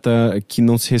oferta que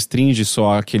não se restringe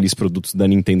só àqueles produtos da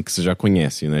Nintendo que você já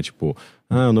conhece, né? Tipo,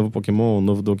 o novo Pokémon, o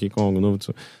novo Donkey Kong, o novo...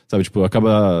 Sabe, tipo,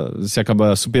 você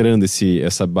acaba superando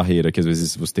essa barreira que às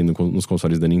vezes você tem nos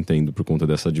consoles da Nintendo por conta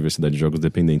dessa diversidade de jogos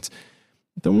dependentes.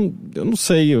 Então, eu não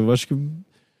sei, eu acho que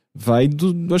vai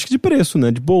acho que de preço,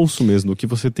 né? De bolso mesmo, do que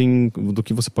você tem, do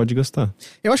que você pode gastar.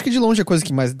 Eu acho que de longe a coisa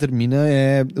que mais determina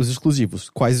é os exclusivos.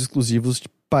 Quais exclusivos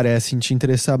parecem te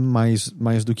interessar mais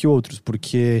do que outros,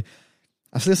 porque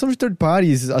a seleção de third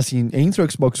parties, assim, entre o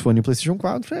Xbox One e o PlayStation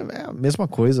 4 é a mesma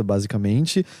coisa,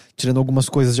 basicamente, tirando algumas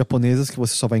coisas japonesas que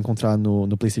você só vai encontrar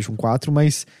no PlayStation 4,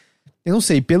 mas eu não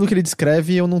sei, pelo que ele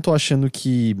descreve, eu não tô achando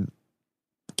que...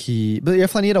 Eu ia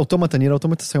falar Nier Automata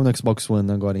saiu no Xbox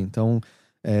One agora, então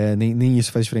nem isso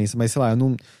faz diferença, mas sei lá,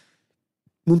 eu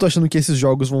não tô achando que esses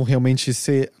jogos vão realmente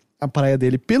ser a praia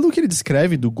dele. Pelo que ele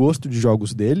descreve do gosto de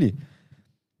jogos dele,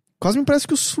 quase me parece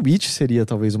que o Switch seria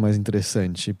talvez o mais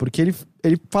interessante, porque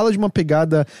ele fala de uma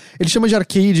pegada... Ele chama de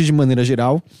arcade de maneira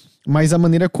geral, mas a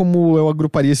maneira como eu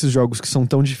agruparia esses jogos que são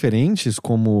tão diferentes,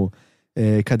 como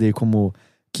como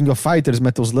King of Fighters,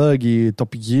 Metal Slug,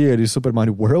 Top Gear e Super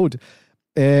Mario World,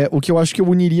 o que eu acho que eu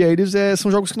uniria eles são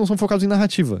jogos que não são focados em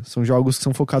narrativa, são jogos que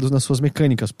são focados nas suas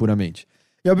mecânicas puramente.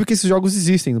 E é óbvio que esses jogos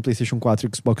existem no PlayStation 4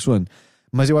 e Xbox One,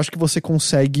 mas eu acho que você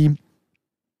consegue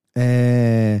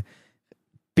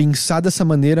pensar dessa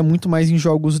maneira muito mais em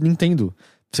jogos Nintendo.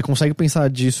 Você consegue pensar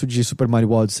disso de Super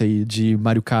Mario Odyssey, de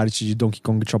Mario Kart, de Donkey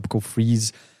Kong Tropical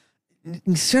Freeze,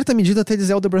 em certa medida até de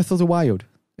Zelda Breath of the Wild.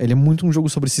 Ele é muito um jogo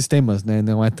sobre sistemas, né?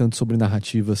 Não é tanto sobre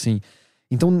narrativa, assim.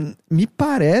 Então, me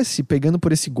parece, pegando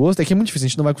por esse gosto, que é muito difícil, a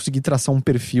gente não vai conseguir traçar um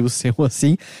perfil seu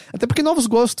assim, até porque novos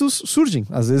gostos surgem.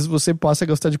 Às vezes você passa a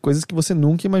gostar de coisas que você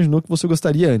nunca imaginou que você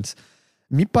gostaria antes.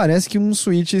 Me parece que um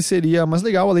Switch seria mais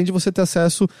legal, além de você ter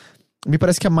acesso... Me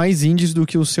parece que é mais indies do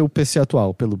que o seu PC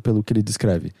atual, pelo que ele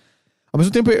descreve. Ao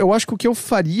mesmo tempo, eu acho que o que eu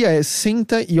faria é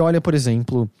senta e olha, por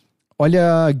exemplo,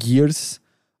 olha Gears,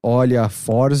 olha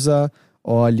Forza,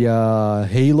 olha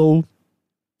Halo,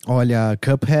 olha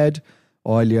Cuphead,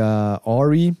 olha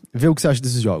Ori, vê o que você acha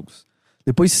desses jogos.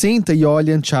 Depois senta e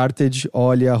olha Uncharted,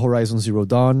 olha Horizon Zero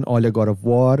Dawn, olha God of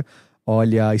War,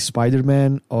 olha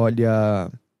Spider-Man, olha...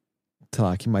 sei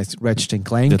lá, que mais? Ratchet &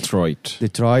 Clank.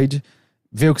 Detroit.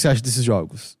 Vê o que você acha desses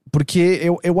jogos. Porque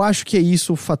eu acho que é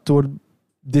isso o fator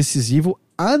decisivo,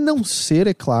 a não ser,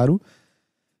 é claro,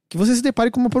 que você se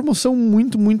depare com uma promoção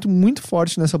muito, muito, muito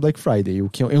forte nessa Black Friday. O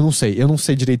que eu não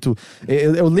sei direito.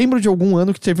 Eu lembro de algum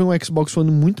ano que teve um Xbox One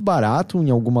muito barato em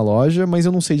alguma loja, mas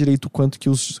eu não sei direito quanto que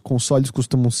os consoles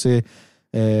costumam ser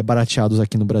barateados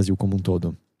aqui no Brasil como um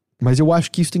todo. Mas eu acho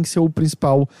que isso tem que ser o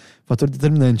principal fator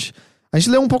determinante. A gente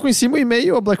leu um pouco em cima o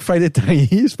e-mail, a Black Friday tá aí,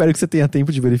 espero que você tenha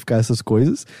tempo de verificar essas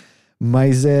coisas.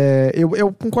 Mas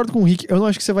eu concordo com o Rick, eu não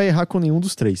acho que você vai errar com nenhum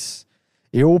dos três.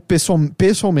 Eu,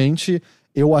 pessoalmente,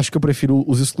 eu acho que eu prefiro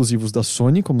os exclusivos da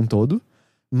Sony como um todo.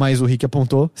 Mas o Rick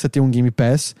apontou, você tem um Game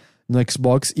Pass no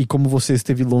Xbox e como você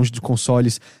esteve longe de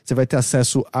consoles, você vai ter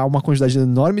acesso a uma quantidade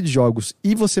enorme de jogos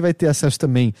e você vai ter acesso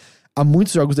também a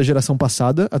muitos jogos da geração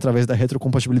passada, através da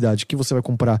retrocompatibilidade, que você vai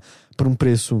comprar por um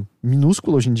preço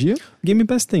minúsculo hoje em dia. Game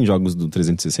Pass tem jogos do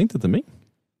 360 também?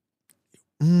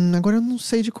 Agora eu não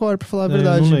sei de cor, pra falar a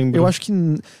verdade. Eu não lembro.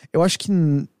 Eu acho que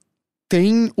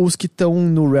tem os que estão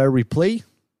no Rare Replay,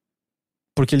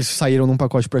 porque eles saíram num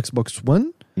pacote pro Xbox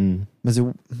One, mas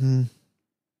eu...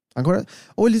 Agora,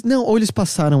 ou eles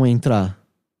passaram a entrar.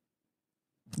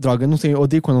 Droga, eu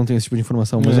odeio quando não tem esse tipo de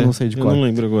informação, mas eu não sei de cor. Eu não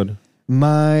lembro agora.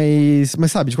 Mas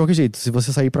sabe, de qualquer jeito, se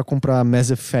você sair pra comprar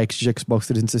Mass Effect de Xbox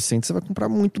 360, você vai comprar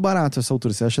muito barato essa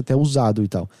altura, você acha até usado e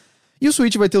tal. E o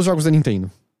Switch vai ter os jogos da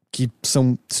Nintendo, que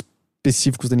são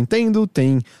específicos da Nintendo,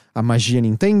 tem a magia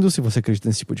Nintendo, se você acredita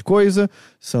nesse tipo de coisa,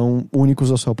 são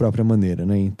únicos à sua própria maneira,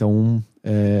 né? Então,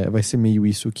 vai ser meio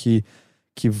isso que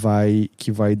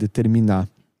vai determinar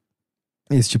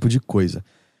esse tipo de coisa.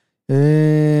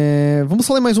 Vamos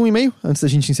só ler mais um e-mail antes da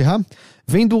gente encerrar.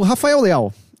 Vem do Rafael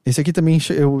Leal. Esse aqui também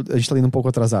a gente tá lendo um pouco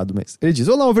atrasado, mas ele diz: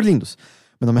 Olá, overlindos.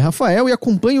 Meu nome é Rafael e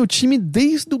acompanho o time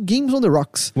desde o Games on the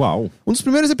Rocks. Uau! Um dos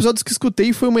primeiros episódios que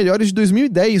escutei foi o Melhores de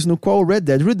 2010, no qual Red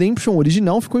Dead Redemption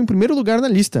original ficou em primeiro lugar na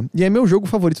lista, e é meu jogo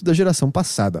favorito da geração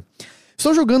passada.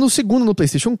 Estou jogando o segundo no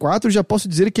PlayStation 4 e já posso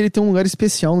dizer que ele tem um lugar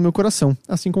especial no meu coração,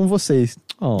 assim como vocês.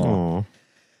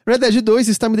 Red Dead 2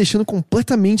 está me deixando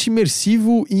completamente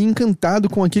imersivo e encantado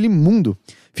com aquele mundo.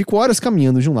 Fico horas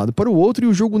caminhando de um lado para o outro e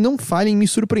o jogo não falha em me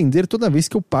surpreender toda vez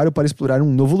que eu paro para explorar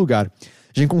um novo lugar.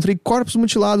 Já encontrei corpos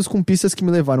mutilados com pistas que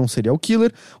me levaram a um serial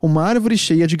killer, uma árvore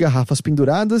cheia de garrafas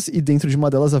penduradas e dentro de uma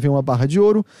delas havia uma barra de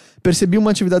ouro. Percebi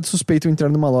uma atividade suspeita ao entrar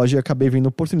numa loja e acabei vendo a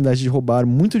oportunidade de roubar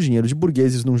muito dinheiro de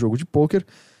burgueses num jogo de pôquer.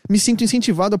 Me sinto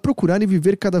incentivado a procurar e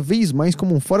viver cada vez mais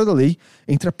como um fora da lei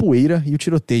entre a poeira e o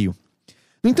tiroteio.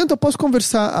 No entanto, após a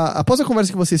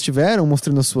conversa que vocês tiveram,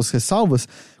 mostrando as suas ressalvas,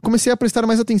 comecei a prestar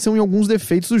mais atenção em alguns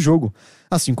defeitos do jogo.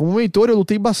 Assim como o Heitor, eu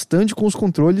lutei bastante com os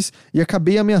controles e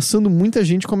acabei ameaçando muita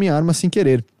gente com a minha arma sem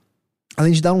querer.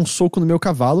 Além de dar um soco no meu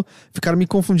cavalo, ficar me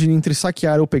confundindo entre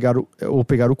saquear ou pegar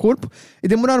o corpo, e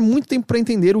demorar muito tempo para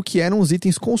entender o que eram os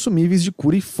itens consumíveis de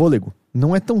cura e fôlego.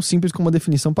 Não é tão simples como a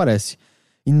definição parece.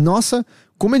 E nossa,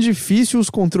 como é difícil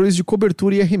os controles de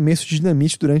cobertura e arremesso de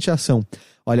dinamite durante a ação.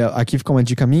 Olha, aqui fica uma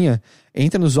dica minha.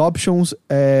 Entra nos options,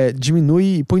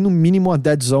 diminui e põe no mínimo a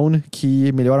dead zone,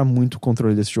 que melhora muito o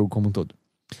controle desse jogo como um todo.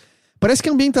 Parece que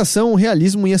a ambientação, o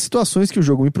realismo e as situações que o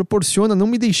jogo me proporciona não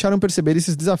me deixaram perceber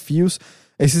esses desafios,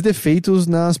 esses defeitos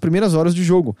nas primeiras horas de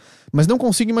jogo. Mas não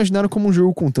consigo imaginar como um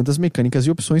jogo com tantas mecânicas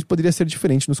e opções poderia ser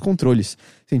diferente nos controles.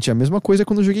 Senti a mesma coisa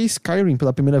quando joguei Skyrim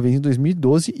pela primeira vez em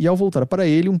 2012 e ao voltar para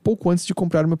ele um pouco antes de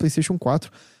comprar o meu PlayStation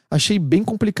 4, achei bem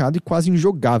complicado e quase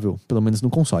injogável, pelo menos no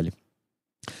console.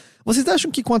 Vocês acham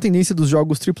que com a tendência dos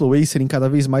jogos AAA serem cada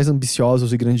vez mais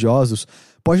ambiciosos e grandiosos,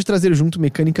 pode trazer junto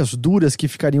mecânicas duras que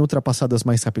ficariam ultrapassadas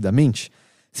mais rapidamente?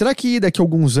 Será que daqui a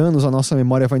alguns anos a nossa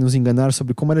memória vai nos enganar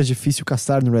sobre como era difícil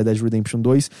caçar no Red Dead Redemption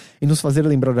 2 e nos fazer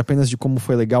lembrar apenas de como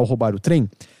foi legal roubar o trem?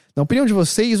 Na opinião de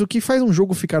vocês, o que faz um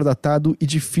jogo ficar datado e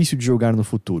difícil de jogar no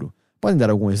futuro? Podem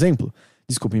dar algum exemplo?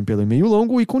 Desculpem pelo e-mail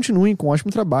longo e continuem com um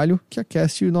ótimo trabalho que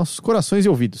aquece nossos corações e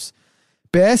ouvidos.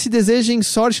 PS, desejem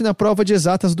sorte na prova de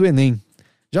exatas do Enem.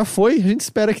 Já foi, a gente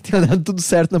espera que tenha dado tudo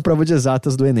certo na prova de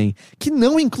exatas do Enem. Que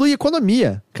não inclui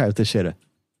economia, Caio Teixeira.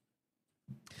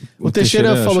 O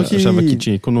Teixeira falou que... achava que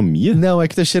tinha economia? Não, é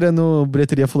que o Teixeira no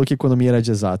bilheteria falou que economia era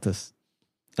de exatas.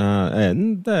 É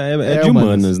de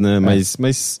humanas, né?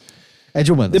 Mas... É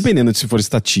de humanas. Dependendo de se for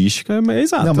estatística, é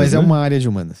exatas. Não, mas né? é uma área de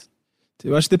humanas.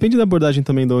 Eu acho que depende da abordagem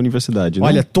também da universidade, né?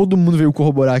 Olha, todo mundo veio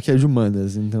corroborar que é de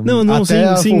humanas. Então, não,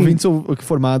 até sim. ouvintes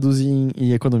formados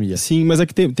em economia. Sim, mas é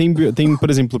que tem,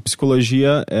 por exemplo,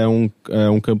 psicologia é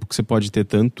um campo que você pode ter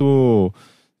tanto...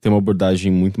 Tem uma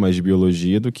abordagem muito mais de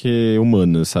biologia do que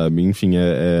humana, sabe? Enfim,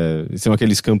 são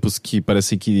aqueles campos que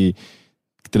parece que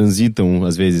transitam,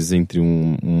 às vezes, entre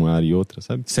uma área e outra,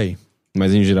 sabe? Sei.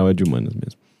 Mas, em geral, é de humanas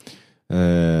mesmo.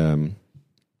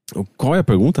 Qual é a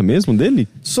pergunta mesmo dele?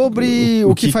 Sobre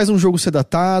o que faz um jogo ser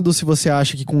datado, se você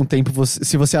acha que com o tempo,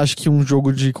 se você acha que um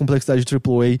jogo de complexidade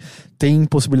AAA tem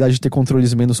possibilidade de ter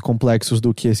controles menos complexos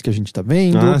do que esse que a gente tá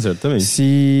vendo. Ah, certamente.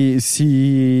 Se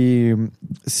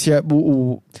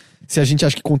se a gente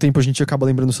acha que com o tempo a gente acaba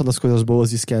lembrando só das coisas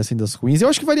boas e esquecem das ruins. Eu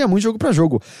acho que varia muito jogo pra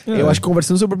jogo. Eu acho que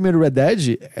conversando sobre o primeiro Red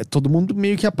Dead, todo mundo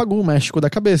meio que apagou o México da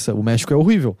cabeça. O México é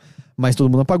horrível. Mas todo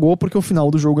mundo apagou porque o final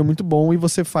do jogo é muito bom e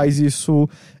você faz isso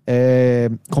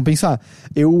compensar.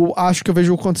 Eu acho que eu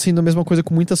vejo acontecendo a mesma coisa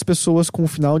com muitas pessoas com o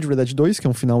final de Red Dead 2, que é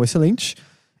um final excelente.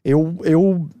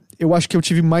 Eu acho que eu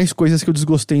tive mais coisas que eu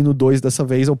desgostei no 2 dessa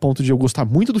vez, ao ponto de eu gostar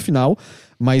muito do final,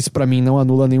 mas pra mim não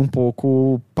anula nem um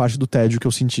pouco parte do tédio que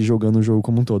eu senti jogando o jogo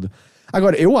como um todo.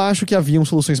 Agora, eu acho que haviam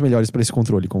soluções melhores pra esse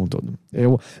controle como um todo.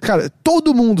 Cara,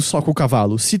 todo mundo soca o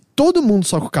cavalo. Se todo mundo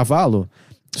soca o cavalo,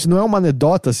 se não é uma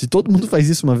anedota, se todo mundo faz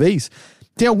isso uma vez,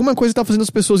 tem alguma coisa que tá fazendo as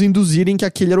pessoas induzirem que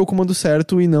aquele era o comando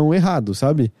certo e não o errado,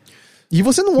 sabe? E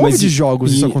você não ouve de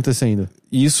jogos isso acontecendo.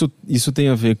 Isso tem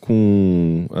a ver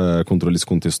com controles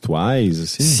contextuais,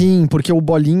 assim? Sim, porque o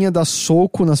bolinha dá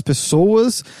soco nas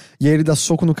pessoas, e aí ele dá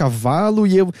soco no cavalo,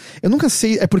 e eu nunca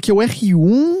sei, é porque o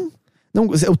R1... Não,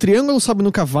 o triângulo sobe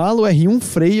no cavalo, o R1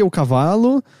 freia o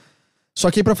cavalo, só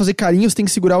que aí pra fazer carinho você tem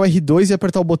que segurar o R2 e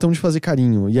apertar o botão de fazer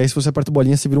carinho. E aí se você aperta o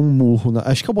bolinha, você vira um murro.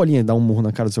 Acho que a bolinha dá um murro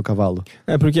na cara do seu cavalo.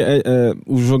 Porque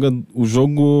o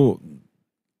jogo...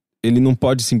 Ele não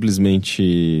pode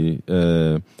simplesmente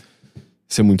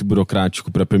ser muito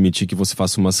burocrático pra permitir que você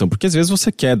faça uma ação. Porque às vezes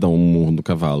você quer dar um murro no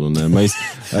cavalo, né? Mas...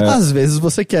 às vezes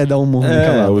você quer dar um murro no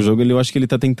cavalo. O jogo, eu acho que ele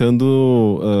tá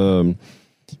tentando...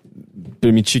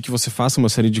 permitir que você faça uma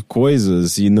série de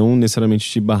coisas e não necessariamente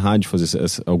te barrar de fazer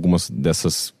algumas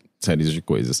dessas séries de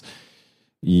coisas.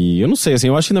 E eu não sei, assim,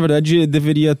 eu acho que na verdade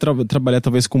deveria trabalhar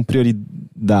talvez com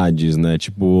prioridades, né?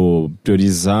 Tipo,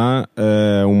 priorizar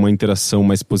uma interação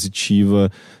mais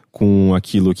positiva com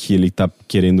aquilo que ele tá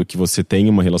querendo que você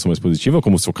tenha uma relação mais positiva,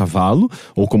 como o seu cavalo,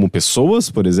 ou como pessoas,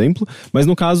 por exemplo. Mas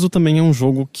no caso também é um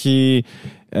jogo que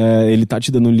ele tá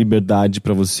te dando liberdade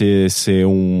pra você ser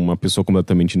uma pessoa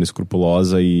completamente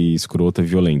inescrupulosa e escrota e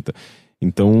violenta.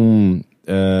 Então,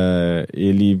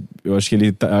 eu acho que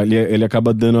ele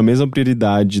acaba dando a mesma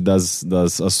prioridade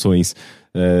das ações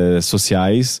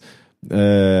sociais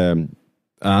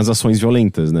às ações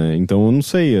violentas, né? Então eu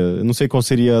não sei qual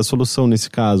seria a solução nesse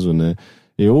caso, né?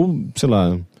 Sei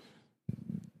lá,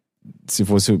 se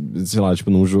fosse, sei lá, tipo,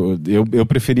 num jogo, eu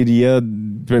preferiria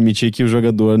permitir que o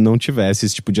jogador não tivesse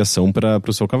esse tipo de ação para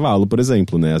o seu cavalo, por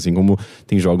exemplo, né? Assim como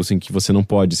tem jogos em que você não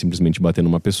pode simplesmente bater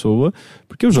numa pessoa,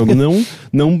 porque o jogo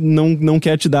não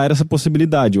quer te dar essa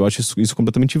possibilidade. Eu acho isso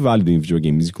completamente válido em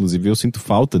videogames. Inclusive, eu sinto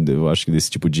falta, eu acho,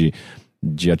 desse tipo de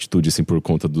atitude, assim, por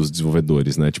conta dos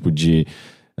desenvolvedores, né? Tipo, de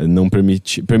não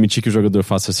permitir que o jogador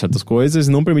faça certas coisas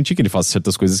e não permitir que ele faça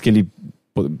certas coisas que ele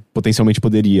potencialmente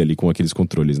poderia ali com aqueles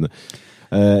controles, né?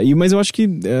 Mas eu acho que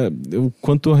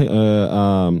quanto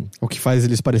o que faz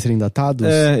eles parecerem datados?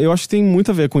 Eu acho que tem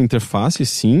muito a ver com interface,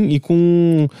 sim, e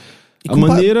com a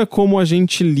maneira como a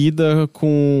gente lida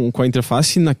com a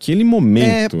interface naquele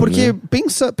momento. Porque né?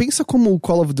 pensa como o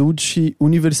Call of Duty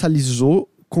universalizou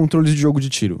controles de jogo de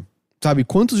tiro. Sabe,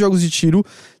 quantos jogos de tiro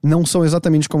não são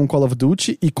exatamente como o Call of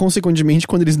Duty e, consequentemente,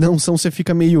 quando eles não são, você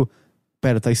fica meio...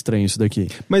 Pera, tá estranho isso daqui.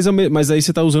 Mas aí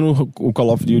você tá usando o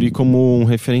Call of Duty como um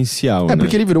referencial, né?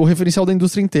 Porque ele virou o referencial da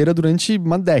indústria inteira durante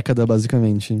uma década,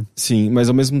 basicamente. Sim, mas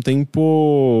ao mesmo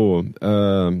tempo...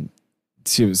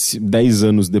 se 10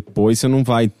 anos depois, você não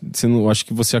vai... acho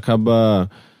que você acaba...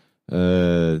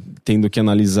 tendo que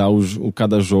analisar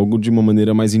cada jogo de uma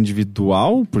maneira mais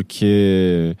individual,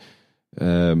 porque...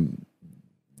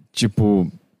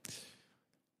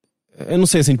 eu não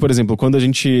sei, assim, por exemplo, quando a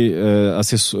gente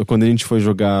foi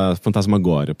jogar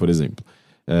Phantasmagoria, por exemplo,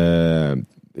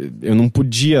 eu não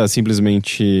podia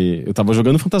simplesmente... Eu tava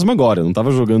jogando Phantasmagoria, não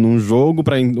tava jogando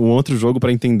um outro jogo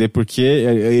pra entender porque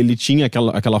ele tinha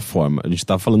aquela forma. A gente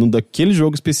tava falando daquele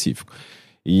jogo específico.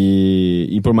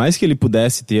 E por mais que ele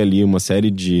pudesse ter ali uma série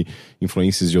de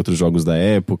influências de outros jogos da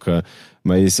época,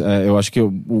 mas eu acho que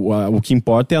o que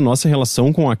importa é a nossa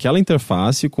relação com aquela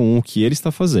interface, com o que ele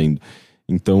está fazendo.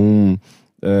 Então,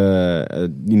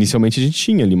 inicialmente a gente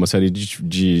tinha ali uma série a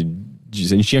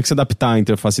gente tinha que se adaptar à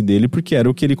interface dele, porque era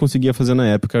o que ele conseguia fazer na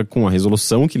época, com a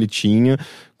resolução que ele tinha,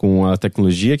 com a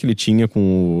tecnologia que ele tinha,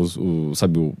 com os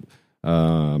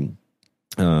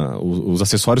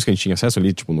acessórios que a gente tinha acesso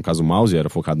ali, tipo, no caso o mouse, era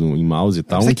focado em mouse e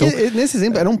tal. Então, nesse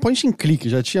exemplo, era um point and click,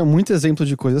 já tinha muito exemplo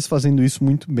de coisas fazendo isso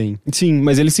muito bem. Sim,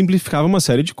 mas ele simplificava uma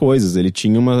série de coisas, ele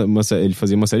tinha ele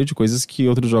fazia uma série de coisas que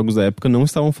outros jogos da época não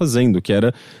estavam fazendo, que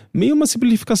era meio uma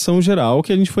simplificação geral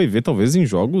que a gente foi ver talvez em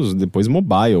jogos depois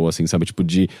mobile, assim, sabe, tipo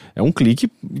é um clique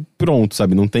e pronto,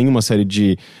 sabe, não tem uma série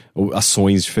de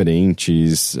ações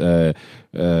diferentes,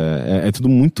 é tudo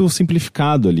muito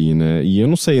simplificado ali, né? E eu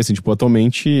não sei, assim, tipo,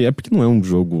 atualmente é porque não é um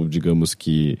jogo, digamos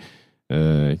que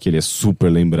que ele é super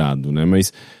lembrado, né?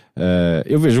 Mas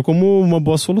eu vejo como uma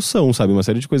boa solução, sabe? Uma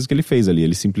série de coisas que ele fez ali.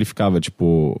 Ele simplificava,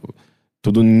 tipo,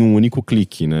 tudo em um único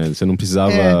clique, né? Você não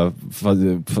precisava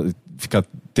ficar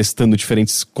testando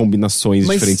diferentes combinações,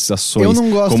 Mas diferentes ações, eu não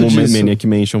gosto como o disso. Maniac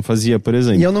Mansion fazia, por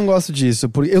exemplo. E eu não gosto disso,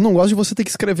 porque eu não gosto de você ter que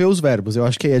escrever os verbos, eu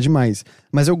acho que aí é demais.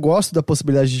 Mas eu gosto da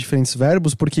possibilidade de diferentes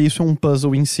verbos, porque isso é um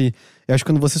puzzle em si. Eu acho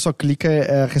que quando você só clica,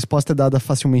 a resposta é dada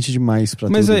facilmente demais pra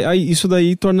Mas tudo. isso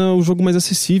daí torna o jogo mais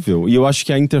acessível. E eu acho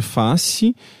que a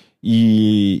interface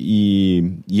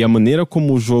e a maneira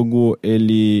como o jogo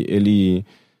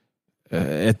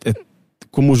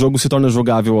como o jogo se torna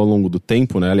jogável ao longo do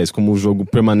tempo, né? Aliás, como o jogo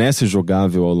permanece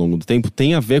jogável ao longo do tempo,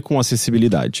 tem a ver com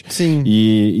acessibilidade. Sim.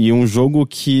 E um jogo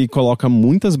que coloca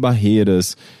muitas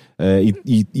barreiras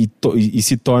e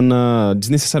se torna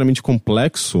desnecessariamente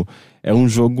complexo é um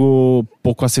jogo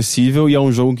pouco acessível e é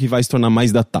um jogo que vai se tornar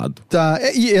mais datado. Tá,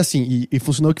 e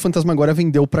funcionou que Phantasmagoria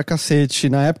vendeu pra cacete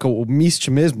na época, o Myst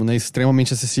mesmo, né,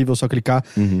 extremamente acessível, só clicar.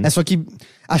 É só que,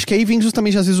 acho que aí vem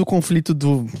justamente às vezes o conflito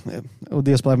do, eu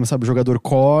odeio as palavras, mas sabe, o jogador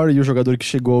core e o jogador que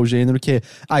chegou ao gênero, que é,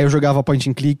 eu jogava point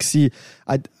and click se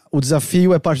o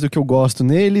desafio é parte do que eu gosto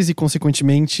neles e,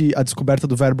 consequentemente, a descoberta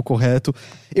do verbo correto.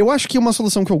 Eu acho que uma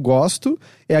solução que eu gosto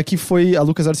é a que a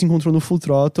LucasArts encontrou no Full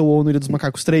Throttle ou no Ilha dos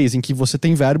Macacos 3, em que você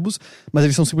tem verbos, mas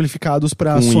eles são simplificados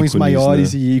para ações ícones,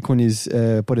 maiores, né? E ícones,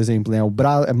 por exemplo, né?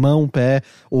 Mão, pé,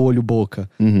 olho, boca.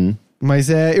 Mas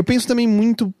eu penso também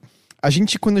muito...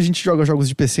 Quando a gente joga jogos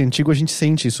de PC antigo, a gente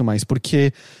sente isso mais,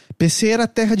 porque PC era a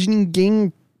terra de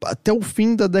ninguém até o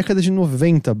fim da década de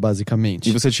 90, basicamente.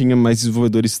 E você tinha mais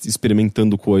desenvolvedores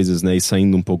experimentando coisas, né? E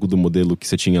saindo um pouco do modelo que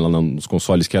você tinha lá nos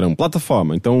consoles, que eram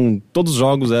plataforma. Então, todos os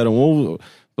jogos eram ou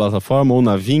plataforma ou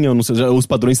navinha, ou não sei, os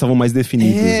padrões estavam mais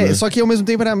definidos, né? Só que ao mesmo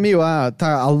tempo era meio,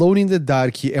 Alone in the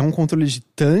Dark é um controle de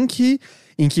tanque,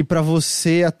 em que pra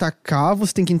você atacar,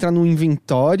 você tem que entrar no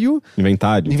inventário,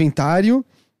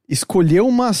 escolher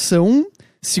uma ação,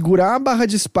 segurar a barra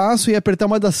de espaço e apertar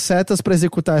uma das setas pra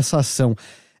executar essa ação.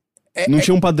 Não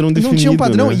tinha um padrão definido. Não tinha um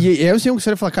padrão, né? E aí eu sei que você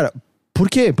vai falar, cara, por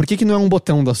quê? Por que não é um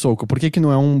botão da soco? Por que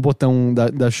não é um botão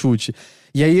da chute?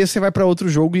 E aí você vai pra outro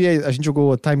jogo e a gente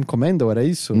jogou Time Commando, era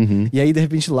isso? E aí de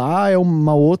repente lá é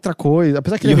uma outra coisa,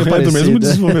 apesar que ele é meio parecido. Do mesmo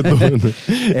desenvolvedor, né?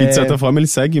 E de certa forma ele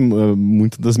segue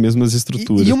muito das mesmas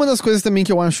estruturas. E uma das coisas também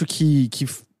que eu acho que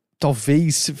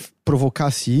talvez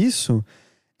provocasse isso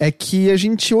é que a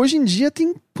gente hoje em dia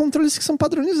tem controles que são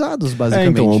padronizados,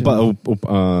 basicamente. Então,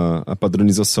 a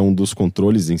padronização dos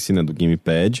controles em si, né, do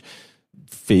gamepad,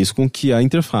 fez com que a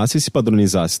interface se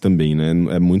padronizasse também, né?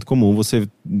 É muito comum você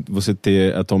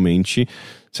ter atualmente,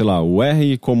 sei lá, o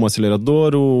R como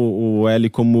acelerador, o L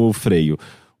como freio.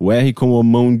 O R como a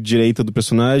mão direita do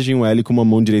personagem, o L como a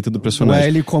mão direita do personagem. O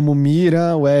L como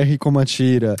mira, o R como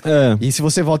atira. E se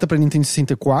você volta pra Nintendo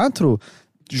 64...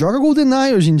 Joga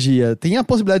GoldenEye hoje em dia. Tem a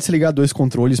possibilidade de se ligar dois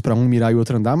controles pra um mirar e o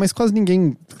outro andar, mas quase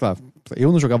ninguém... Claro, eu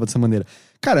não jogava dessa maneira.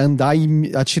 Cara, andar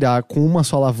e atirar com uma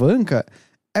só alavanca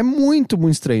é muito,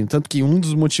 muito estranho. Tanto que um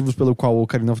dos motivos pelo qual o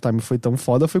Ocarina of Time foi tão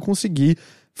foda foi conseguir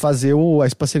fazer a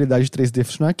espacialidade 3D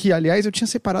funcionar. Que, aliás, eu tinha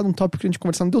separado um tópico que a gente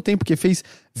conversar, não deu tempo, porque fez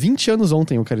 20 anos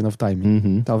ontem o Ocarina of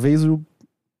Time. Talvez o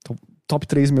top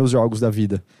 3 meus jogos da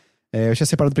vida. Eu tinha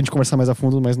separado pra gente conversar mais a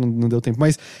fundo, mas não deu tempo.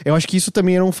 Mas eu acho que isso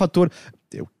também era um fator...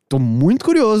 Eu tô muito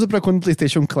curioso pra quando o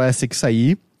PlayStation Classic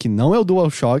sair, que não é o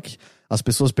DualShock, as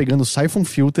pessoas pegando o Siphon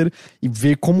Filter e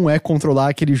ver como é controlar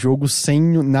aquele jogo sem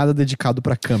nada dedicado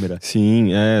pra câmera.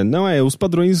 Sim, os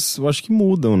padrões eu acho que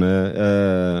mudam, né?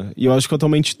 E eu acho que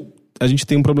atualmente a gente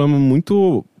tem um problema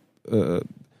muito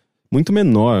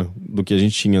menor do que a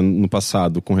gente tinha no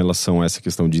passado com relação a essa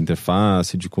questão de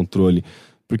interface, de controle.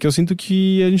 Porque eu sinto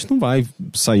que a gente não vai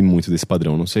sair muito desse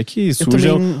padrão. A não sei que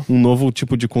surja um novo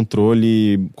tipo de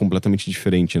controle completamente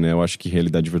diferente, né? Eu acho que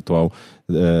realidade virtual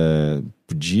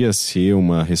podia ser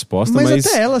uma resposta, mas...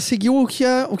 até ela seguiu o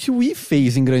que o Wii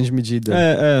fez em grande medida.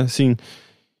 Sim.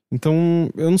 Então,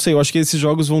 eu não sei. Eu acho que esses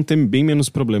jogos vão ter bem menos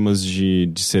problemas de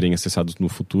serem acessados no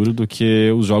futuro do que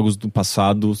os jogos do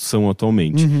passado são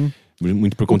atualmente.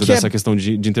 Muito por conta dessa questão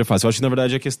de interface. Eu acho que, na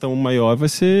verdade, a questão maior vai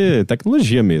ser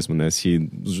tecnologia mesmo, né? Se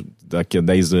daqui a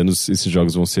 10 anos esses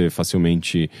jogos vão ser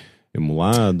facilmente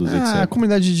emulados, etc. A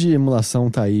comunidade de emulação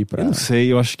tá aí pra... Eu não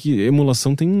sei, eu acho que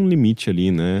emulação tem um limite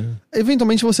ali, né?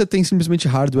 Eventualmente você tem simplesmente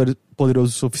hardware poderoso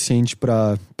o suficiente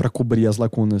pra cobrir as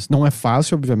lacunas. Não é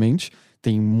fácil, obviamente.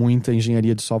 Tem muita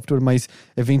engenharia de software, mas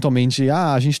eventualmente,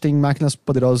 a gente tem máquinas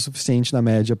poderosas o suficiente na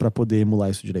média pra poder emular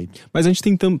isso direito. Mas a gente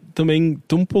tem também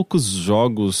tão poucos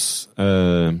jogos,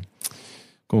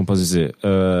 como eu posso dizer,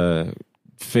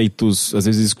 feitos às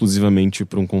vezes exclusivamente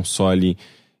para um console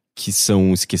que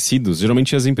são esquecidos.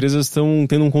 Geralmente as empresas estão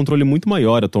tendo um controle muito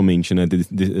maior atualmente, né,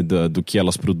 do que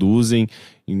elas produzem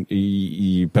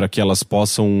e para que elas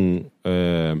possam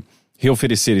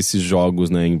reoferecer esses jogos,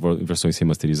 né, em versões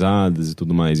remasterizadas e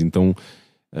tudo mais. Então,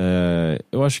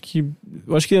 eu acho que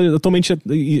atualmente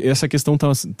essa questão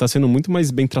tá sendo muito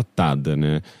mais bem tratada,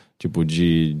 né? Tipo,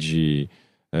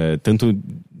 tanto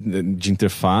de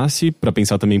interface, para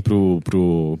pensar também pro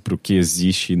que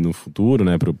existe no futuro,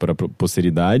 né? Pra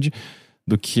posteridade,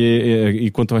 do que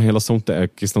e quanto à a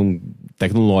questão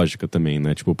tecnológica também,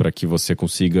 né? Tipo, para que você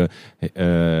consiga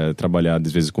trabalhar,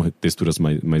 às vezes, com texturas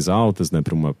mais altas, né?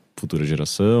 Para uma futura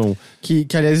geração. Que,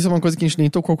 aliás, isso é uma coisa que a gente nem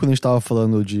tocou quando a gente tava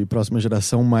falando de próxima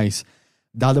geração, mas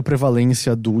dada a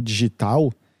prevalência do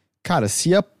digital, cara,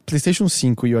 se a PlayStation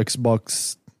 5 e o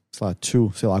Xbox, sei lá,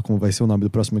 2, sei lá como vai ser o nome do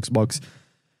próximo Xbox,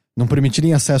 não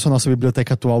permitirem acesso à nossa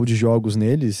biblioteca atual de jogos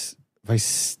neles,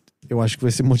 eu acho que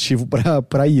vai ser motivo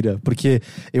pra ira. Porque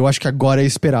eu acho que agora é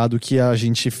esperado que a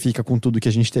gente fica com tudo que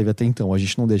a gente teve até então. A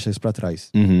gente não deixa isso pra trás.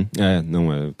 Uhum.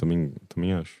 Eu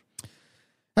também acho.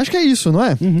 Acho que é isso, não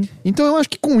é? Uhum. Então eu acho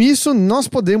que com isso nós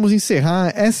podemos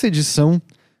encerrar essa edição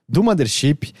do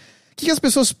Mothership. O que as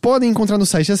pessoas podem encontrar no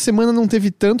site? Essa semana não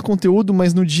teve tanto conteúdo,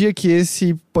 mas no dia que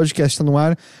esse podcast está no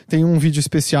ar, tem um vídeo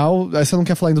especial. Você não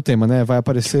quer falar ainda do tema, né? Vai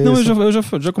aparecer... Não, eu já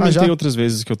comentei outras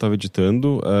vezes que eu estava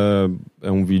editando.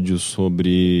 É um vídeo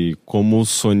sobre como o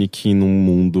Sonic num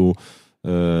mundo,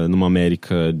 numa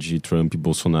América de Trump e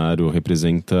Bolsonaro,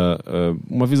 representa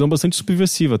uma visão bastante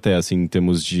subversiva até, assim, em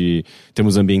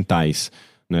termos ambientais.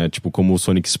 Né? Tipo, como o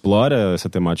Sonic explora essa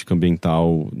temática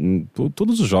ambiental em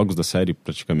todos os jogos da série,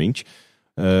 praticamente.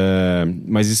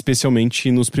 Mas especialmente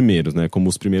nos primeiros, né? Como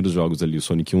os primeiros jogos ali, o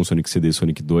Sonic 1, Sonic CD,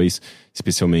 Sonic 2,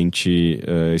 especialmente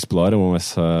exploram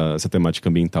essa temática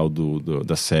ambiental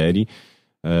da série.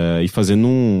 E fazendo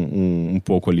um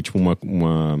pouco ali, tipo,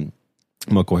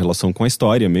 uma correlação com a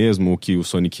história mesmo, o que o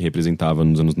Sonic representava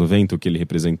nos anos 90, o que ele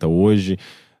representa hoje.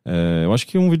 Eu acho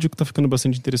que é um vídeo que tá ficando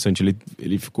bastante interessante.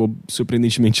 Ele ficou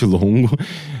surpreendentemente longo,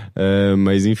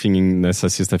 mas enfim, nessa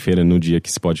sexta-feira, no dia que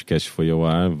esse podcast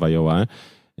vai ao ar,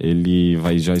 ele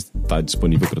vai já estar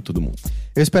disponível para todo mundo.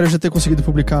 Eu espero já ter conseguido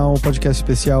publicar um podcast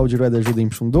especial de Red Dead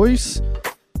Redemption 2.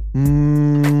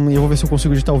 E eu vou ver se eu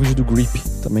consigo editar o vídeo do Grip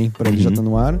também, para ele já estar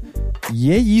no ar. E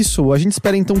é isso, a gente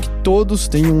espera então que todos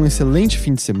tenham um excelente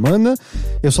fim de semana.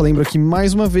 Eu só lembro aqui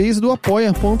mais uma vez do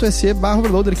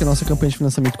apoia.se/overloader, que é a nossa campanha de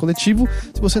financiamento coletivo.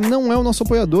 Se você não é o nosso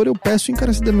apoiador, eu peço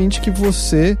encarecidamente que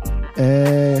você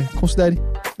considere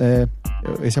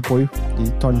esse apoio e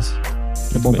torne-se.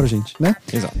 É bom pra gente, né?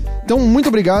 Exato. Então, muito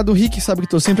obrigado. Rick sabe que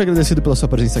tô sempre agradecido pela sua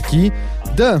presença aqui.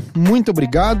 Dan, muito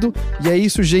obrigado. E é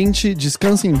isso, gente.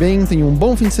 Descansem bem, tenham um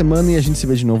bom fim de semana e a gente se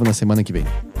vê de novo na semana que vem.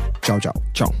 Tchau, tchau.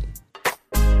 Tchau.